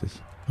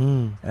 Texas.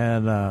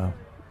 And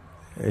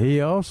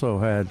he also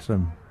had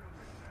some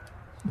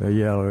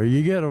yellow.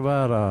 You get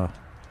about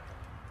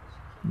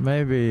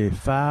maybe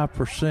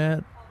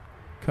 5%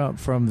 come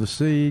from the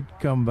seed,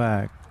 come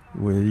back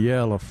with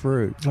yellow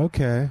fruit.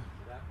 Okay.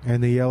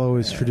 And the yellow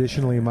is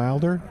traditionally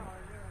milder?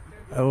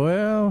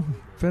 Well,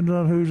 depends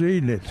on who's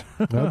eating it.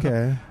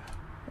 Okay.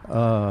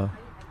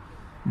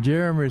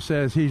 Jeremy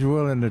says he's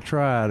willing to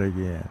try it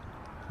again.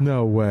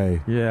 No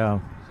way. Yeah.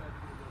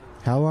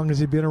 How long has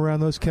he been around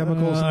those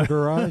chemicals in the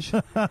garage?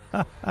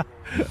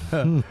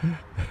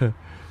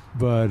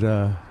 But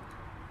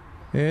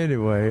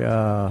anyway,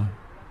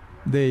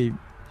 the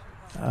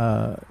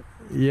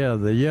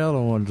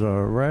yellow ones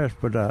are rash,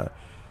 but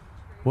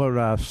what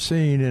I've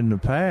seen in the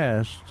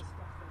past,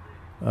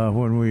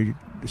 when we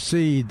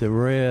seed the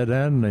red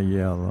and the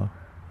yellow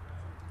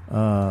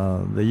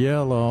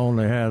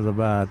only has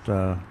about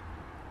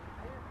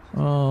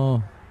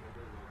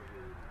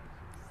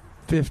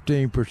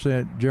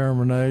 15%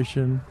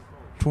 germination,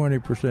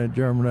 20%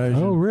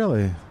 germination. Oh,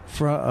 really?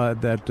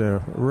 That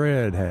the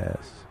red has.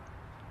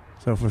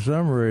 So for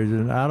some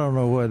reason, I don't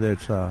know whether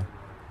it's a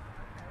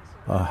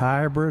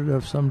hybrid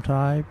of some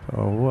type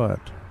or what,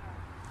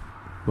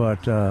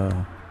 but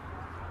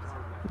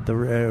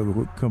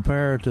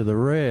compared to the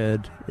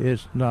red,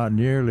 it's not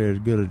nearly as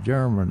good a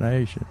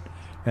germination,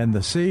 and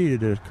the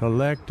seed is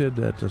collected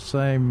at the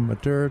same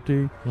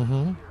maturity,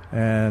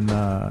 and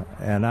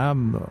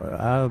I'm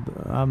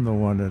the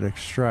one that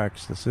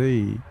extracts the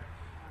seed,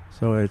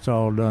 so it's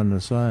all done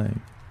the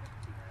same.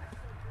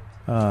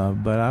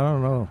 But I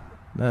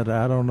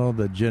don't know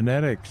the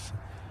genetics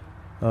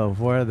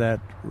of where that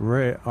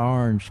red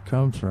orange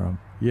comes from,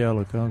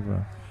 yellow comes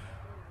from.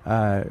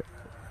 I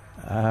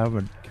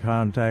haven't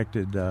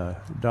contacted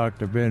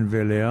Dr. Ben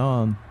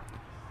Villion,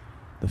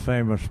 the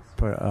famous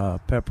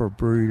pepper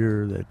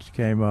breeder that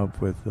came up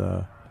with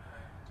the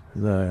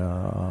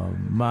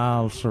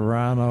mild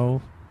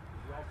serrano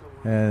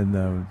and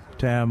the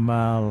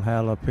mild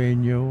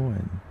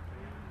jalapeno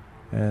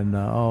and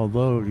all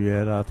those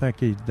yet. I think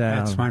he's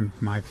down. That's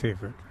my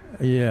favorite.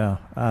 Yeah,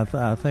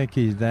 I think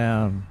he's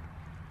down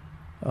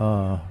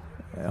on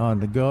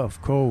the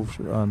Gulf Coast,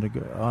 on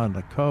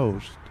the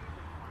coast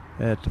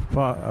at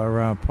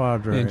around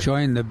Padre.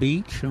 Enjoying the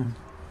beach?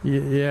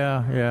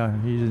 Yeah,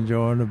 he's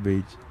enjoying the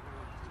beach.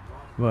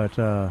 But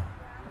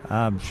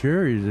I'm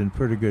sure he's in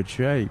pretty good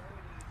shape.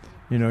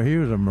 You know, he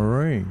was a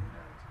Marine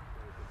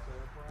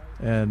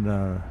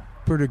and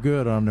pretty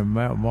good on the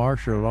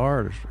martial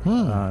arts,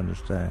 I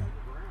understand.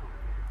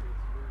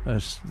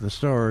 The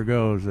story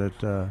goes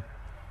that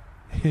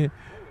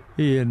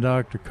he and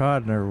Dr.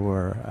 Codner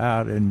were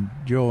out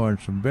enjoying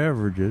some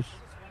beverages,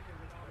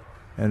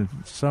 and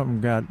something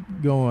got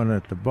going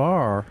at the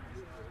bar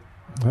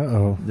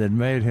that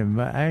made him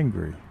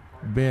angry.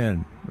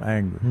 Ben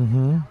angry.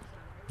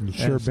 You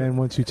sure Ben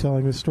wants you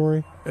telling this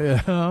story?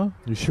 Yeah.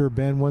 You sure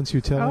Ben wants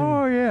you telling?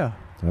 Oh, yeah.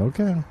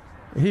 Okay.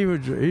 He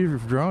was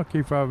drunk.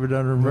 He probably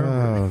doesn't remember.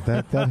 Oh,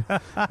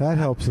 that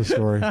helps the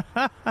story.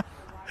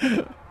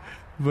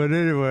 But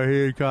anyway,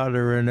 he and Codner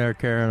were in there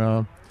carrying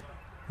on,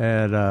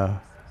 and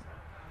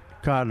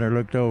Codner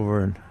looked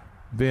over, and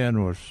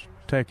Ben was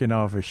taking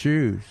off his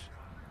shoes.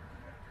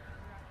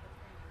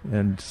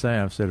 And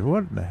Sam said,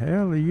 "What in the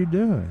hell are you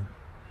doing?"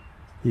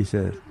 He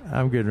said,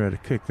 "I'm getting ready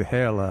to kick the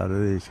hell out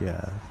of these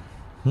guys."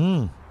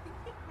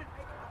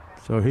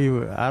 So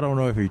I don't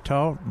know if he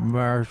taught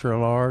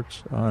martial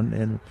arts,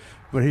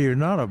 but he was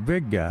not a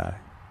big guy.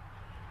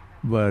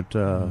 But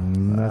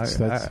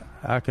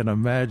I can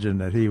imagine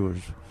that he was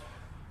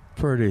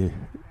pretty.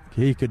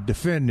 He could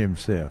defend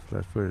himself.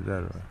 Let's put it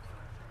that way.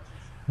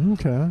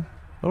 Okay.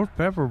 Those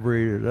pepper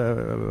breeders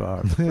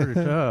are pretty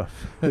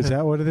tough. Is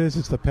that what it is?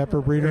 It's the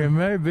pepper breeder? It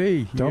may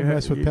be. Don't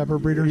mess with pepper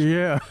breeders?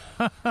 Yeah.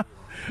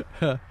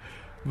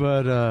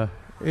 But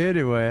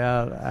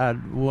anyway,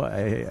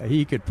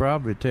 he could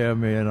probably tell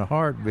me in a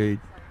heartbeat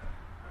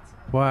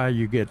why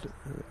you get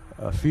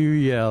a few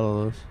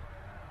yellows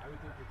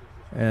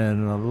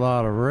and a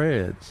lot of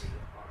reds.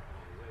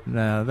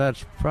 Now,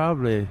 that's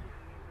kind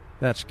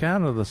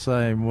of the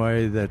same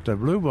way that the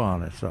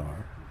bluebonnets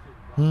are.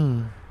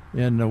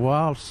 In the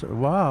wild,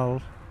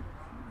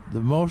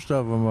 most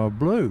of them are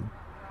blue.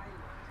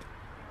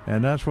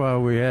 And that's why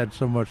we had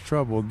so much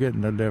trouble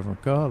getting a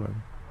different color.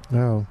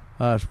 Oh.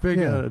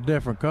 Speaking of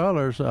different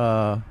colors,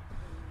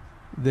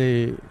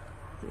 we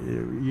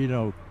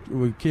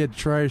kid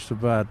Trace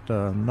about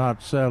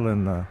not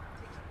selling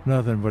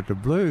nothing but the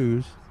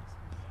blues.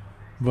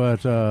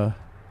 But I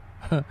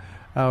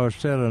was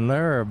telling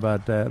Larry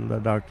about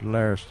that, Dr.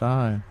 Larry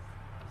Stein.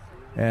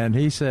 And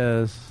he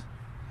says,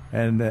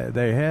 and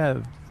they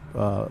have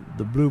the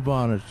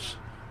bluebonnets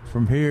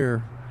from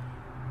here,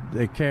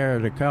 they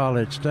carry to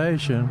College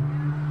Station,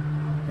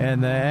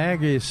 and the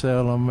Aggies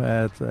sell them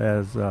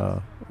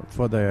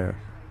for their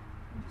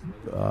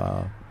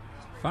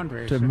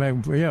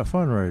fundraiser.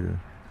 Fundraiser.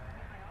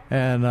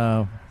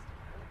 And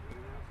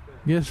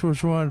guess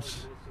which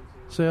ones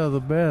sell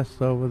the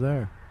best over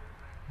there?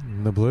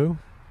 The blue?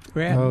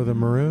 Red. Oh, the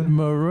maroon?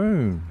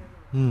 Maroon.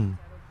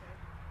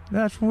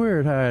 That's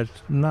weird how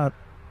it's not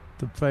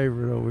the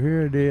favorite over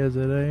here. It is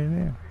at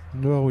A&M.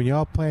 Well, when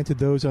y'all planted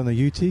those on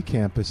the UT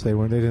campus, they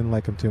didn't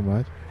like them too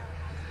much.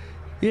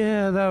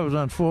 Yeah, that was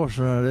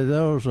unfortunate.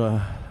 Those,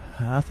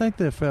 I think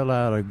they fell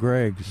out of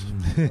Greg's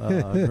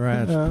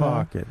Grant's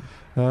pocket.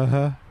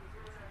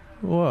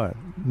 What?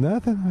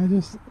 Nothing. I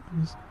just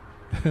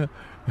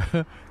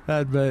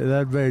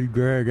that made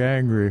Greg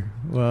angry.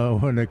 Well,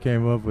 when they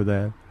came up with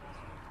that,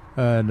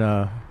 and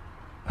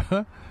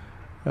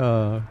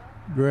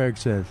Greg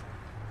says,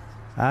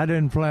 "I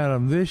didn't plant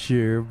them this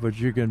year, but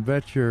you can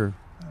bet your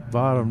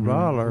bottom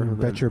dollar,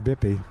 bet your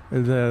bippy,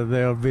 that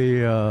they'll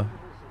be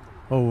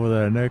over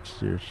there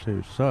next year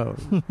too." So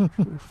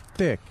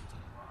thick.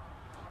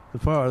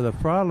 The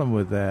problem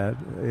with that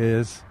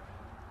is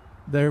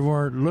they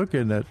weren't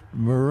looking at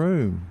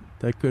maroon.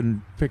 They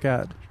couldn't pick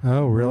out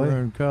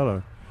maroon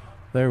color.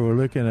 They were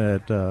looking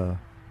at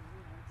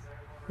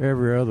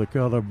every other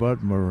color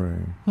but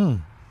maroon.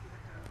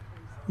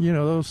 You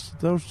know,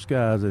 those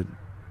guys at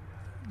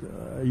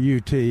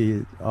UT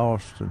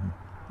Austin.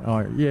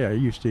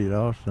 UT at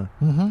Austin.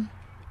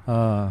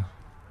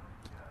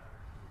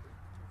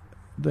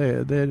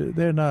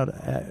 They're not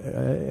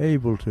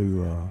able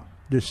to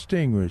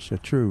distinguish a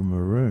true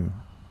maroon.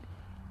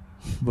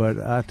 But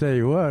I tell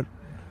you what,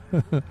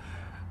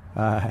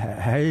 I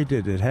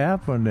hated it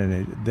happened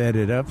and that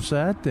it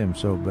upset them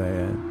so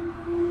bad.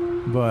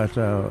 But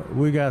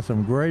we got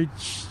some great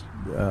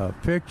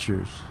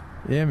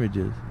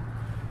images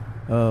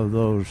of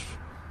those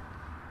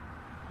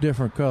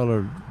different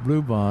colored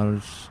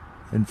bluebonnets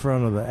in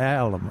front of the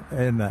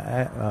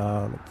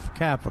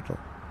Capitol.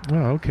 Oh,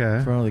 okay.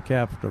 In front of the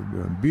Capitol.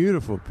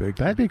 Beautiful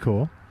picture. That'd be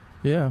cool.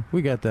 Yeah,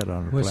 we got that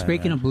on the Well, plan,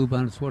 speaking of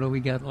bluebonnets, what do we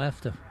got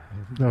left of?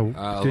 No,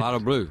 a lot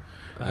of blue.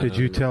 Did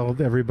you tell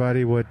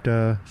everybody what?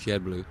 She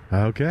had blue.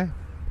 Okay.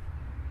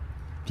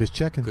 Just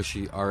checking. Because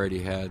she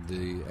already had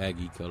the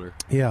Aggie color.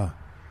 Yeah.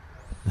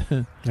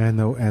 and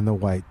the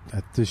white.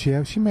 Does she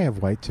have? She may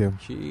have white too.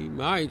 She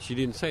might. She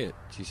didn't say it.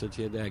 She said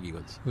she had the Aggie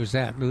ones. Who's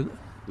that,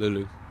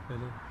 Lulu?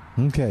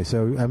 Okay,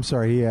 so I'm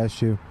sorry. He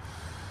asked you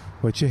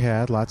what you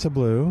had. Lots of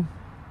blue.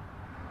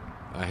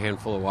 A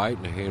handful of white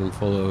and a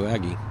handful of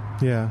Aggie.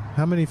 Yeah.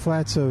 How many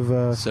flats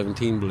of?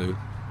 17 blue.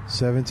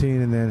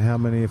 17, and then how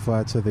many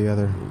flats of the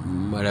other?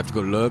 Might have to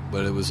go look,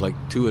 but it was like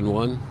 2 and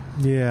 1.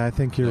 Yeah, I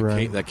think you're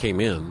right. That came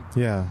in.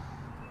 Yeah.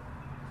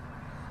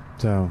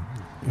 So,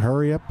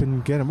 hurry up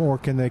and get them, or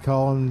can they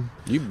call and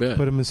you bet.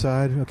 Put them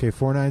inside? Okay,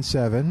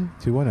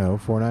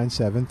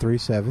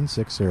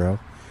 497-210-497-3760.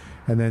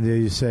 And then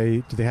do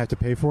they have to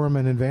pay for them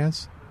in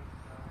advance?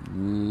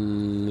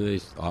 They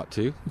ought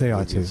to. They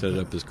ought to. Set it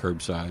up as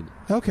curbside.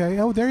 Okay.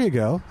 Oh, there you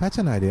go. That's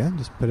an idea.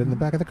 Just put it in the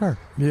back of the car.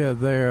 Yeah,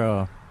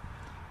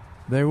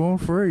 they won't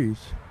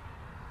freeze.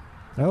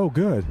 Oh,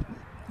 good.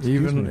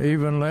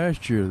 Even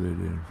last year they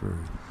didn't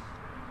freeze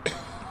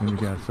when it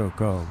got so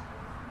cold.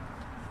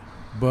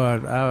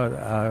 But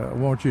I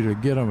want you to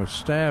get them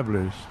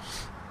established.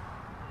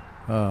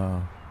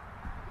 Well,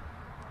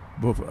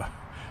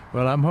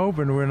 I'm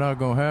hoping we're not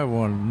going to have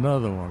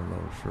another one of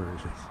those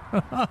freezes.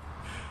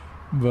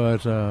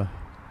 But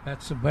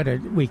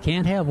we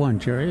can't have one,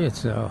 Jerry.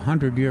 It's a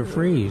 100-year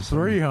freeze.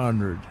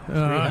 300.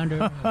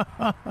 300.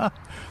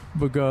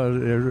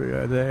 Because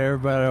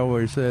everybody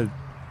always said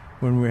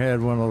when we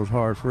had one of those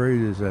hard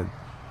freezes that,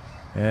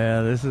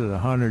 this is a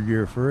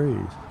 100-year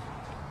freeze.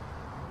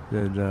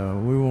 That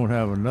we won't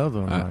have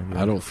another one.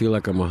 I don't feel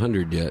like I'm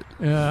 100 yet.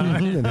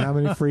 And how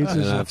many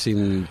freezes? And I've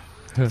seen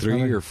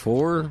 3 or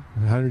 4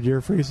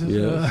 100-year freezes.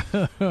 Yeah.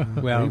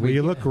 Well,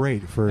 you look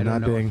great for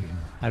not being.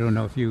 I don't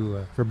know if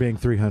you for being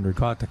 300.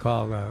 Caught the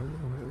call.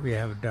 We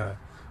have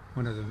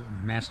one of the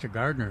master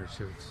gardeners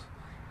who's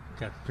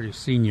got pretty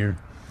senior.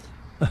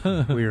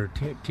 We were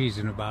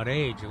teasing about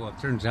age. Well, it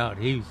turns out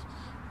he's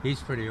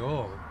pretty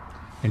old,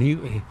 and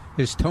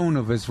his tone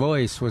of his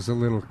voice was a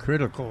little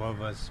critical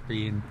of us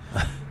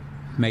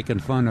making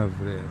fun of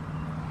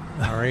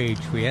our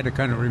age. We had to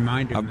kind of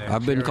remind him.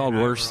 I've been called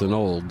worse than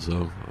old,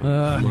 so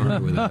I'm all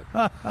right with that.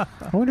 I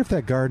wonder if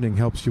that gardening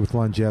helps you with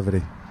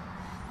longevity.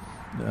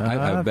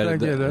 I bet it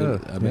does.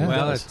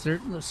 Well,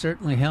 it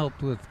certainly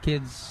helped with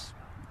kids'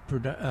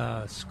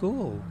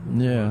 school.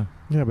 Yeah.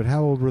 Yeah, but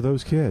how old were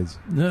those kids?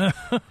 How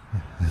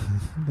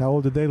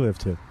old did they live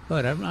to?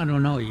 But I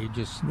don't know.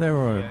 They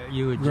were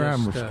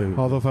grammar school.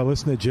 Although if I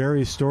listen to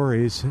Jerry's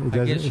stories,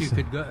 I guess you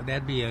could go.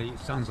 That'd be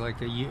sounds like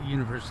a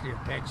University of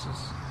Texas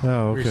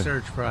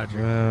research project.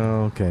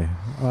 Oh, okay.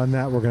 On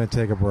that, we're going to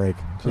take a break.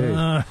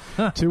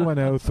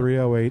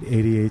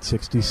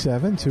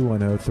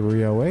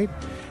 210-308-8867.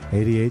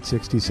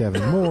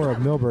 210-308-8867. More of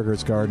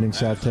Milberger's Gardening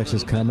South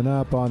Texas coming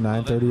up on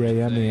 9:30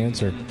 a.m. The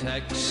Answer.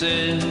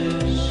 Texas,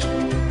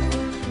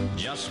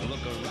 just look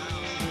around.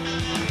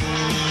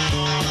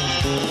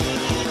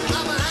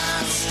 I'm a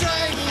high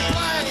straight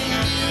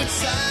plain dude,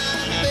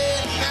 side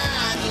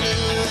midnight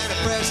blue, and a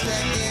fresh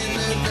neck in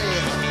the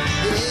bed.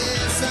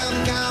 Yeah,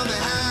 some call me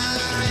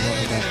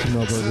high. Back to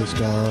Milberger's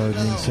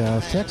Gardening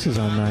South Texas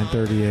on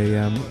 9:30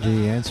 a.m.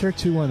 The Answer.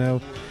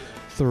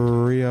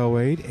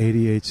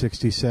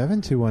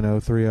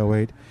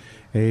 210-308-8867.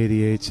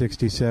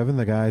 210-308-8867.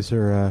 The guys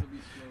are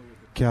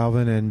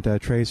Calvin and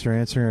Trace are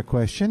answering a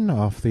question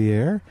off the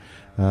air.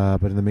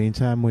 But in the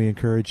meantime, we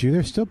encourage you.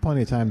 There's still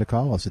plenty of time to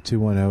call us at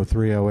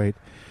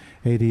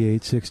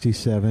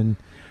 210-308-8867.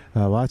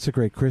 Lots of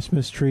great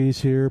Christmas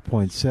trees here,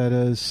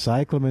 poinsettias,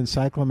 cyclamen,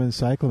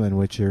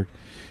 which are,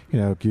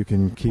 you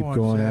can keep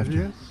going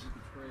after.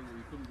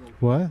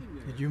 What?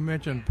 Did you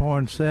mention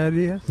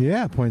poinsettias?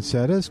 Yeah,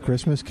 poinsettias,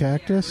 Christmas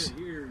cactus,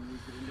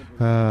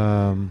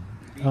 all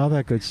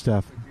that good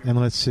stuff. And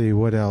let's see,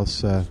 what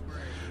else?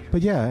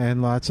 But yeah,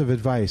 and lots of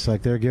advice.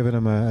 Like they're giving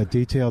them a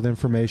detailed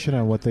information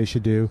on what they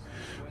should do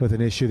with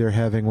an issue they're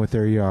having with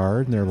their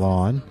yard and their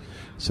lawn.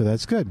 So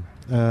that's good.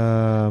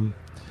 But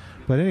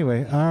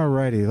anyway, all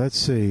righty, let's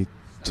see.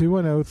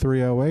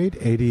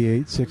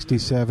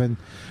 210-308-8867,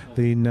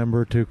 the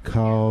number to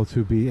call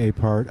to be a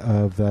part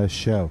of the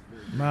show.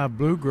 My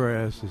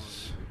bluegrass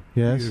is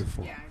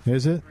beautiful.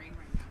 Is it?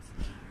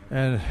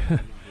 And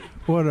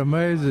what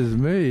amazes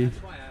me,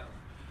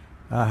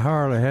 I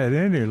hardly had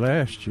any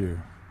last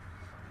year.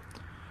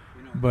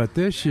 But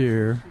this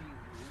year,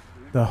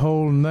 the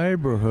whole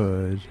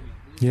neighborhood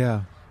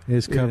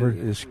is covered.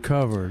 Is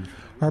covered.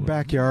 Our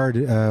backyard,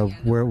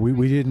 where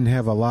we didn't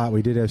have a lot,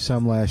 we did have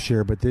some last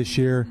year, but this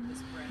year,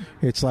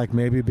 it's like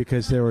maybe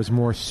because there was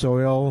more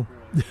soil,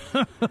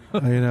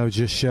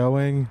 just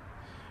showing.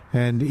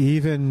 And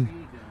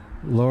even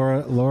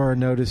Laura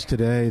noticed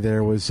today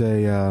there was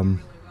a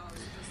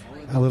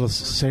little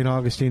St.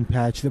 Augustine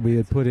patch that we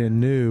had put in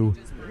new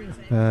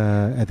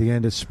at the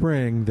end of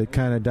spring that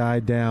kind of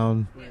died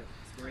down.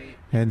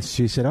 And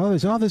she said,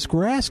 there's all this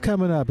grass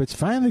coming up. It's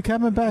finally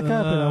coming back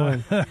up. And I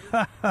went,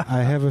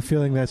 I have a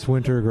feeling that's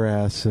winter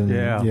grass. And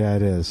yeah,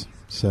 it is.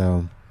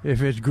 So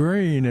if it's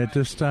green at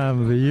this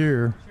time of the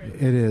year,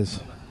 it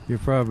is. You're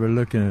probably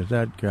looking at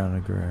that kind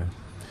of grass.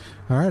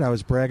 All right, I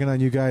was bragging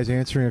on you guys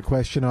answering a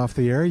question off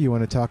the air. You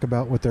want to talk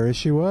about what their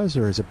issue was,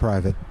 or is it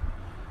private?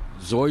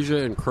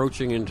 Zoysia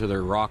encroaching into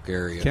their rock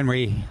area. Can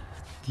we...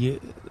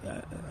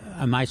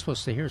 am I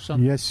supposed to hear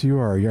something? Yes, you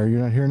are. Are you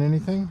not hearing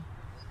anything?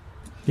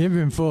 Give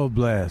him full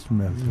blast,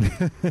 Milton.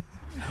 Okay.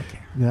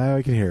 Now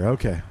I can hear.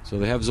 Okay. So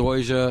they have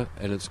zoysia,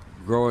 and it's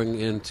growing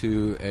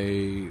into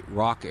a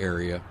rock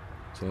area.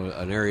 So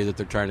an area that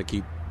they're trying to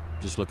keep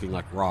just looking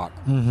like rock.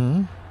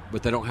 Mm-hmm.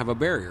 But they don't have a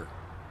barrier.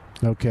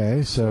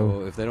 Okay,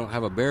 so if they don't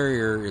have a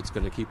barrier, it's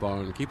going to keep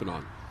on keeping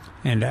on.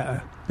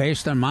 And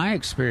based on my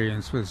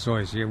experience with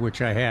zoysia,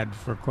 which I had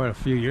for quite a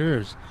few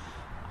years,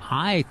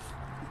 I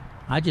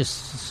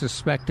just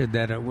suspected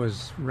that it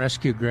was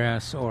rescue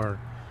grass or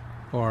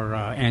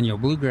annual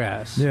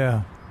bluegrass.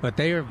 Yeah. But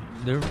they're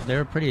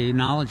pretty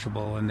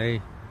knowledgeable, and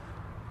they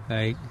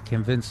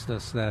convinced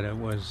us that it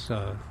was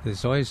the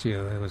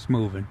zoysia that was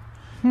moving.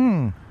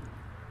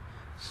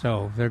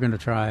 So they're going to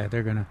try.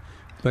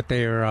 But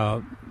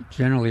they're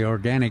generally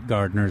organic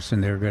gardeners,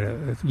 and they're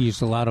going to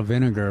use a lot of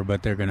vinegar,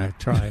 but they're going to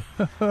try.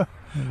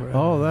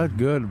 That's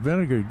good.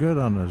 Vinegar good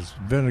on this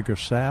vinegar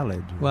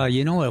salad. Well,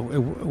 it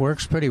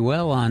works pretty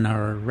well on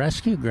our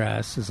rescue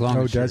grass as long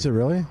as. Oh, does it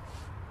really?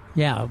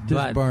 Yeah,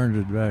 just burns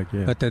it back.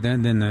 Yeah. But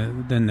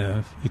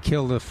then you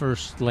kill the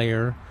first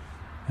layer,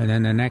 and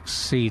then the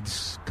next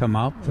seeds come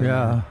up.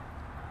 Yeah.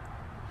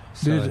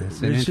 So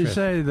did she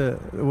say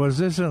was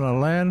this in a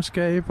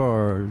landscape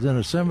or in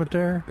a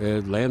cemetery?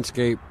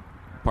 Landscape,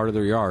 part of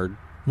their yard.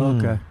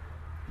 Okay.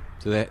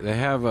 So they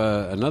have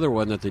another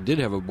one that they did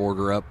have a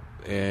border up,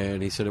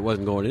 and he said it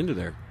wasn't going into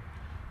there.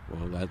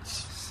 Well,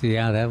 that's...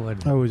 Yeah, that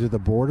would... Oh, is it the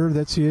border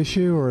that's the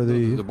issue, or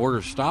The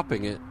border's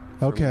stopping it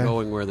from Okay.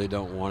 going where they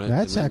don't want it.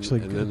 That's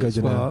actually good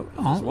to know.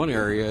 There's one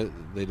area,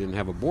 they didn't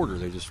have a border.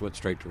 They just went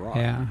straight to rock.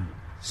 Yeah.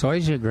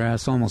 Zoysia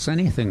grass, almost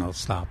anything will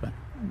stop it.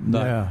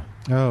 But Yeah.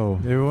 Oh.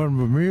 They were in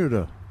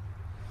Bermuda.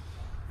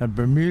 And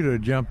Bermuda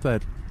jumped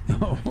that...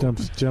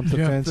 Jump the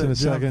fence in a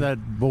second. Jumped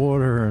that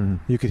border, and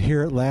you could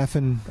hear it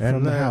laughing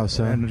from the house,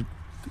 huh? And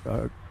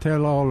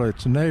tell all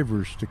its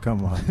neighbors to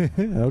come on.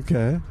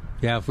 Okay.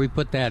 Yeah, if we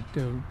put that,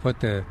 if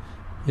the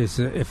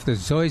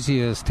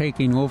zoysia is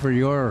taking over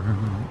your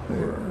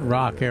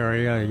rock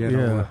area, you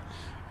know,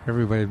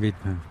 everybody would be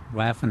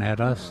laughing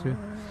at us.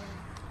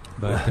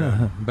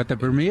 But the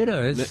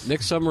Bermuda is...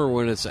 Next summer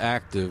when it's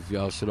active,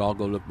 y'all should all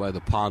go look by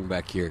the pond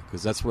back here,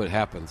 because that's what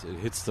happens. It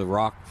hits the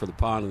rock for the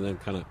pond and then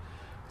kind of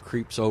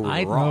creeps over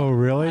the rock. Oh,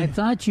 really? I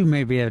thought you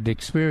maybe had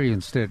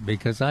experienced it,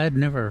 because I had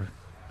never...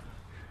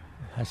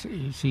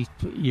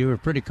 You were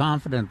pretty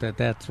confident that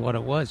that's what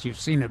it was. You've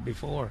seen it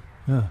before.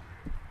 Yeah.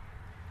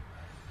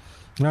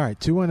 All right,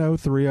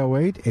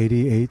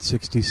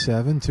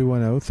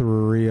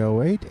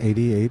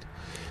 210-308-8867,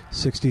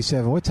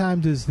 210-308-8867. What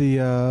time does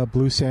the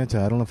Blue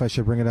Santa, I don't know if I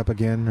should bring it up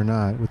again or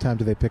not, what time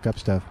do they pick up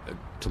stuff?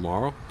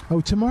 Tomorrow. Oh,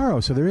 tomorrow,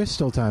 so there is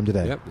still time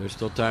today. Yep, there's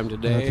still time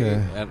today,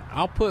 Okay. and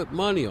I'll put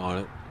money on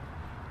it.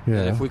 Yeah.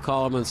 And if we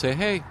call them and say,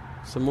 hey,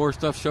 some more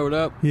stuff showed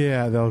up,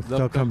 Yeah,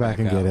 they'll come back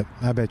and get it.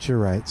 I bet you're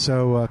right.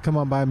 So come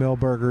on by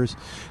Millburgers.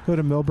 Go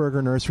to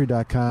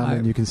millburgernursery.com,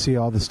 and you can see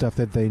all the stuff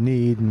that they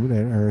need and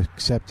are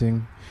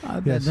accepting.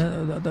 Yes.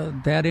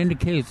 That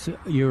indicates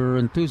you're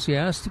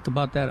enthusiastic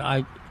about that.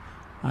 I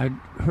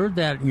heard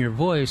that in your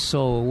voice,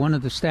 so one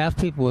of the staff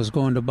people was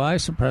going to buy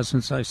some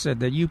presents. I said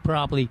that you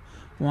probably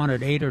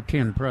wanted 8 or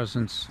 10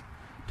 presents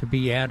to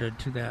be added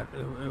to that.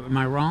 Am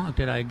I wrong?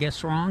 Did I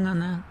guess wrong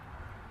on that?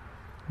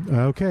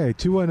 Okay,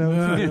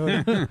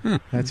 210.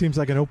 That seems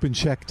like an open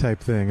check type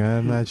thing.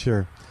 I'm not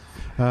sure.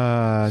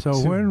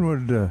 So when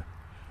would the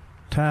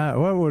time?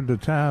 What would the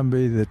time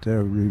be that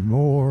there would be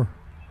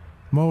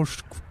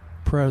most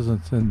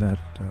presents in that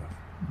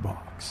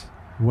box?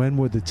 When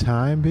would the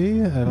time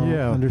be? I don't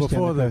understand.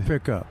 Before they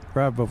pick up.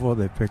 Right before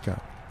they pick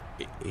up.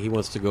 he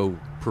wants to go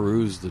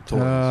peruse the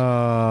toys.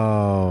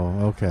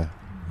 Oh, okay.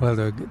 Well,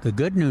 the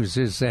good news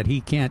is that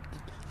he can't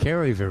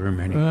carry very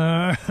many.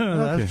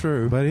 That's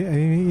true. But,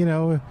 you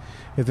know,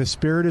 if the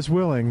spirit is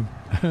willing.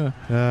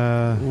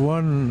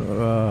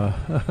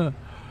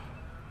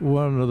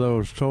 One of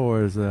those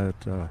toys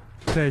that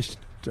taste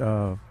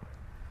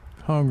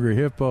Hungry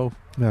Hippo.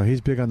 No,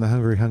 he's big on the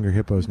Hungry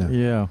Hippos now.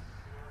 Yeah.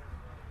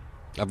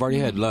 I've already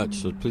had lunch,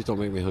 so please don't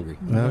make me hungry.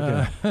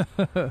 Okay.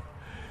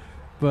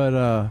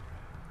 But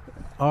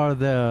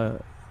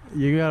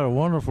you got a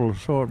wonderful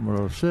assortment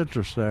of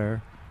citrus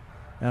there,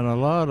 and a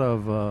lot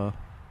of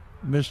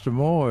Mr.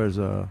 Moore's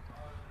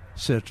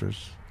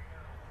citrus,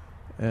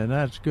 and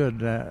that's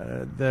good.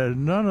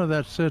 None of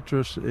that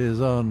citrus is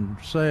on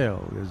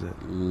sale, is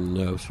it?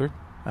 No, sir.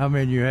 I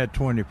mean, you had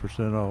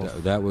 20%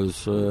 off. That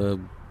was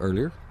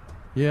earlier.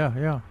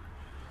 Yeah.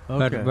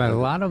 Okay. But a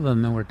lot of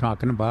them, we're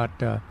talking about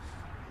 $50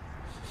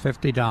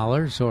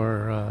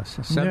 or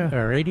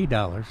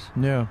 $80.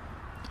 Yeah.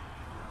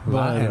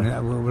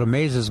 And what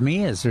amazes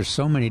me is there's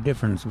so many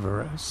different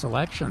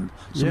selections,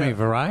 so many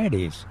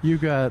varieties. You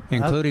got,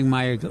 including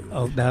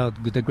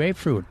the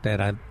grapefruit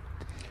that I.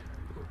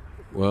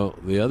 Well,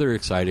 the other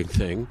exciting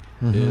thing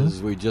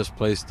is we just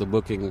placed the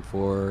booking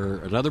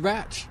for another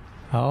batch.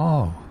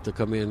 Oh, to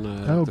come in.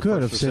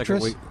 Good. Of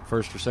citrus.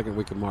 First or second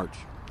week of March.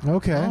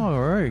 Okay. Oh,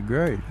 all right,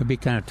 great. It'd be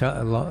kind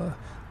of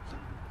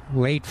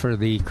late for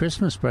the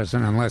Christmas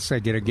present unless they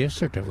get a gift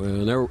certificate.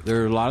 Well,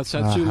 there are a lot of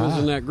Satsumas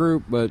in that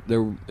group, but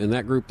in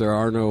that group there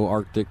are no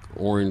Arctic,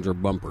 Orange, or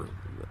Bumper.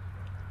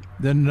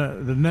 Then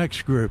the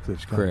next group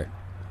that's coming. Correct.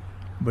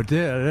 But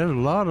there's a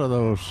lot of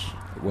those.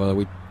 Well,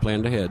 we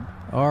planned ahead.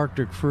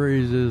 Arctic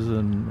freezes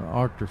and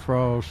Arctic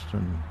frost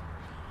and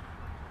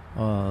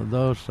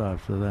those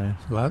types of things.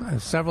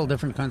 Several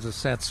different kinds of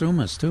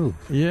Satsumas too.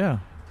 Yeah,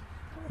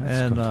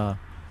 and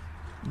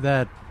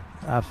that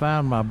I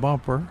found my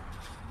Bumper.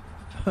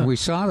 We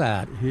saw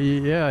that.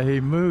 He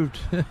moved.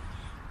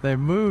 They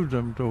moved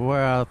them to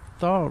where I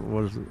thought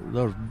was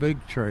those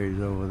big trays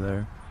over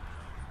there,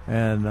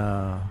 and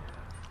I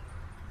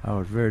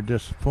was very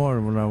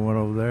disappointed when I went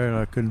over there and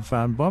I couldn't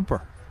find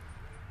Bumper.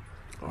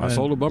 I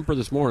sold a Bumper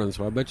this morning,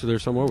 so I bet you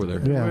there's some over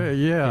there.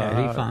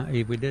 Yeah.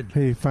 We did.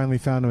 He finally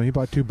found him. He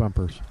bought 2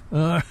 bumpers.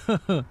 Well,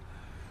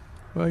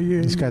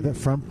 He's got that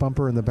front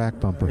bumper and the back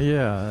bumper.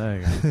 Yeah,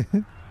 there you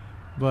go.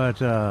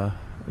 But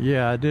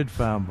I did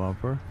find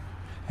Bumper.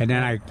 And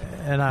then I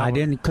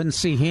couldn't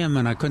see him,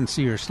 and I couldn't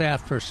see your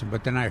staff person.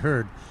 But then I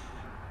heard,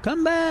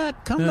 "Come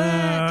back, come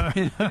back,"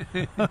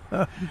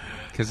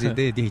 because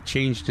he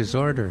changed his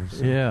orders.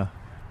 Yeah,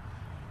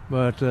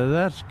 but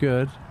that's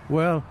good.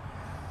 Well,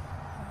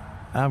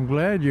 I'm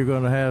glad you're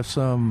going to have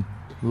some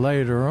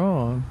later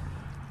on,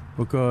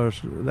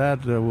 because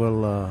that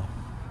will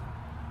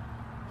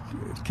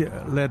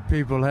let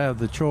people have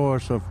the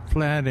choice of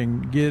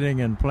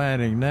getting and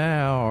planting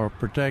now, or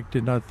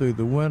protecting it through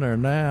the winter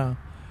now,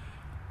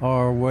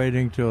 or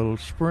waiting till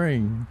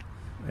spring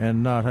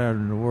and not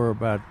having to worry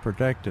about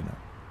protecting it.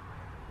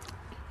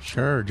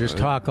 Sure, just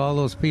talk all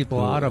those people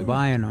out of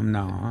buying them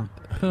now,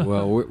 huh?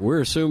 Well,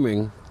 we're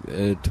assuming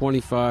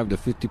 25 to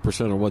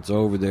 50% of what's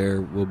over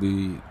there will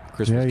be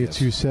Christmas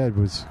gifts. You said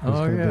was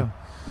be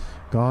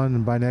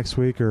gone by next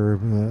week, or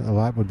a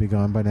lot would be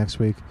gone by next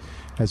week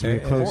as we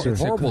get closer.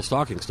 Horrible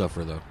stocking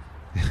stuffer, though.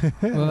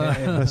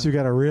 Unless you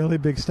got a really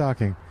big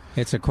stocking.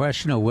 It's a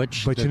question of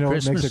which the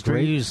Christmas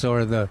trees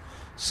or the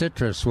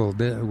citrus will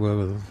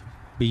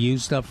be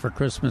used up for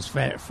Christmas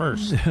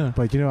first.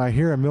 But, I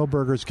hear a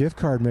Milberger's gift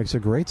card makes a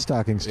great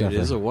stocking stuffer. It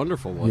is a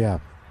wonderful one. Yeah.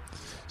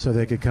 So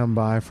they could come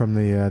by from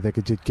they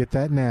could get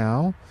that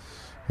now.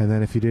 And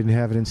then if you didn't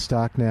have it in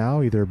stock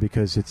now, either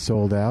because it's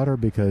sold out or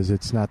because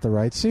it's not the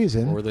right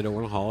season. Or they don't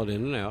want to haul it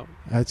in and out.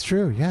 That's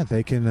true. Yeah,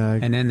 they can.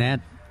 And then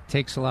that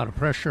takes a lot of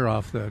pressure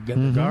off the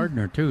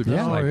gardener, too,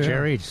 just like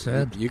Jerry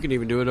said. You can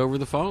even do it over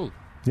the phone.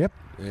 Yep.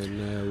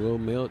 And we'll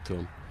mail it to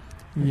them.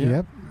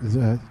 Yep.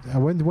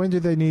 When do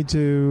they need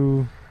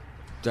to?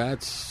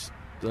 That's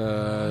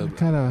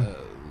kind of.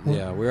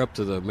 We're up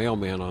to the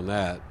mailman on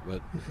that,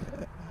 but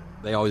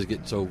they always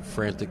get so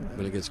frantic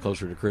when it gets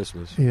closer to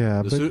Christmas.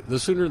 Yeah, the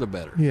sooner the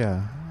better.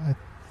 Yeah,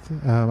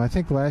 I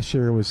think last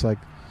year it was like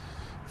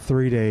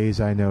 3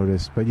 days. I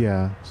noticed, but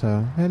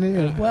so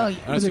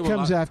if it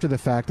comes after the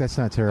fact, that's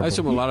not terrible. I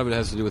assume a lot of it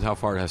has to do with how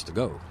far it has to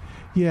go.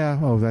 Yeah.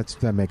 Oh,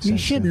 that makes sense. You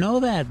should know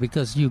that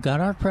because you got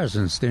our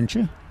presents, didn't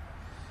you?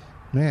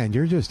 Man,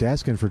 you're just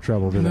asking for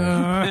trouble today.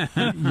 No.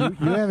 you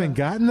haven't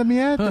gotten them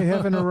yet? They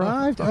haven't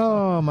arrived?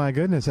 Oh, my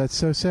goodness. That's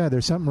so sad.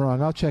 There's something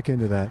wrong. I'll check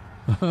into that.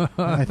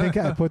 I think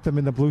I put them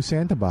in the blue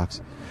Santa box.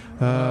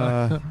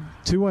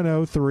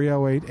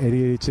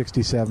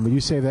 210-308-8867. But you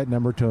save that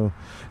number till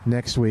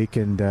next week,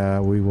 and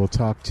we will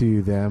talk to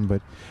you then.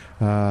 But,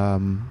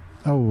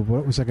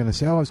 what was I going to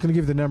say? I was going to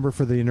give the number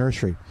for the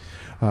nursery.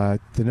 The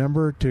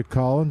number to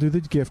call and do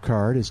the gift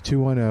card is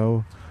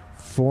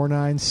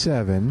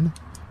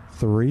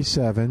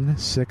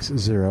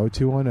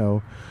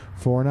 210-497-3760.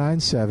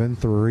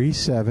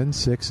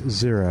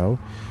 210-497-3760,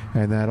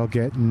 and that'll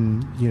get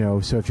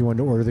so if you want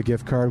to order the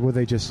gift card,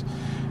 they just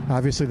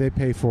obviously they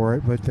pay for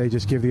it, but they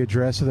just give the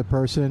address of the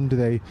person.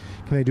 Can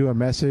they do a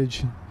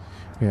message?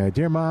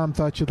 Dear Mom,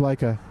 thought you'd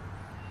like a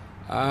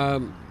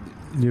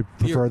you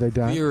prefer they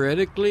die?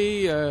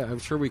 Theoretically, I'm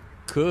sure we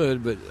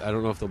could, but I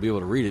don't know if they'll be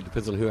able to read it.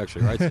 Depends on who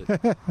actually writes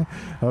it.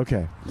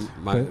 Okay.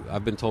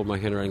 I've been told my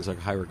handwriting's like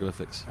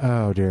hieroglyphics.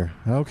 Oh, dear.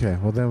 Okay.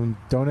 Well, then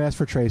don't ask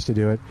for Trace to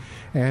do it.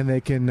 And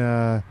they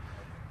can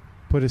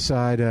put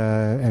aside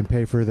and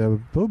pay for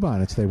the blue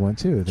bonnets they want,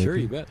 too.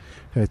 You bet.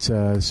 It's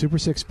Super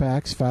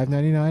 6-packs,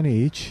 $5.99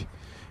 each.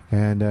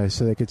 And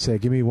so they could say,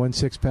 give me 1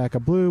 6-pack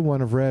of blue,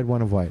 1 of red,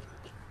 1 of white.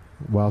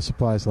 While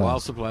supplies last. While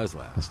supplies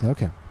last.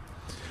 Okay.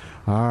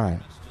 All right.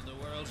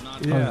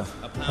 Yeah.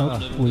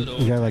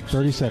 We got like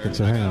 30 seconds,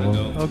 so hang on.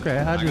 Okay,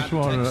 I just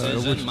want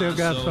to... we still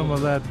got some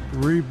of that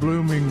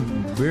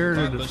reblooming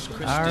bearded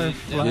Irish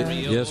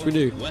flag? Yes, we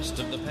do. Okay.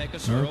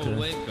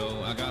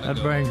 That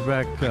brings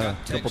back a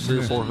couple,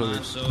 300 or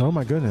 400. Oh,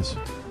 my goodness.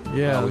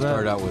 Yeah, we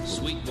started out with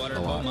a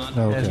lot.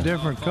 Okay. And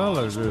different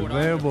colors. They're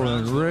available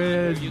in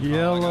red,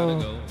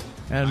 yellow,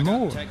 and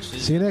more.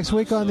 See you next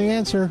week on The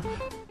Answer.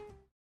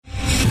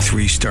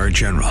 3-star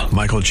General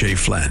Michael J.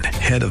 Flynn,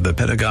 head of the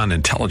Pentagon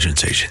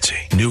Intelligence Agency,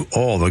 knew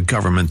all the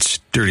government's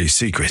dirty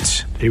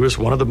secrets. He was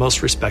one of the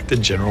most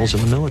respected generals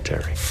in the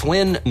military.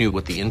 Flynn knew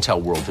what the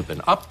intel world had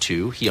been up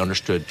to. He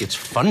understood its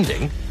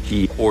funding.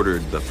 He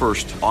ordered the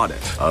first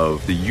audit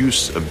of the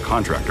use of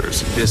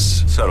contractors.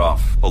 This set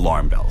off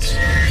alarm bells.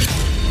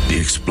 The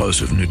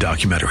explosive new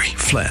documentary,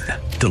 Flynn,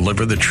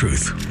 Deliver the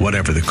Truth,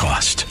 Whatever the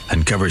Cost,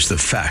 uncovers the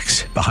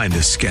facts behind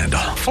this scandal.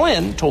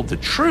 Flynn told the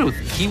truth.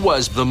 He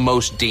was the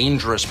most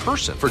dangerous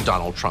person for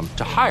Donald Trump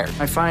to hire.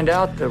 I find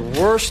out the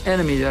worst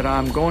enemy that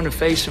I'm going to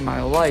face in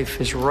my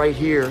life is right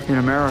here in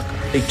America.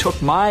 They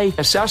took my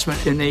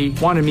assessment and they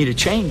wanted me to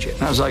change it.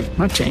 And I was like, I'm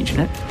not changing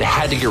it. They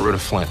had to get rid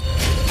of Flynn.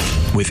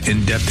 With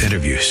in-depth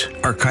interviews,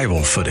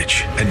 archival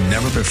footage, and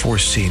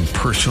never-before-seen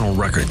personal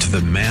records of the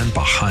man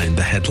behind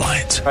the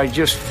headlines. I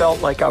just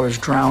felt like I was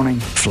drowning.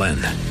 Flynn,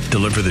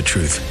 Deliver the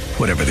Truth,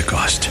 Whatever the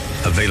Cost.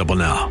 Available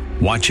now.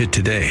 Watch it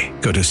today.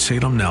 Go to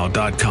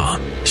salemnow.com.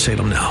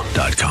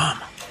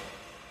 salemnow.com.